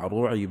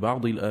وترعرع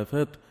بعض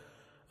الآفات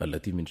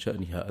التي من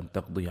شأنها أن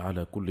تقضي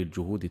على كل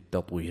الجهود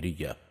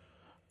التطويرية.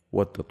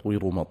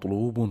 والتطوير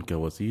مطلوب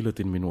كوسيلة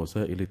من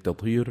وسائل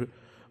التطهير،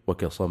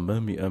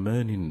 وكصمام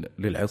أمان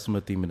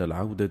للعصمة من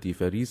العودة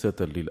فريسة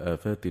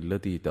للآفات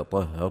التي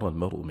تطهر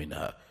المرء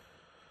منها.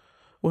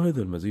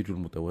 وهذا المزيج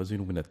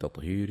المتوازن من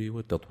التطهير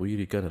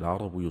والتطوير كان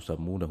العرب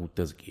يسمونه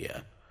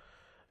التزكية.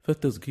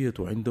 فالتزكية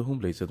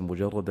عندهم ليست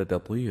مجرد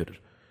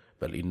تطهير،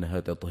 بل إنها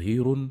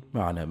تطهير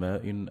مع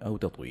نماء أو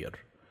تطوير،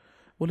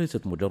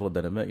 وليست مجرد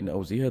نماء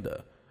أو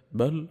زيادة،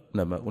 بل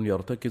نماء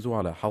يرتكز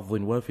على حظ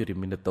وافر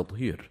من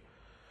التطهير.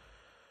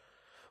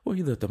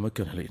 وإذا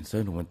تمكن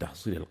الإنسان من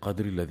تحصيل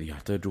القدر الذي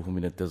يحتاجه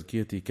من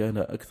التزكية كان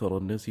أكثر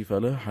الناس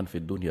فلاحا في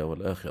الدنيا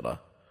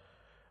والآخرة.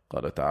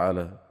 قال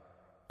تعالى: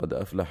 قد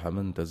أفلح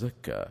من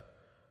تزكى.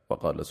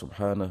 وقال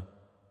سبحانه: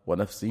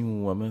 ونفس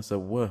وما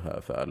سواها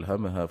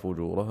فألهمها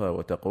فجورها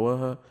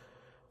وتقواها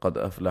قد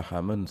أفلح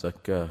من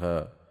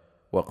زكاها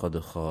وقد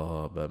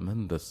خاب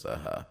من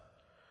دساها.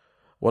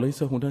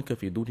 وليس هناك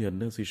في دنيا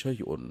الناس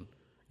شيء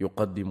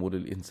يقدم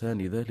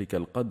للإنسان ذلك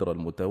القدر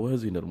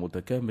المتوازن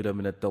المتكامل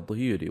من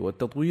التطهير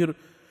والتطوير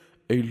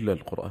إلا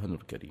القرآن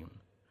الكريم،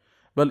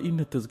 بل إن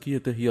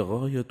التزكية هي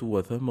غاية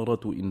وثمرة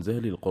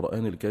إنزال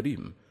القرآن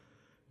الكريم،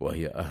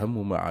 وهي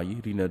أهم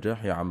معايير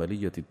نجاح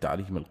عملية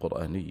التعليم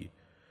القرآني.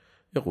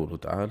 يقول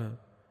تعالى: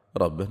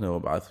 ربنا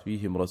وابعث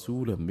فيهم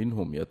رسولا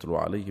منهم يتلو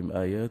عليهم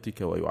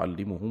آياتك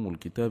ويعلمهم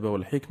الكتاب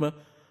والحكمة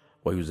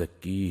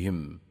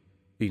ويزكيهم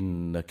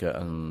إنك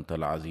أنت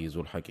العزيز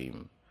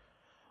الحكيم.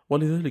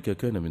 ولذلك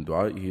كان من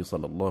دعائه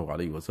صلى الله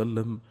عليه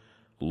وسلم: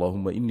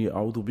 اللهم إني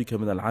أعوذ بك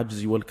من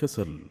العجز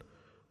والكسل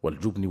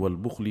والجبن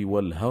والبخل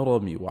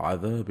والهرم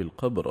وعذاب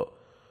القبر.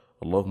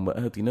 اللهم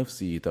آت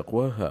نفسي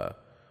تقواها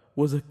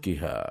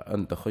وزكها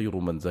أنت خير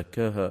من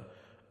زكاها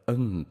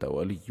أنت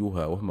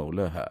وليها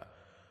ومولاها.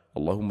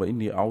 اللهم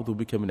إني أعوذ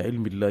بك من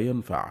علم لا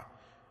ينفع،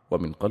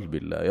 ومن قلب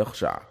لا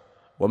يخشع،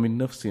 ومن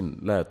نفس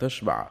لا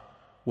تشبع،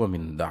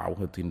 ومن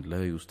دعوة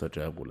لا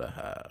يستجاب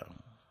لها.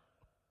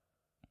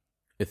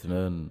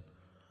 2.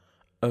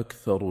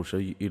 أكثر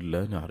شيء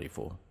لا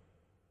نعرفه.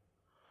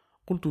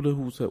 قلت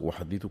له: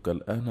 سأحدثك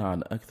الآن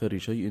عن أكثر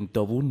شيء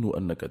تظن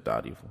أنك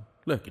تعرفه،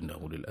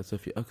 لكنه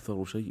للأسف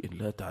أكثر شيء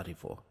لا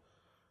تعرفه.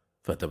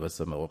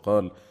 فتبسم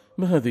وقال: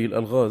 ما هذه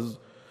الألغاز؟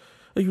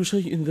 أي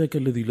شيء ذاك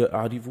الذي لا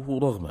أعرفه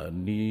رغم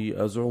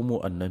أني أزعم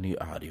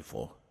أنني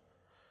أعرفه؟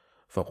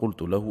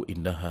 فقلت له: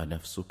 إنها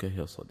نفسك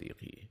يا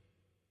صديقي،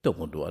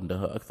 تظن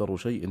أنها أكثر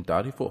شيء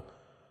تعرفه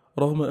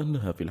رغم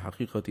أنها في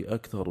الحقيقة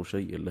أكثر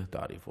شيء لا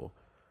تعرفه.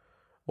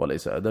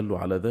 وليس أدل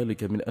على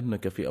ذلك من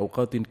أنك في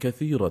أوقات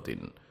كثيرة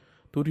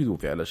تريد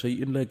فعل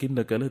شيء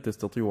لكنك لا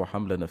تستطيع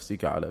حمل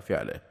نفسك على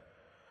فعله،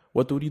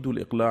 وتريد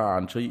الإقلاع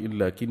عن شيء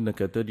لكنك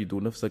تجد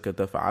نفسك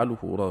تفعله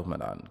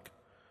رغما عنك،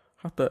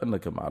 حتى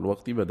أنك مع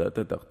الوقت بدأت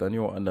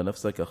تقتنع أن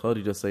نفسك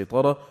خارج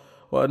السيطرة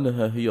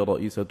وأنها هي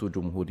رئيسة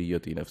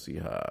جمهورية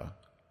نفسها.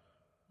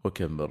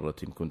 وكم مرة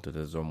كنت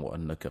تزعم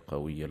أنك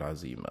قوي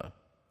العزيمة،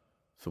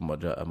 ثم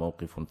جاء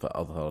موقف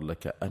فأظهر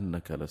لك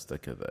أنك لست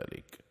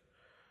كذلك.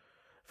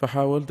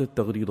 فحاولت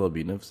التغرير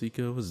بنفسك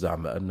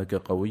والزعم أنك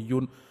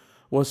قوي،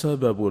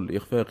 وسبب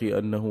الإخفاق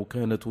أنه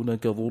كانت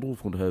هناك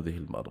ظروف هذه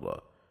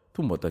المرة.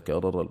 ثم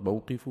تكرر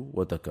الموقف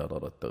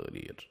وتكرر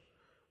التغرير،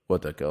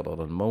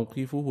 وتكرر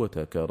الموقف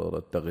وتكرر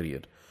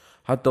التغرير،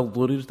 حتى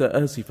اضطررت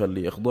آسفا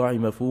لإخضاع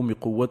مفهوم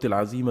قوة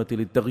العزيمة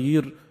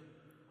للتغيير،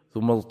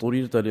 ثم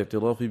اضطررت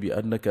لاعتراف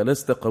بأنك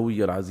لست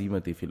قوي العزيمة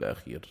في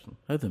الأخير.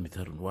 هذا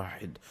مثال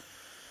واحد،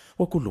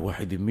 وكل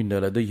واحد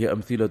منا لديه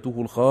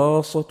أمثلته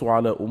الخاصة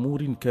على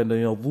أمور كان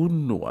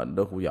يظن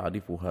أنه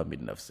يعرفها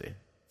من نفسه،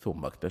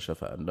 ثم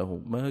اكتشف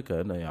أنه ما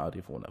كان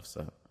يعرف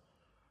نفسه.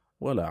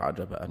 ولا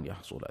عجب أن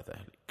يحصل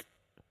ذلك،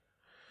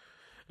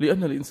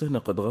 لأن الإنسان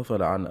قد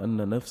غفل عن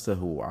أن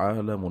نفسه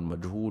عالم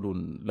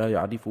مجهول لا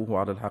يعرفه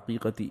على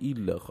الحقيقة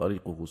إلا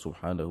خالقه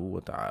سبحانه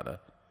وتعالى،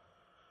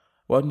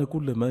 وأن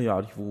كل ما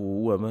يعرفه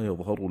هو ما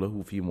يظهر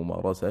له في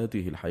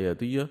ممارساته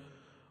الحياتية،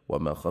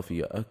 وما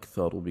خفي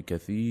أكثر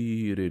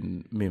بكثير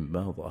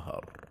مما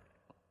ظهر.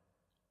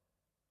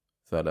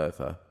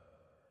 3.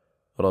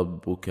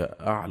 ربك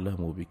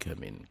أعلم بك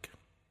منك.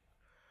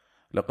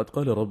 لقد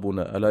قال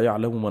ربنا: ألا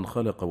يعلم من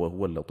خلق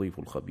وهو اللطيف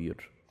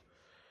الخبير.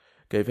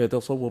 كيف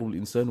يتصور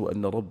الإنسان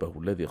أن ربه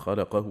الذي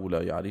خلقه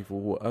لا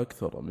يعرفه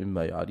أكثر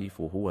مما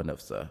يعرفه هو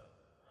نفسه؟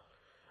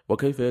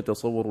 وكيف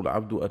يتصور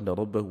العبد أن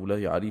ربه لا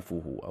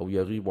يعرفه أو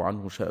يغيب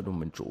عنه شأن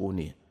من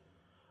شؤونه،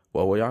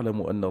 وهو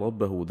يعلم أن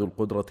ربه ذو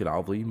القدرة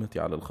العظيمة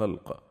على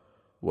الخلق،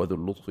 وذو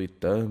اللطف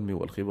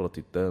التام والخبرة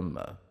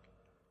التامة؟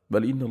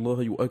 بل إن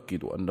الله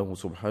يؤكد أنه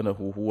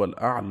سبحانه هو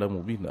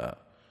الأعلم بنا،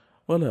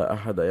 ولا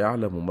أحد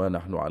يعلم ما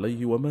نحن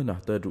عليه وما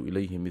نحتاج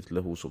إليه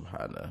مثله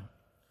سبحانه.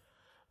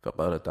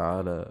 فقال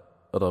تعالى: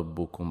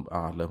 ربكم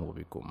أعلم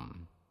بكم.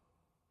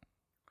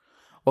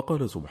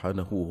 وقال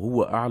سبحانه: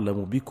 هو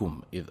أعلم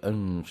بكم إذ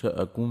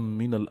أنشأكم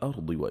من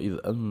الأرض وإذ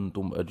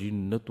أنتم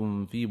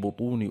أجنة في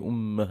بطون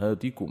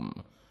أمهاتكم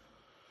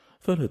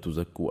فلا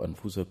تزكوا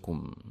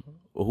أنفسكم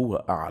وهو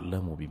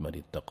أعلم بمن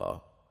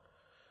اتقى.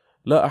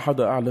 لا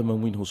أحد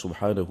أعلم منه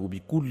سبحانه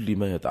بكل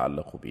ما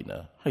يتعلق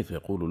بنا، حيث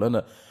يقول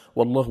لنا: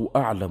 والله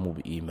أعلم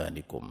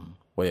بإيمانكم،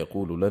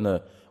 ويقول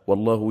لنا: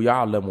 والله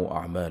يعلم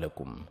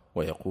أعمالكم،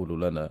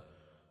 ويقول لنا: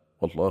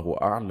 والله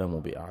أعلم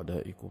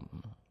بأعدائكم.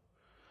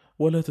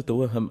 ولا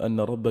تتوهم أن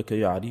ربك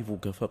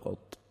يعرفك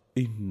فقط،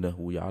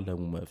 إنه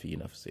يعلم ما في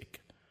نفسك،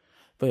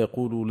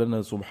 فيقول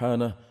لنا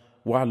سبحانه: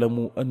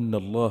 واعلموا أن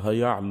الله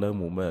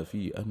يعلم ما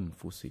في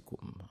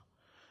أنفسكم.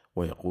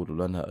 ويقول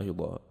لنا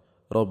أيضا: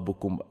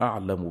 ربكم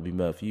أعلم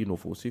بما في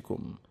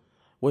نفوسكم.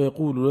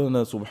 ويقول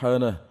لنا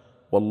سبحانه: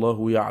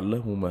 والله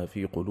يعلم ما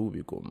في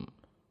قلوبكم.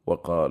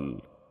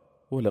 وقال: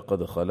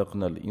 ولقد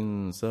خلقنا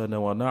الإنسان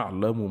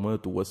ونعلم ما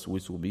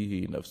توسوس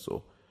به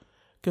نفسه.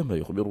 كما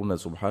يخبرنا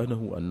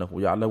سبحانه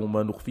أنه يعلم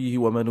ما نخفيه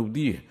وما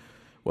نبديه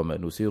وما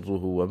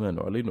نسره وما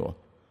نعلنه.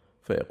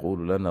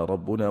 فيقول لنا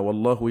ربنا: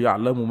 والله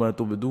يعلم ما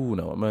تبدون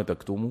وما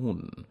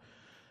تكتمون.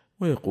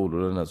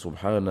 ويقول لنا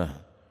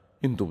سبحانه: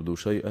 إن تبدوا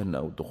شيئا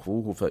أو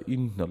تخفوه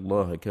فإن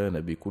الله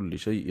كان بكل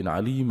شيء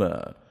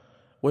عليما.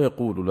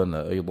 ويقول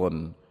لنا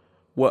أيضا: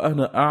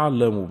 وأنا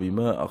أعلم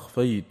بما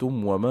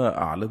أخفيتم وما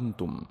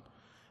أعلنتم.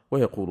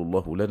 ويقول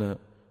الله لنا: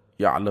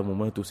 يعلم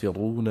ما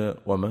تسرون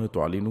وما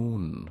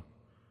تعلنون.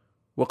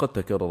 وقد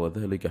تكرر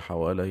ذلك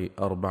حوالي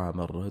 4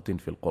 مرات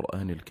في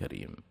القرآن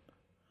الكريم.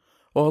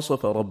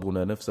 ووصف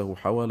ربنا نفسه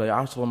حوالي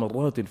 10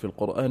 مرات في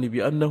القرآن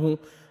بأنه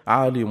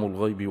عالم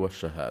الغيب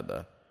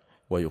والشهادة،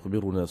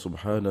 ويخبرنا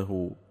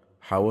سبحانه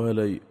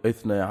حوالي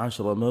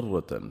 12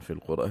 مرة في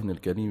القرآن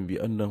الكريم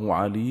بأنه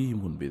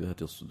عليم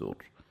بذات الصدور.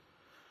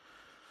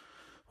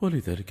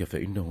 ولذلك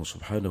فإنه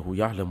سبحانه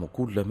يعلم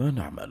كل ما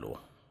نعمله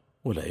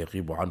ولا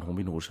يغيب عنه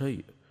منه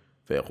شيء،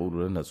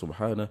 فيقول لنا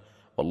سبحانه: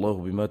 والله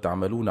بما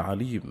تعملون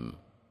عليم.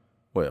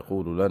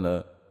 ويقول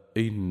لنا: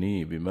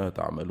 إني بما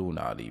تعملون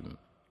عليم.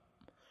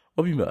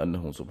 وبما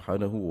أنه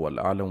سبحانه هو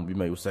الأعلم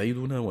بما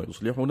يسعدنا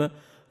ويصلحنا،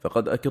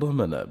 فقد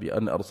أكرمنا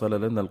بأن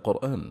أرسل لنا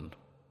القرآن.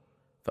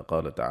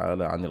 فقال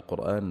تعالى عن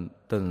القرآن: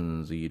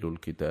 تنزيل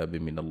الكتاب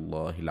من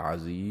الله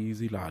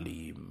العزيز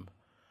العليم.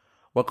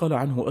 وقال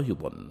عنه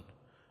أيضا: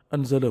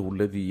 أنزله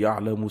الذي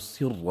يعلم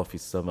السر في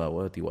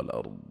السماوات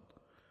والأرض.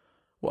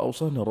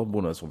 وأوصانا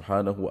ربنا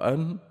سبحانه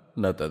أن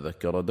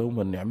نتذكر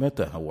دوما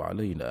نعمته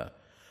علينا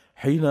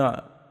حين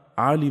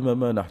علم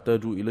ما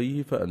نحتاج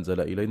إليه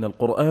فأنزل إلينا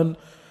القرآن،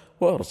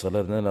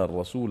 وأرسل لنا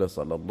الرسول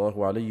صلى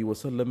الله عليه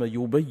وسلم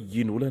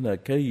يبين لنا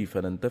كيف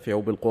ننتفع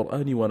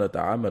بالقرآن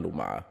ونتعامل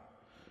معه.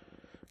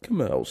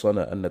 كما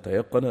أوصانا أن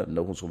نتيقن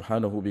أنه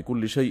سبحانه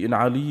بكل شيء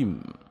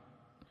عليم،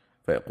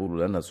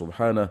 فيقول لنا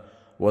سبحانه: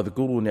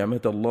 واذكروا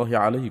نعمة الله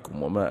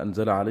عليكم وما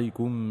أنزل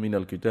عليكم من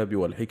الكتاب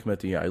والحكمة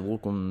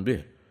يعظكم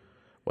به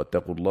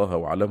واتقوا الله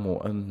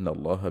واعلموا أن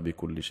الله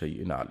بكل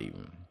شيء عليم.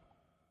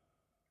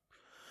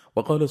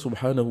 وقال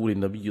سبحانه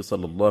للنبي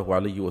صلى الله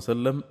عليه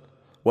وسلم: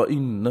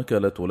 وإنك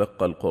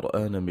لتلقى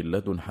القرآن من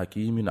لدن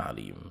حكيم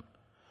عليم.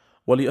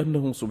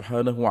 ولأنه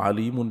سبحانه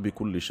عليم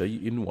بكل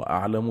شيء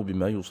وأعلم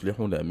بما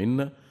يصلحنا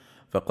منا،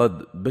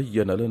 فقد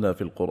بين لنا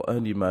في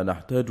القرآن ما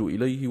نحتاج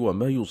إليه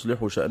وما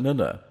يصلح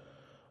شأننا،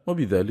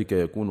 وبذلك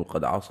يكون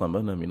قد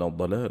عصمنا من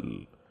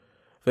الضلال.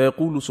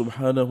 فيقول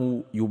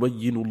سبحانه: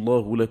 يبين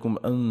الله لكم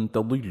أن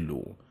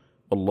تضلوا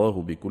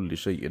والله بكل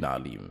شيء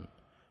عليم.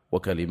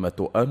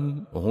 وكلمة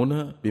أن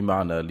هنا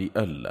بمعنى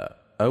لئلا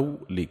أو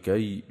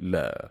لكي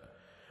لا،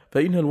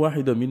 فإن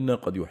الواحد منا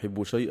قد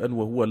يحب شيئا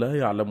وهو لا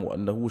يعلم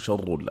أنه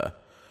شر له،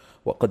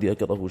 وقد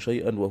يكره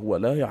شيئا وهو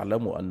لا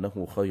يعلم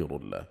أنه خير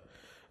له،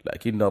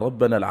 لكن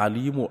ربنا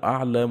العليم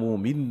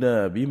أعلم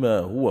منا بما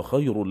هو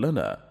خير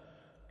لنا،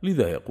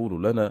 لذا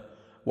يقول لنا: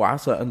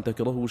 وعسى أن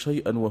تكرهوا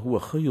شيئا وهو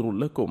خير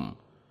لكم،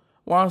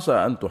 وعسى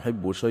أن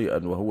تحبوا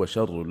شيئا وهو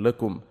شر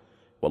لكم،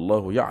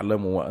 والله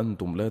يعلم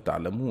وأنتم لا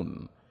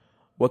تعلمون.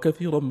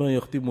 وكثيرا ما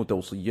يختم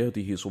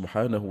توصياته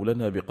سبحانه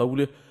لنا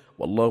بقوله: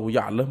 والله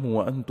يعلم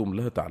وأنتم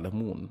لا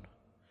تعلمون.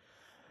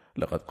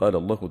 لقد قال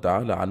الله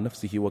تعالى عن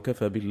نفسه: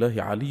 وكفى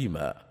بالله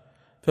عليما،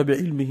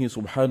 فبعلمه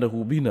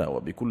سبحانه بنا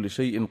وبكل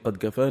شيء قد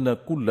كفانا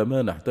كل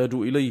ما نحتاج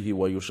إليه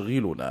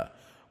ويشغلنا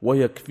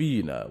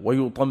ويكفينا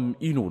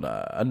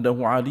ويطمئننا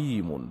أنه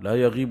عليم لا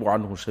يغيب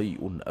عنه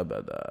شيء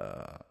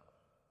أبدا.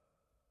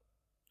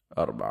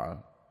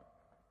 4.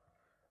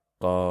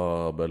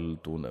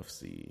 قابلت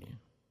نفسي.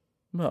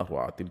 ما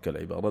أروع تلك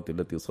العبارات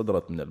التي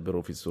صدرت من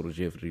البروفيسور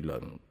جيفري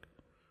لانغ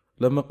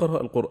لما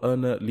قرأ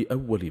القرآن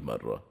لأول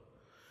مرة.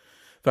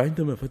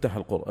 فعندما فتح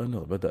القرآن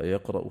وبدأ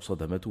يقرأ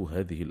صدمته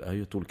هذه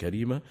الآية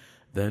الكريمة: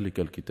 ذلك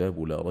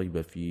الكتاب لا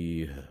ريب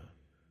فيه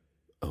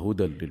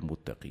هدى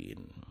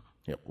للمتقين.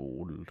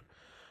 يقول: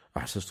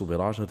 أحسست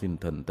برعشة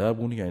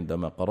تنتابني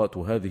عندما قرأت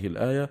هذه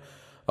الآية.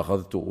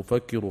 أخذت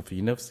أفكر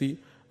في نفسي: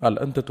 هل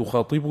أنت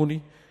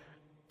تخاطبني؟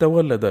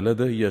 تولد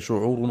لدي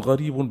شعور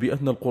غريب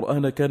بأن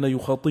القرآن كان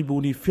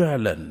يخاطبني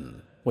فعلا،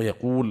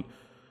 ويقول: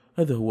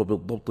 هذا هو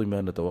بالضبط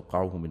ما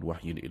نتوقعه من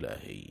وحي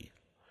إلهي.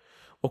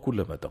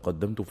 وكلما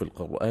تقدمت في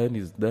القرآن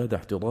ازداد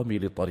احترامي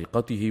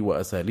لطريقته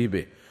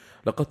وأساليبه.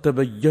 لقد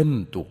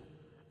تبينت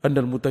أن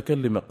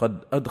المتكلم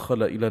قد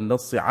أدخل إلى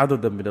النص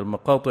عددا من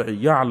المقاطع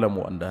يعلم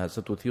أنها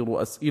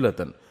ستثير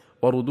أسئلة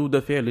وردود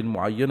فعل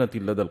معينة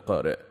لدى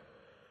القارئ،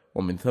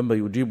 ومن ثم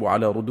يجيب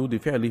على ردود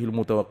فعله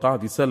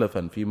المتوقعة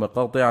سلفا في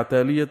مقاطع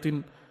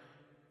تالية.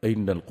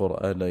 إن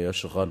القرآن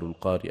يشغل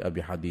القارئ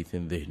بحديث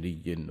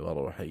ذهني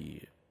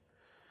وروحي.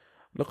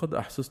 لقد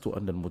أحسست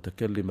أن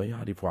المتكلم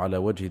يعرف على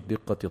وجه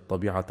الدقة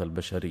الطبيعة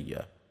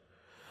البشرية.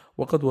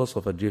 وقد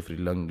وصف جيفري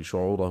لانغ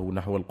شعوره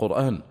نحو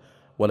القرآن،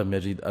 ولم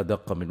يجد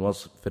أدق من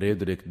وصف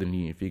فريدريك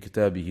دني في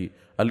كتابه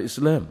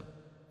الإسلام،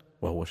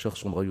 وهو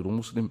شخص غير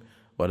مسلم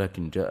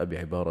ولكن جاء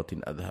بعبارة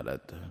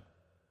أذهلته: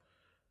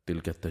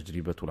 تلك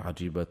التجربة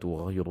العجيبة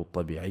غير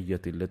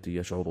الطبيعية التي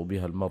يشعر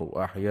بها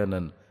المرء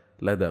أحيانا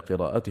لدى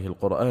قراءته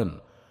القرآن،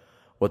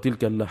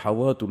 وتلك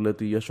اللحظات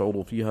التي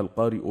يشعر فيها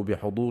القارئ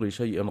بحضور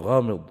شيء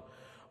غامض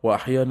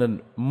وأحيانا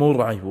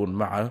مرعب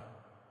معه.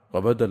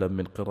 وبدلا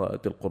من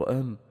قراءة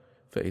القرآن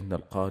فإن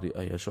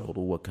القارئ يشعر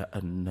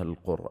وكأن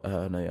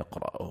القرآن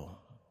يقرأه.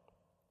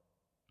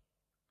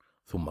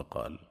 ثم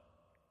قال: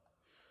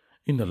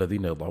 إن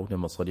الذين يضعون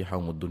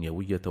مصالحهم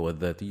الدنيوية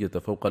والذاتية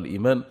فوق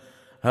الإيمان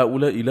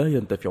هؤلاء لا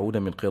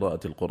ينتفعون من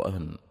قراءة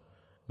القرآن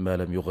ما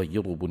لم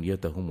يغيروا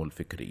بنيتهم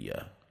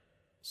الفكرية.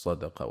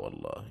 صدق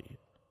والله.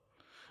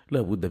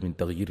 لا بد من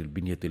تغيير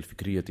البنية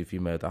الفكرية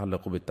فيما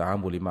يتعلق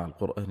بالتعامل مع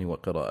القرآن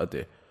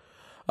وقراءته،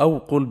 أو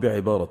قل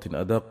بعبارة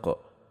أدق: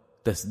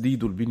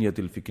 تسديد البنية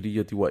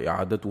الفكرية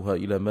وإعادتها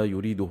إلى ما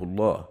يريده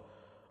الله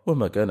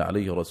وما كان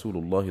عليه رسول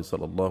الله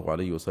صلى الله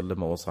عليه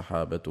وسلم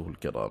وصحابته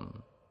الكرام.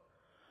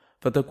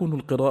 فتكون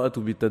القراءة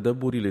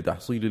بالتدبر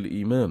لتحصيل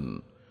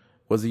الإيمان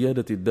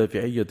وزيادة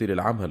الدافعية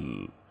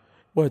للعمل،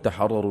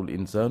 ويتحرر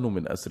الإنسان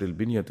من أسر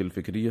البنية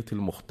الفكرية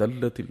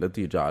المختلة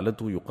التي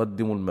جعلته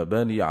يقدم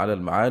المباني على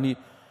المعاني،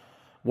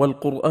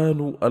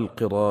 والقرآن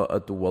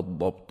القراءة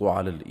والضبط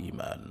على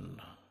الإيمان.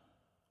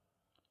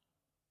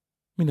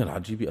 من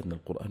العجيب أن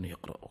القرآن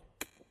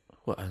يقرأك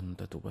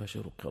وأنت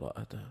تباشر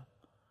قراءته.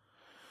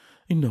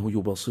 إنه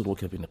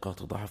يبصرك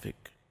بنقاط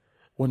ضعفك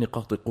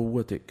ونقاط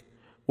قوتك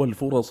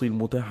والفرص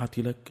المتاحة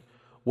لك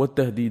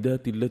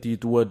والتهديدات التي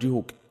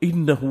تواجهك.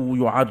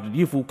 إنه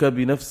يعرفك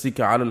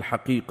بنفسك على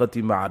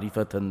الحقيقة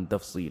معرفة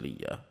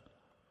تفصيلية.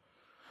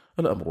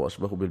 الأمر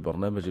أشبه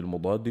بالبرنامج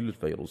المضاد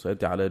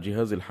للفيروسات على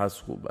جهاز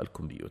الحاسوب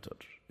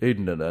الكمبيوتر.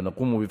 إننا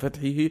نقوم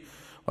بفتحه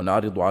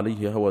ونعرض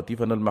عليه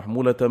هواتفنا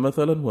المحمولة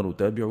مثلا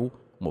ونتابع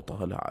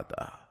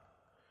مطالعته،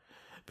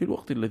 في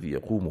الوقت الذي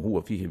يقوم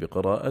هو فيه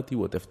بقراءة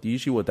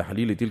وتفتيش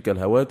وتحليل تلك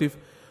الهواتف،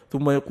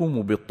 ثم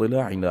يقوم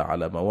باطلاعنا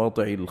على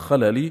مواضع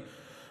الخلل،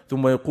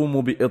 ثم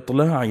يقوم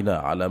بإطلاعنا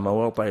على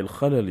مواضع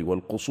الخلل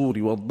والقصور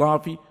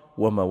والضعف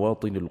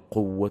ومواطن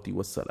القوة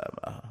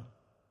والسلامة،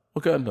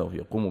 وكأنه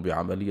يقوم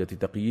بعملية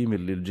تقييم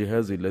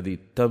للجهاز الذي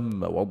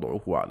تم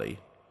وضعه عليه.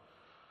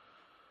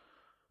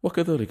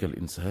 وكذلك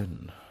الإنسان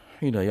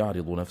حين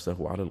يعرض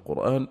نفسه على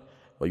القرآن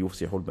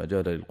ويفسح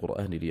المجال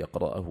للقرآن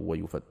ليقرأه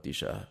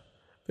ويفتشه،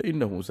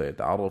 فإنه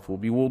سيتعرف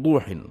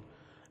بوضوح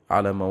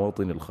على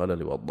مواطن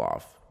الخلل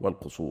والضعف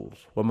والقصور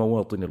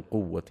ومواطن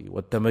القوة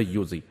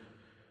والتميز.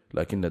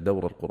 لكن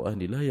دور القرآن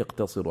لا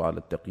يقتصر على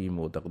التقييم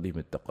وتقديم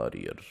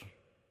التقارير.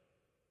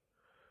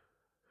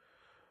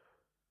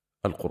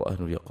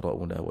 القرآن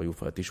يقرأنا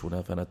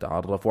ويفتشنا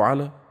فنتعرف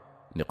على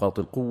نقاط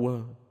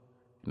القوة،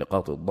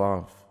 نقاط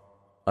الضعف،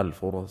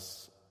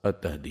 الفرص،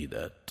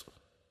 التهديدات،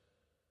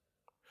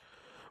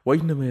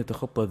 وإنما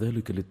يتخطى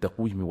ذلك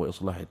للتقويم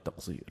وإصلاح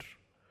التقصير.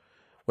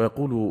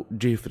 ويقول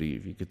جيفري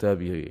في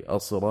كتابه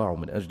الصراع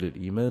من أجل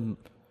الإيمان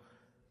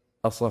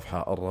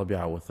الصفحة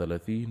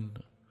 34: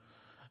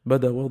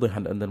 بدا واضحا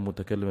أن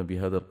المتكلم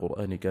بهذا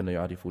القرآن كان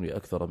يعرفني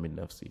أكثر من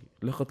نفسي.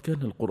 لقد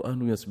كان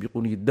القرآن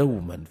يسبقني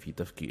دوما في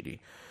تفكيري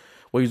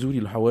ويزول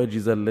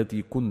الحواجز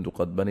التي كنت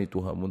قد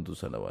بنيتها منذ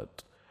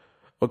سنوات،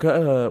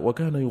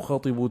 وكان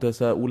يخاطب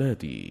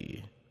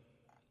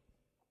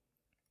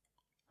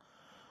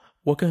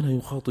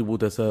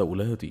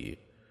تساؤلاتي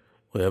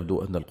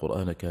ويبدو أن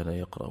القرآن كان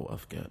يقرأ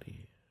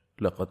أفكاري.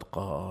 لقد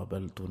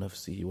قابلت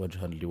نفسي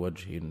وجها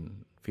لوجه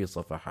في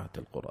صفحات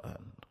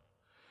القرآن.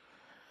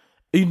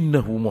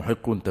 إنه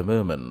محق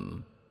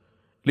تماما،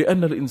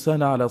 لأن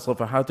الإنسان على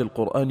صفحات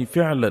القرآن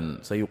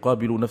فعلا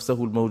سيقابل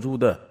نفسه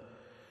الموجودة،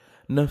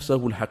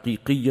 نفسه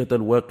الحقيقية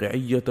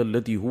الواقعية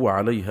التي هو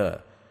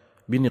عليها،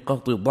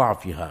 بنقاط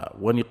ضعفها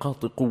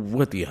ونقاط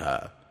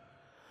قوتها.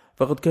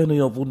 فقد كان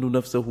يظن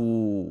نفسه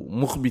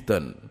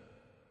مخبتا،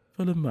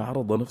 فلما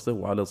عرض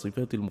نفسه على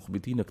صفات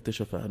المخبتين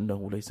اكتشف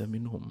أنه ليس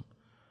منهم.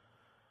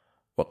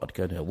 وقد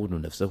كان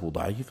يظن نفسه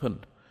ضعيفا،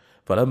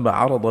 فلما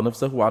عرض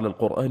نفسه على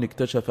القرآن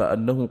اكتشف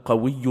أنه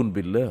قوي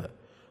بالله،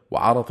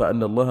 وعرف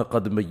أن الله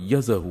قد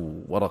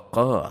ميزه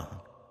ورقاه.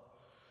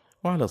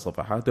 وعلى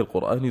صفحات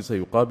القرآن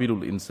سيقابل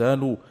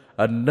الإنسان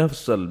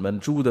النفس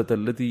المنشودة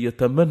التي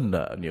يتمنى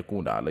أن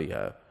يكون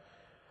عليها.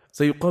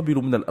 سيقابل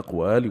من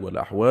الأقوال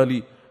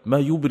والأحوال ما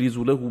يبرز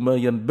له ما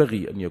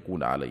ينبغي أن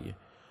يكون عليه،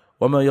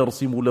 وما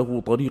يرسم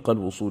له طريق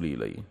الوصول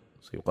إليه.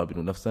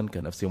 سيقابل نفسا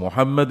كنفس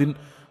محمد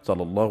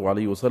صلى الله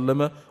عليه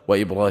وسلم،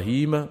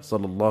 وإبراهيم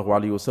صلى الله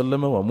عليه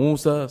وسلم،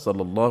 وموسى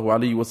صلى الله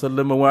عليه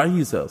وسلم،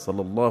 وعيسى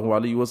صلى الله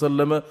عليه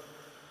وسلم،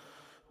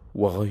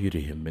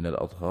 وغيرهم من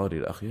الأطهار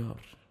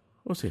الأخيار.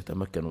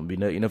 وسيتمكن من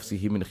بناء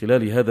نفسه من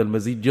خلال هذا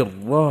المزيج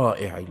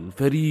الرائع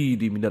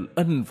الفريد من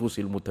الأنفس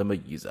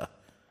المتميزة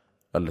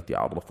التي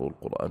عرفه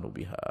القرآن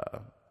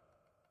بها.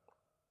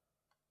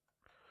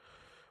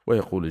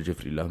 ويقول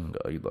جيفري لانغ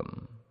أيضا: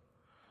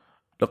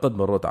 لقد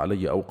مرت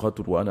علي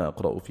أوقات وأنا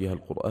أقرأ فيها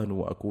القرآن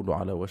وأكون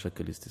على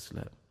وشك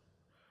الاستسلام،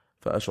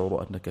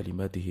 فأشعر أن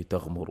كلماته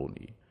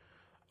تغمرني،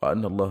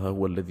 وأن الله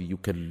هو الذي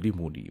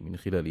يكلمني من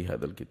خلال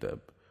هذا الكتاب،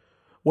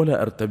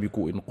 ولا أرتبك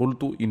إن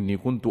قلت إني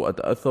كنت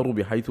أتأثر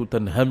بحيث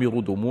تنهمر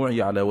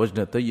دموعي على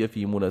وجنتي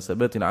في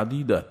مناسبات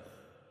عديدة،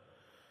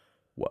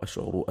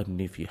 وأشعر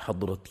أني في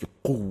حضرة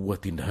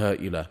قوة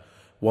هائلة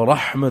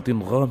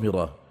ورحمة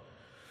غامرة.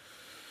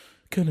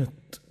 كانت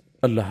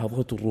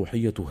اللحظات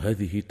الروحية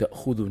هذه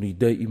تأخذني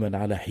دائما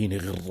على حين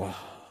غرة،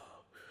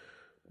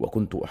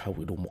 وكنت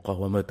أحاول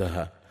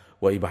مقاومتها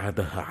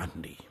وإبعادها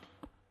عني،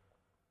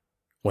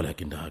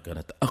 ولكنها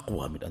كانت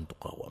أقوى من أن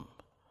تقاوم،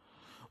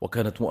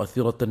 وكانت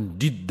مؤثرة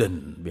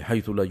جدا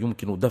بحيث لا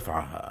يمكن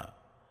دفعها.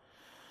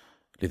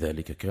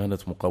 لذلك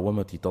كانت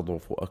مقاومتي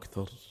تضعف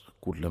أكثر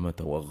كلما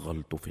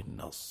توغلت في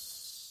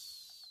النص.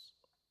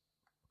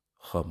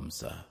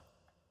 5.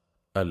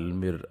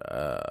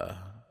 المرآة.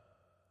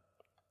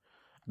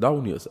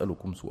 دعوني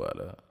أسألكم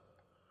سؤالا: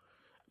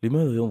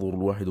 لماذا ينظر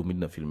الواحد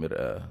منا في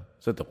المرآة؟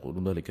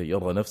 ستقولون لكي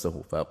يرى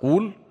نفسه،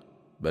 فأقول: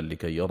 بل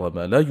لكي يرى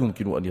ما لا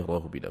يمكن أن يراه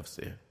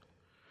بنفسه.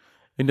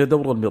 إن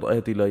دور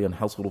المرآة لا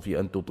ينحصر في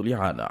أن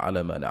تطلعنا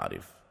على ما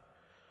نعرف،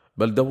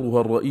 بل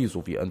دورها الرئيس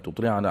في أن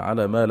تطلعنا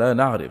على ما لا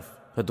نعرف،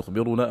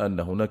 فتخبرنا أن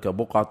هناك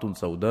بقعة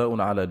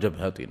سوداء على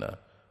جبهتنا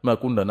ما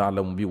كنا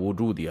نعلم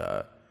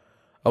بوجودها،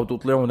 أو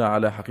تطلعنا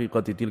على حقيقة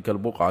تلك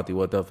البقعة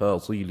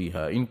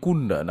وتفاصيلها إن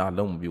كنا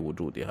نعلم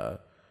بوجودها.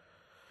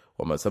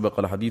 وما سبق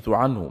الحديث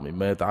عنه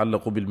مما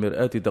يتعلق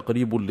بالمرآة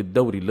تقريب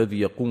للدور الذي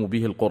يقوم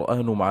به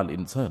القرآن مع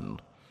الإنسان،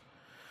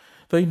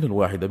 فإن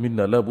الواحد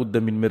منا لا بد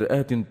من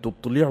مرآة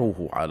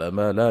تطلعه على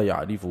ما لا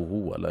يعرفه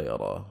ولا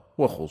يراه،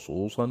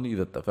 وخصوصا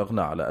إذا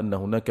اتفقنا على أن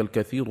هناك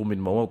الكثير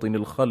من مواطن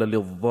الخلل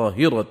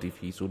الظاهرة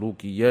في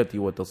سلوكيات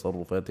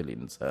وتصرفات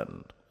الإنسان،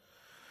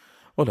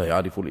 ولا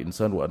يعرف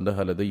الإنسان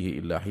أنها لديه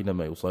إلا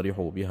حينما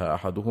يصارحه بها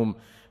أحدهم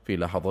في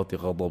لحظات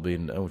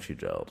غضب أو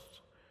شجار.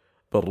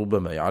 بل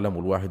ربما يعلم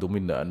الواحد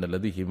منا أن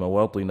لديه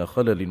مواطن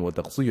خلل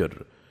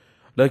وتقصير،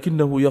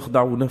 لكنه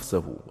يخدع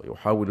نفسه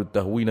ويحاول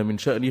التهوين من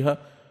شأنها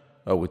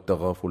أو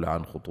التغافل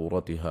عن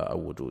خطورتها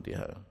أو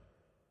وجودها.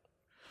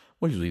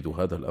 ويزيد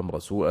هذا الأمر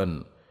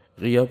سوءا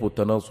غياب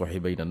التناصح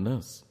بين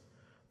الناس،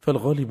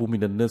 فالغالب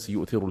من الناس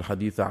يؤثر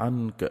الحديث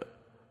عنك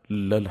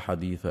لا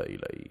الحديث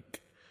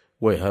إليك،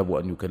 ويهاب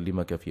أن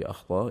يكلمك في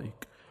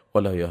أخطائك،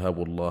 ولا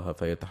يهاب الله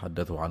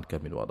فيتحدث عنك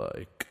من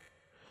ورائك.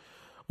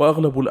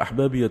 وأغلب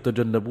الأحباب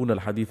يتجنبون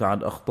الحديث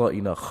عن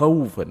أخطائنا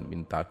خوفا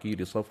من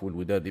تعكير صفو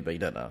الوداد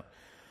بيننا،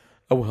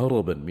 أو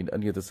هربا من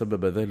أن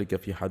يتسبب ذلك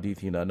في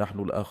حديثنا نحن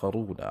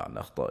الآخرون عن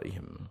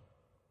أخطائهم،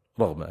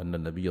 رغم أن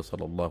النبي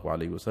صلى الله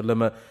عليه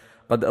وسلم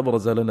قد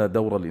أبرز لنا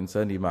دور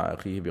الإنسان مع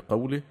أخيه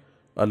بقوله: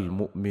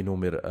 المؤمن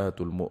مرآة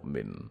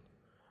المؤمن،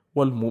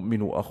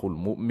 والمؤمن أخو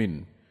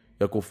المؤمن،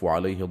 يكف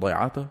عليه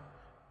ضيعته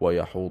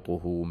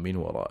ويحوطه من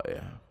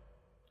ورائه.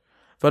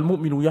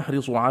 فالمؤمن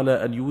يحرص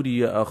على أن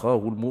يري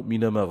أخاه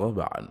المؤمن ما غاب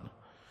عنه،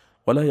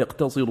 ولا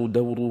يقتصر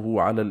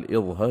دوره على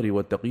الإظهار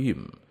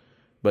والتقييم،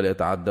 بل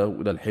يتعدى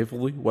إلى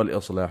الحفظ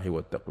والإصلاح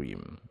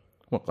والتقويم.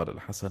 وقال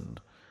الحسن: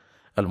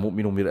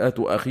 المؤمن مرآة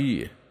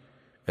أخيه،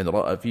 إن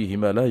رأى فيه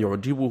ما لا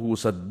يعجبه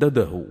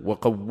سدده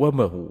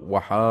وقومه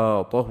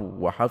وحاطه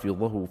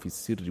وحفظه في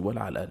السر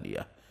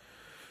والعلانية.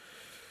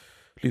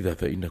 لذا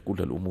فإن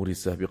كل الأمور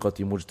السابقة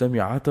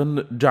مجتمعة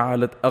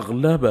جعلت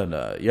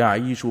أغلبنا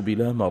يعيش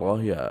بلا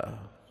مرايا،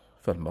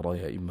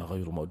 فالمرايا إما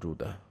غير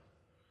موجودة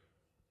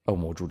أو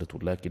موجودة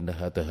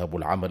لكنها تهاب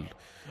العمل،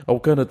 أو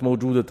كانت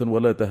موجودة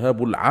ولا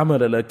تهاب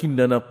العمل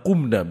لكننا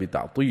قمنا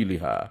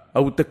بتعطيلها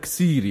أو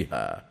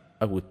تكسيرها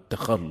أو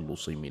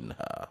التخلص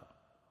منها.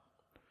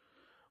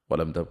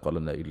 ولم تبق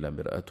لنا إلا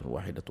مرآة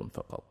واحدة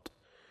فقط،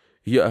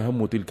 هي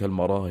أهم تلك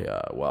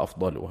المرايا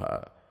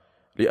وأفضلها،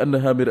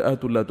 لأنها مرآة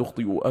لا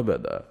تخطئ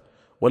أبدا،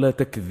 ولا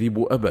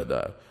تكذب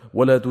أبدا،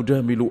 ولا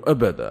تجامل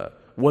أبدا،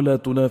 ولا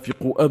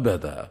تنافق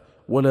أبدا،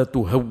 ولا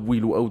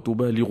تهول أو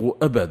تبالغ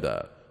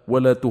أبدا،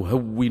 ولا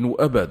تهون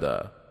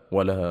أبدا،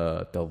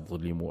 ولا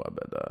تظلم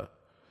أبدا،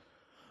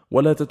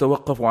 ولا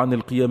تتوقف عن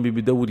القيام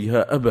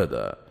بدورها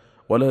أبدا،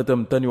 ولا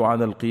تمتنع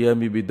عن القيام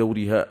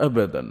بدورها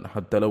أبدا،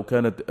 حتى لو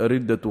كانت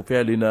ردة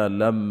فعلنا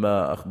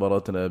لما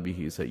أخبرتنا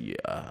به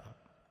سيئة.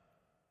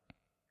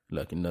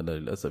 لكننا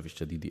للأسف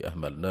الشديد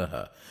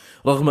أهملناها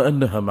رغم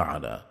أنها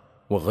معنا،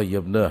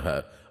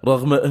 وغيبناها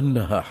رغم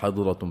أنها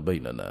حاضرة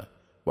بيننا،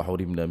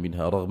 وحرمنا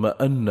منها رغم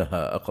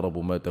أنها أقرب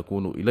ما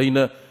تكون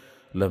إلينا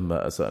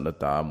لما أسأنا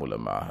التعامل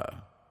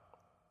معها.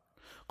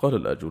 قال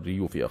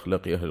الآجري في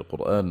أخلاق أهل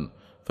القرآن: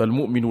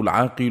 فالمؤمن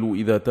العاقل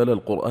إذا تلا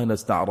القرآن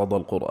استعرض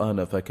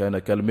القرآن فكان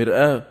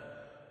كالمرآة،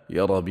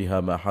 يرى بها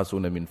ما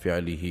حسن من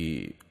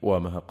فعله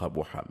وما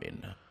قبح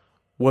منه.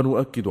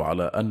 ونؤكد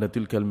على أن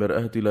تلك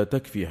المرآة لا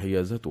تكفي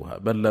حيازتها،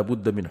 بل لا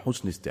بد من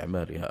حسن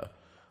استعمالها.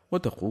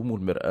 وتقوم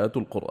المرآة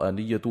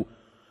القرآنية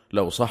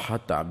لو صح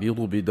التعبير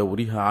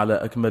بدورها على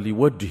أكمل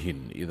وجه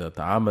إذا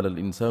تعامل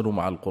الإنسان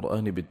مع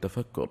القرآن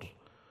بالتفكر.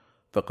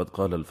 فقد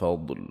قال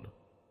الفاضل: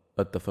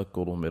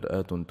 التفكر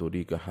مرآة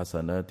تريك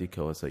حسناتك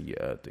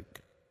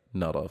وسيئاتك،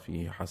 نرى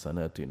فيه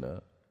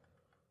حسناتنا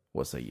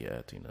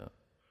وسيئاتنا.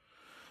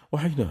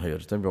 وحينها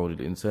يجتمع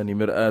للإنسان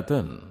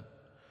مرآتان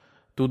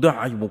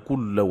تدعم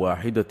كل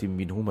واحدة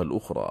منهما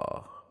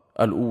الأخرى،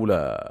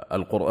 الأولى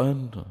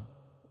القرآن،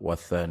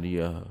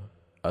 والثانية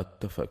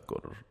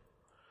التفكر.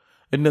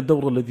 إن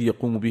الدور الذي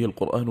يقوم به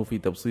القرآن في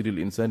تبصير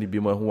الإنسان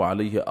بما هو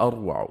عليه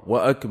أروع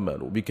وأكمل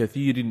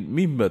بكثير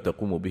مما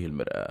تقوم به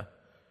المرآة،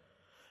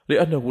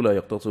 لأنه لا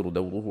يقتصر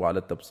دوره على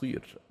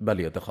التبصير، بل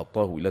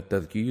يتخطاه إلى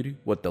التذكير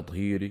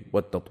والتطهير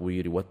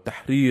والتطوير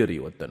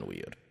والتحرير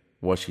والتنوير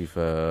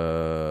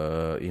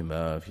وشفاء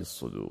ما في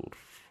الصدور.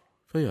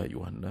 فيا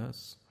أيها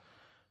الناس،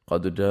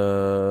 قد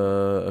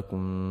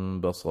جاءكم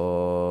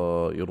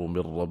بصائر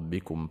من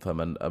ربكم،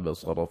 فمن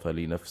أبصر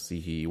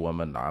فلنفسه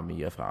ومن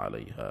عمي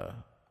فعليها.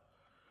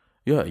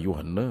 يا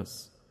أيها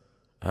الناس،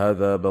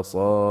 هذا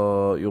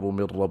بصائر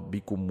من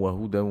ربكم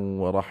وهدى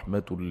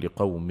ورحمة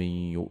لقوم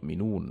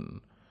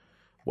يؤمنون.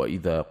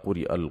 وإذا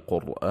قرئ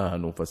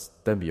القرآن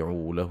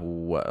فاستمعوا له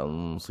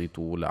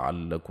وأنصتوا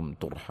لعلكم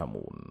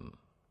ترحمون.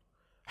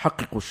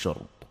 حققوا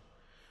الشرط،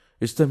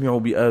 استمعوا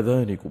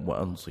بآذانكم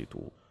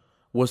وأنصتوا،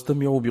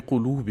 واستمعوا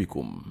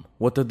بقلوبكم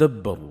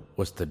وتدبروا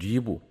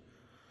واستجيبوا.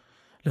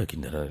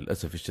 لكننا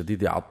للأسف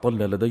الشديد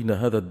عطلنا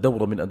لدينا هذا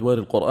الدور من أدوار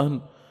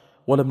القرآن،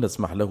 ولم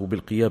نسمح له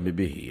بالقيام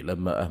به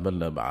لما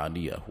أهملنا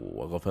معانيه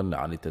وغفلنا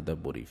عن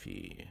التدبر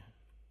فيه.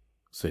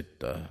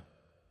 6.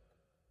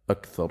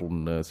 أكثر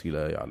الناس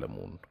لا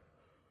يعلمون.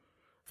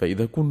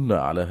 فإذا كنا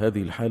على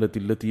هذه الحالة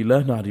التي لا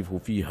نعرف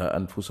فيها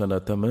أنفسنا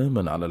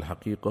تماما على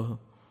الحقيقة،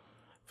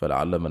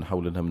 فلعل من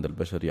حولنا من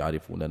البشر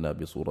يعرفوننا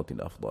بصورة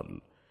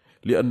أفضل،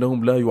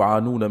 لأنهم لا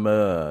يعانون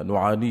ما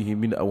نعانيه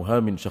من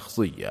أوهام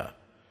شخصية،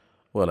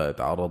 ولا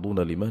يتعرضون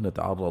لما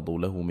نتعرض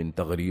له من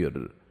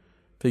تغرير،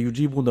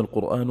 فيجيبون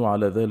القرآن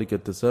على ذلك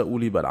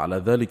التساؤل، بل على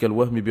ذلك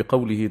الوهم،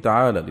 بقوله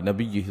تعالى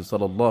لنبيه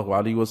صلى الله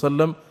عليه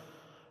وسلم: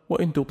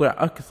 وإن تطع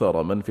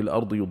أكثر من في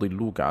الأرض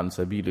يضلوك عن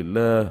سبيل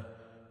الله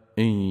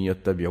إن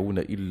يتبعون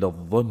إلا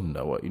الظن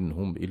وإن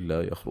هم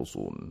إلا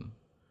يخرصون.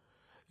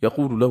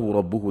 يقول له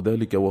ربه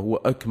ذلك وهو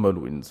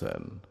أكمل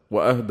إنسان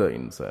وأهدى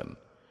إنسان،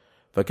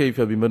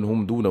 فكيف بمن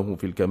هم دونه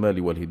في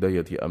الكمال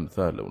والهداية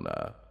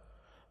أمثالنا؟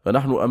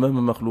 فنحن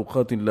أمام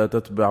مخلوقات لا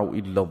تتبع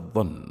إلا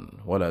الظن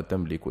ولا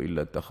تملك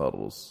إلا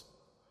التخرص،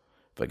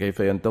 فكيف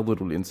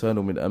ينتظر الإنسان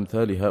من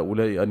أمثال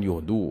هؤلاء أن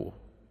يهدوه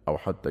أو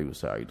حتى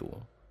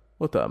يساعدوه؟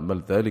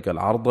 وتأمل ذلك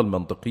العرض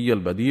المنطقي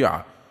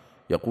البديع.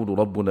 يقول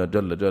ربنا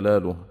جل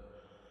جلاله: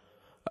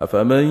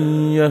 أفمن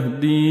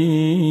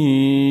يهدي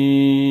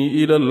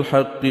إلى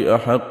الحق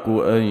أحق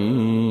أن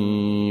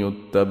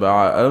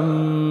يتبع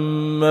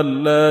أم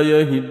من لا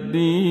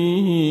يهدي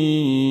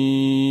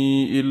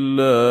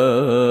إلا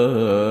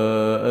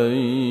أن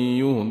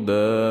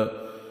يهدى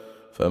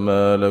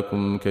فما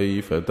لكم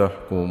كيف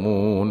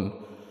تحكمون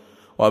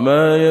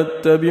وما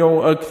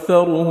يتبع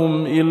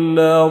أكثرهم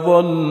إلا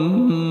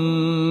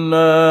ظنا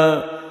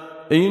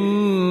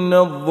إن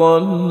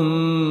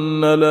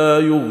الظن لا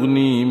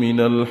يغني من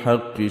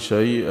الحق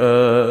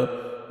شيئا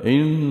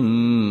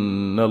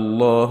إن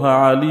الله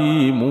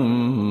عليم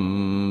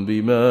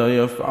بما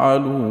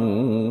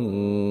يفعلون.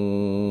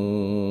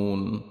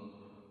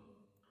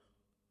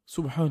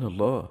 سبحان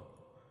الله،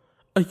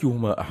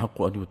 أيهما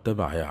أحق أن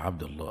يتبع يا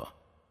عبد الله؟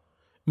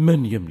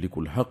 من يملك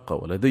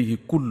الحق ولديه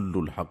كل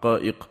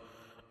الحقائق،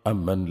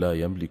 أم من لا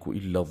يملك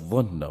إلا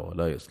الظن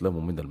ولا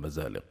يسلم من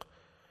المزالق؟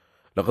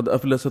 لقد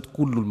أفلست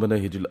كل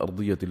المناهج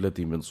الأرضية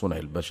التي من صنع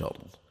البشر،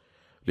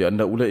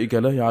 لأن أولئك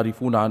لا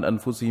يعرفون عن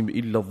أنفسهم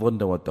إلا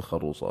الظن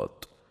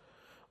والتخرصات،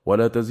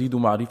 ولا تزيد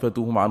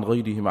معرفتهم عن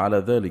غيرهم على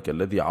ذلك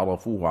الذي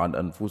عرفوه عن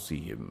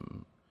أنفسهم.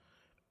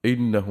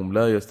 إنهم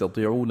لا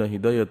يستطيعون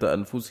هداية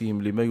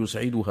أنفسهم لما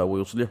يسعدها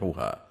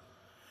ويصلحها،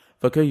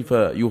 فكيف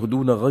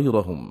يهدون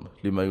غيرهم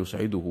لما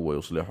يسعده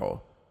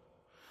ويصلحه؟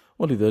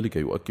 ولذلك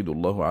يؤكد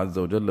الله عز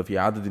وجل في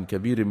عدد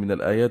كبير من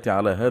الآيات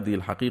على هذه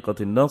الحقيقة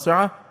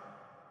الناصعة،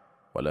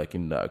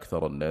 ولكن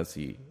أكثر الناس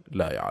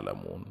لا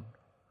يعلمون.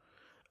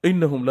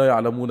 إنهم لا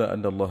يعلمون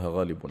أن الله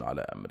غالب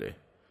على أمره.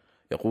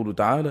 يقول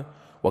تعالى: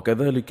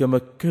 وكذلك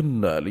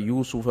مكنا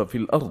ليوسف في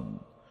الأرض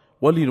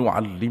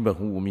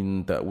ولنعلمه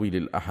من تأويل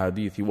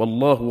الأحاديث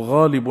والله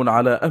غالب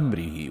على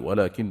أمره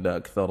ولكن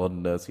أكثر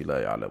الناس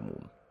لا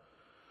يعلمون.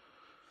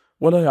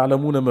 ولا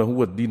يعلمون ما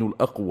هو الدين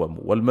الأقوم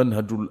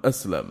والمنهج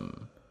الأسلم.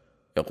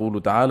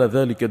 يقول تعالى: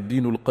 ذلك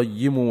الدين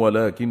القيم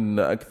ولكن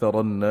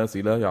أكثر الناس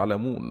لا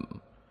يعلمون.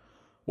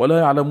 ولا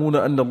يعلمون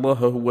أن الله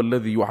هو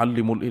الذي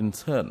يعلم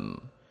الإنسان،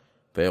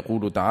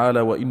 فيقول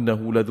تعالى: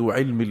 وإنه لذو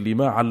علم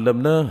لما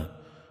علمناه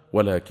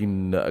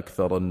ولكن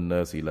أكثر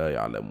الناس لا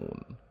يعلمون.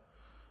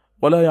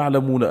 ولا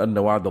يعلمون أن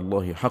وعد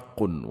الله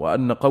حق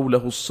وأن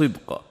قوله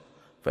الصدق،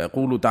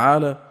 فيقول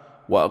تعالى: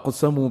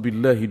 وأقسموا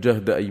بالله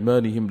جهد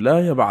أيمانهم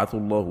لا يبعث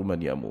الله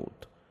من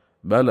يموت،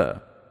 بلى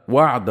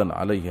وعدا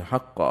عليه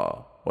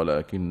حقا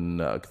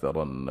ولكن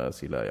أكثر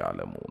الناس لا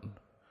يعلمون.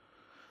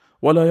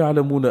 ولا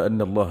يعلمون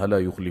أن الله لا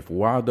يخلف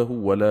وعده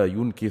ولا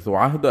ينكث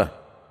عهده،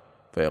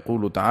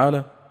 فيقول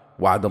تعالى: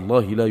 وعد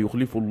الله لا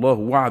يخلف الله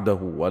وعده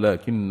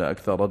ولكن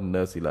أكثر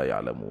الناس لا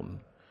يعلمون.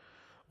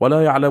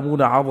 ولا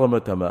يعلمون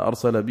عظمة ما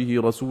أرسل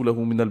به رسوله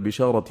من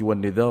البشارة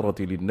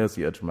والنذارة للناس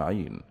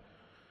أجمعين.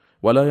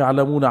 ولا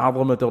يعلمون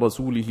عظمة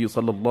رسوله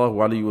صلى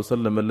الله عليه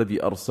وسلم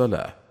الذي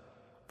أرسله،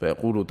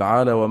 فيقول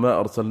تعالى: وما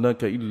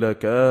أرسلناك إلا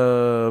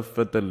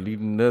كافة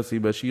للناس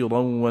بشيرا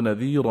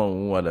ونذيرا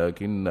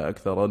ولكن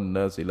أكثر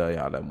الناس لا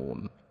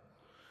يعلمون.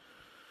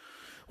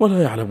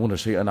 ولا يعلمون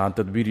شيئا عن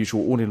تدبير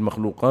شؤون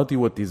المخلوقات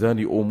واتزان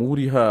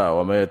أمورها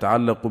وما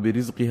يتعلق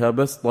برزقها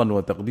بسطا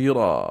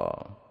وتقديرا،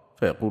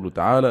 فيقول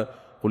تعالى: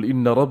 قل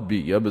إن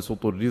ربي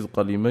يبسط الرزق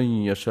لمن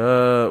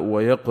يشاء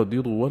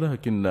ويقدر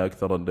ولكن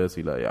أكثر الناس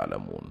لا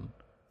يعلمون.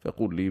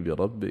 فقل لي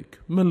بربك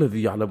ما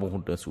الذي يعلمه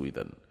الناس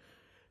إذن؟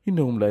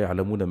 إنهم لا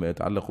يعلمون ما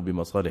يتعلق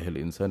بمصالح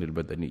الإنسان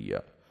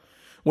البدنية،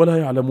 ولا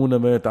يعلمون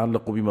ما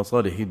يتعلق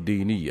بمصالح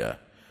الدينية،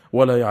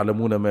 ولا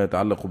يعلمون ما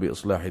يتعلق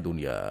بإصلاح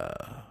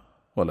دنياه،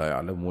 ولا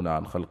يعلمون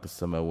عن خلق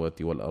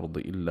السماوات والأرض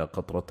إلا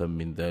قطرة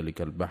من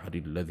ذلك البحر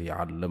الذي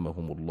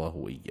علمهم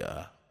الله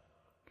إياه.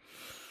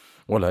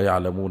 ولا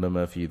يعلمون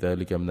ما في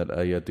ذلك من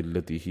الآيات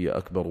التي هي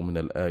أكبر من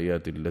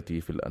الآيات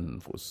التي في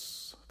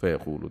الأنفس،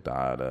 فيقول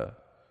تعالى: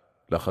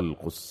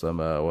 لخلق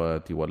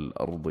السماوات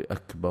والأرض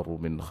أكبر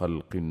من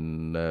خلق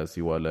الناس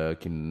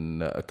ولكن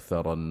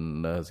أكثر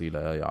الناس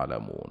لا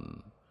يعلمون.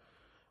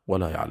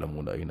 ولا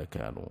يعلمون أين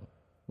كانوا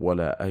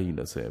ولا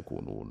أين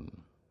سيكونون،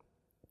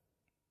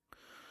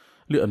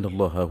 لأن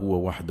الله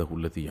هو وحده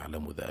الذي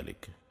يعلم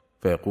ذلك.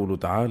 فيقول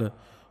تعالى: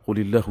 قل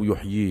الله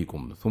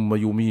يحييكم ثم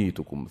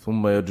يميتكم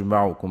ثم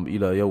يجمعكم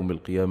إلى يوم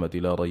القيامة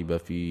لا ريب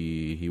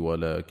فيه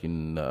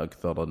ولكن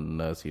أكثر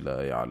الناس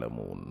لا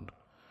يعلمون.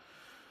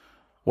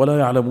 ولا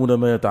يعلمون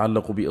ما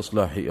يتعلق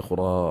بإصلاح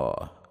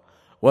إخراه،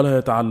 ولا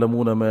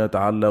يتعلمون ما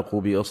يتعلق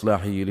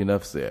بإصلاحه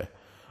لنفسه،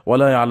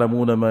 ولا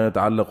يعلمون ما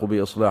يتعلق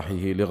بإصلاحه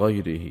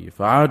لغيره.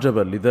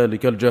 فعجبا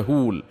لذلك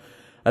الجهول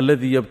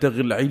الذي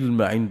يبتغي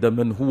العلم عند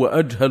من هو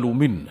أجهل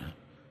منه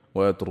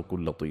ويترك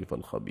اللطيف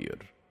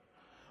الخبير،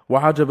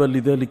 وعجبا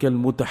لذلك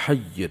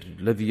المتحير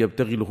الذي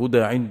يبتغي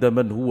الهدى عند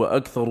من هو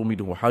أكثر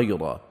منه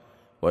حيرة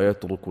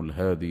ويترك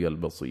الهادي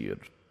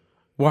البصير،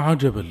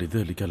 وعجبا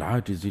لذلك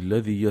العاجز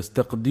الذي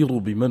يستقدر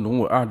بمن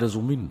هو أعجز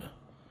منه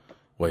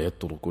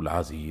ويترك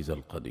العزيز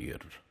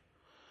القدير،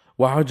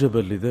 وعجبا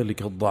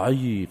لذلك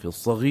الضعيف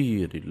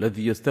الصغير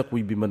الذي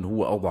يستقوي بمن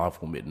هو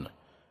أضعف منه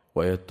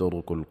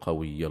ويترك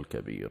القوي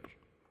الكبير،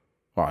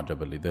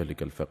 وعجبا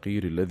لذلك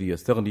الفقير الذي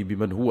يستغني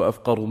بمن هو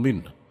أفقر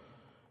منه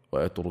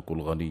ويترك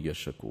الغني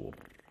الشكور.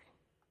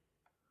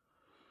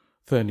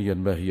 ثانيا،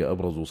 ما هي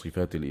أبرز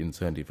صفات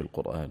الإنسان في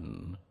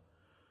القرآن؟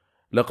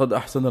 لقد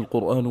أحسن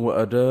القرآن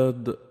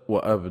وأجاد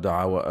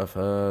وأبدع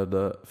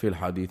وأفاد في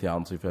الحديث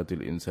عن صفات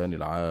الإنسان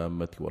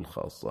العامة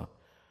والخاصة.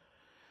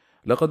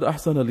 لقد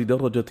أحسن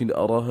لدرجة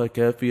أراها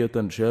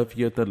كافية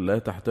شافية لا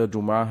تحتاج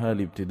معها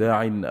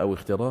لابتداع أو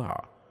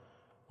اختراع،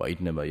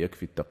 وإنما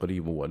يكفي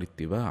التقريب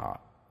والاتباع.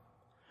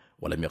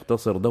 ولم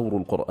يقتصر دور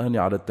القرآن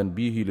على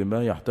التنبيه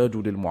لما يحتاج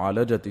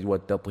للمعالجة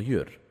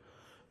والتطهير،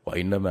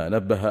 وإنما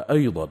نبه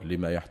أيضا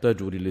لما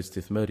يحتاج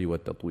للاستثمار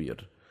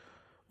والتطوير.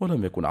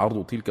 ولم يكن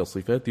عرض تلك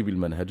الصفات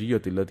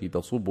بالمنهجية التي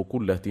تصب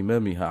كل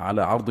اهتمامها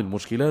على عرض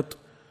المشكلات،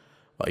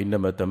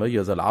 وإنما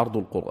تميز العرض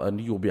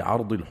القرآني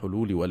بعرض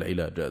الحلول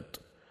والعلاجات.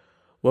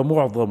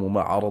 ومعظم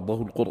ما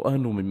عرضه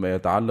القرآن مما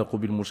يتعلق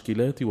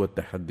بالمشكلات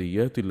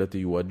والتحديات التي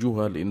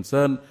يواجهها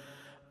الإنسان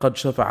قد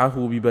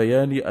شفعه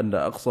ببيان أن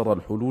أقصر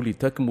الحلول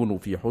تكمن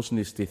في حسن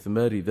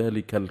استثمار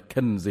ذلك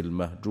الكنز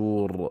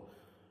المهجور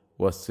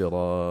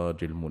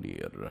والسراج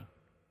المنير.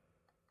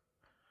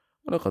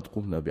 ولقد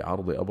قمنا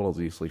بعرض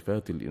أبرز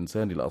صفات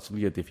الإنسان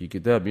الأصلية في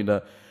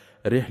كتابنا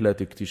رحلة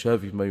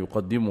اكتشاف ما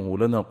يقدمه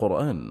لنا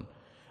القرآن،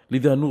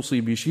 لذا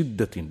نوصي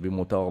بشدة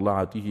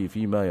بمطالعته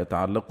فيما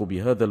يتعلق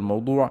بهذا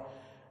الموضوع،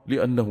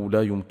 لأنه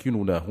لا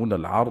يمكننا هنا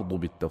العرض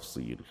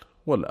بالتفصيل،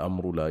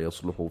 والأمر لا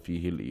يصلح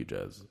فيه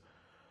الإيجاز.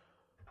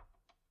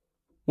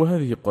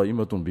 وهذه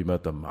قائمة بما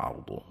تم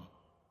عرضه: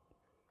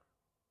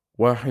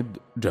 1.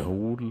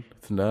 جهول.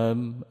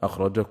 2.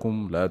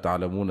 أخرجكم لا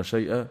تعلمون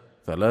شيئا.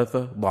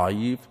 3.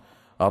 ضعيف.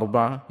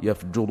 4.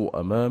 يفجر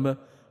أمامه.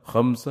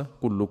 5.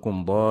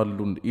 كلكم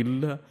ضال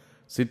إلا.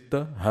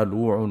 6.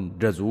 هلوع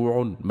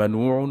جزوع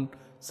منوع.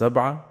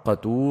 7.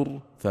 قتور.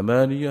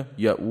 8.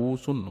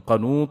 يئوس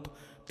قنوط.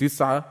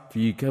 9.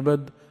 في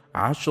كبد.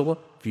 10.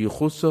 في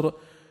خسر.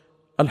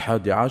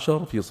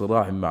 11 في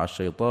صراع مع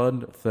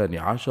الشيطان.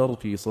 12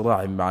 في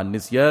صراع مع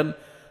النسيان.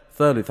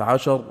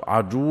 13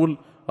 عجول.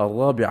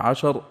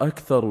 14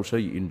 أكثر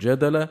شيء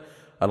جدلا.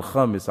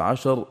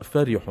 15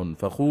 فرح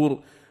فخور.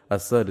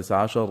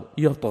 16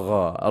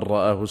 يطغى أن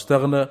رآه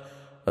استغنى.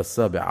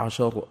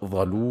 17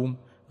 ظلوم.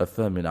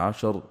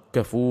 18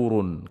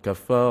 كفور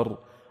كفار.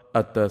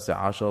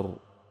 19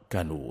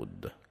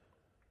 كنود.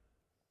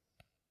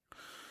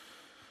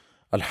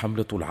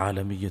 الحملة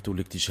العالمية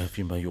لاكتشاف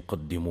ما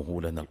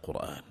يقدمه لنا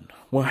القرآن.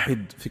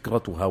 1.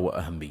 فكرتها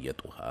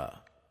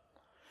وأهميتها.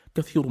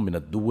 كثير من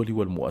الدول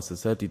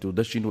والمؤسسات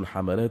تدشن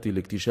الحملات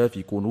لاكتشاف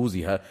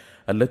كنوزها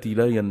التي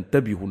لا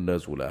ينتبه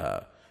الناس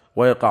لها،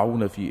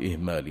 ويقعون في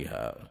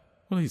إهمالها.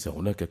 وليس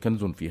هناك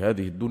كنز في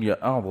هذه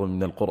الدنيا أعظم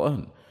من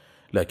القرآن،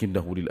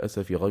 لكنه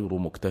للأسف غير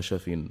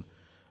مكتشف،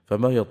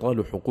 فما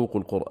يطال حقوق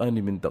القرآن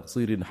من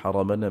تقصير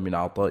حرمنا من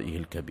عطائه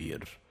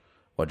الكبير،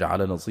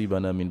 وجعل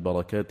نصيبنا من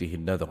بركاته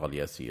النذر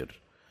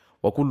اليسير.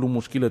 وكل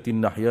مشكلة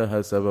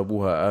نحياها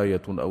سببها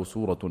آية أو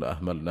سورة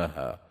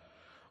أهملناها.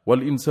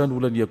 والإنسان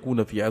لن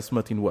يكون في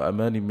عصمة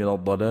وأمان من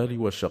الضلال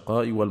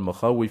والشقاء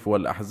والمخاوف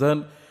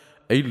والأحزان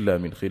إلا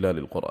من خلال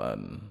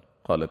القرآن.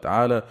 قال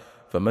تعالى: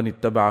 فمن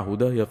اتبع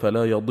هداي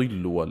فلا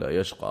يضل ولا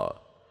يشقى.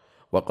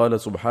 وقال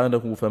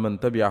سبحانه: فمن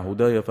تبع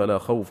هداي فلا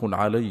خوف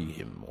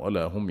عليهم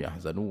ولا هم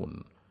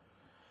يحزنون.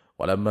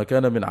 ولما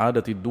كان من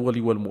عادة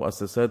الدول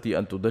والمؤسسات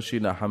أن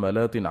تدشن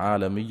حملات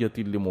عالمية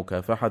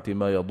لمكافحة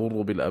ما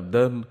يضر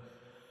بالأبدان،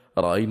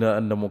 رأينا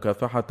أن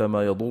مكافحة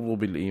ما يضر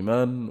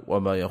بالإيمان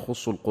وما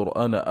يخص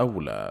القرآن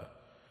أولى،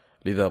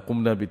 لذا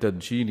قمنا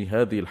بتدشين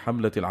هذه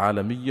الحملة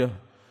العالمية،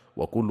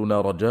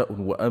 وكلنا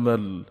رجاء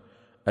وأمل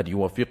أن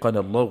يوفقنا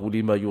الله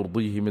لما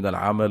يرضيه من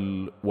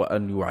العمل،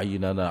 وأن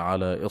يعيننا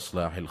على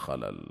إصلاح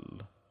الخلل.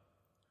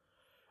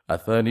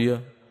 2.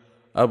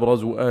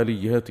 أبرز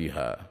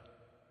آلياتها.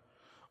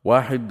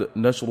 1.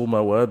 نشر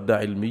مواد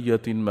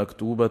علمية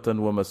مكتوبة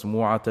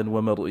ومسموعة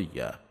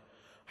ومرئية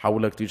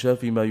حول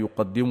اكتشاف ما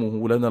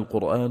يقدمه لنا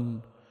القرآن.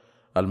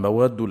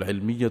 المواد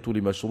العلمية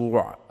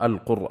لمشروع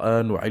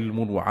القرآن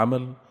علم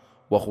وعمل،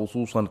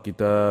 وخصوصا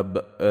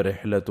كتاب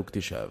رحلة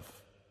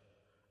اكتشاف.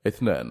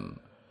 2.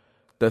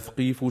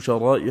 تثقيف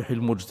شرائح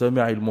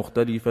المجتمع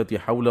المختلفة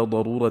حول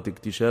ضرورة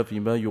اكتشاف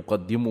ما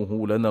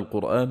يقدمه لنا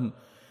القرآن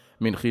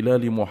من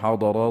خلال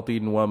محاضرات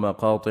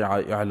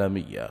ومقاطع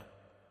إعلامية.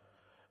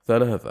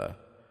 3.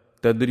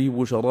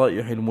 تدريب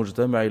شرائح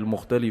المجتمع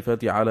المختلفة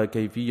على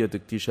كيفية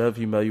اكتشاف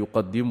ما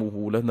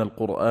يقدمه لنا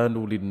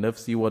القرآن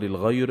للنفس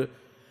وللغير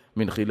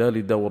من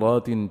خلال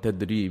دورات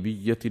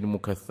تدريبية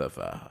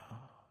مكثفة.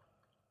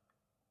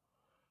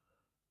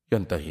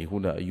 ينتهي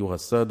هنا أيها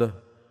السادة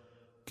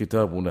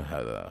كتابنا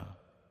هذا.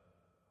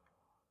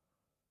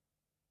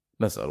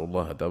 نسأل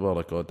الله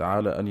تبارك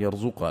وتعالى أن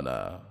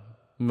يرزقنا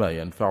ما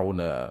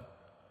ينفعنا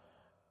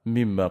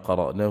مما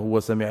قرأناه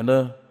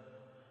وسمعناه،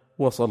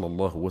 وصلى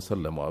الله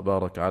وسلم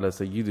وبارك على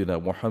سيدنا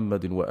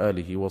محمد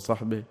وآله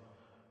وصحبه،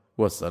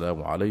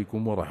 والسلام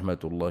عليكم ورحمة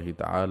الله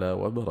تعالى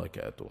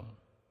وبركاته.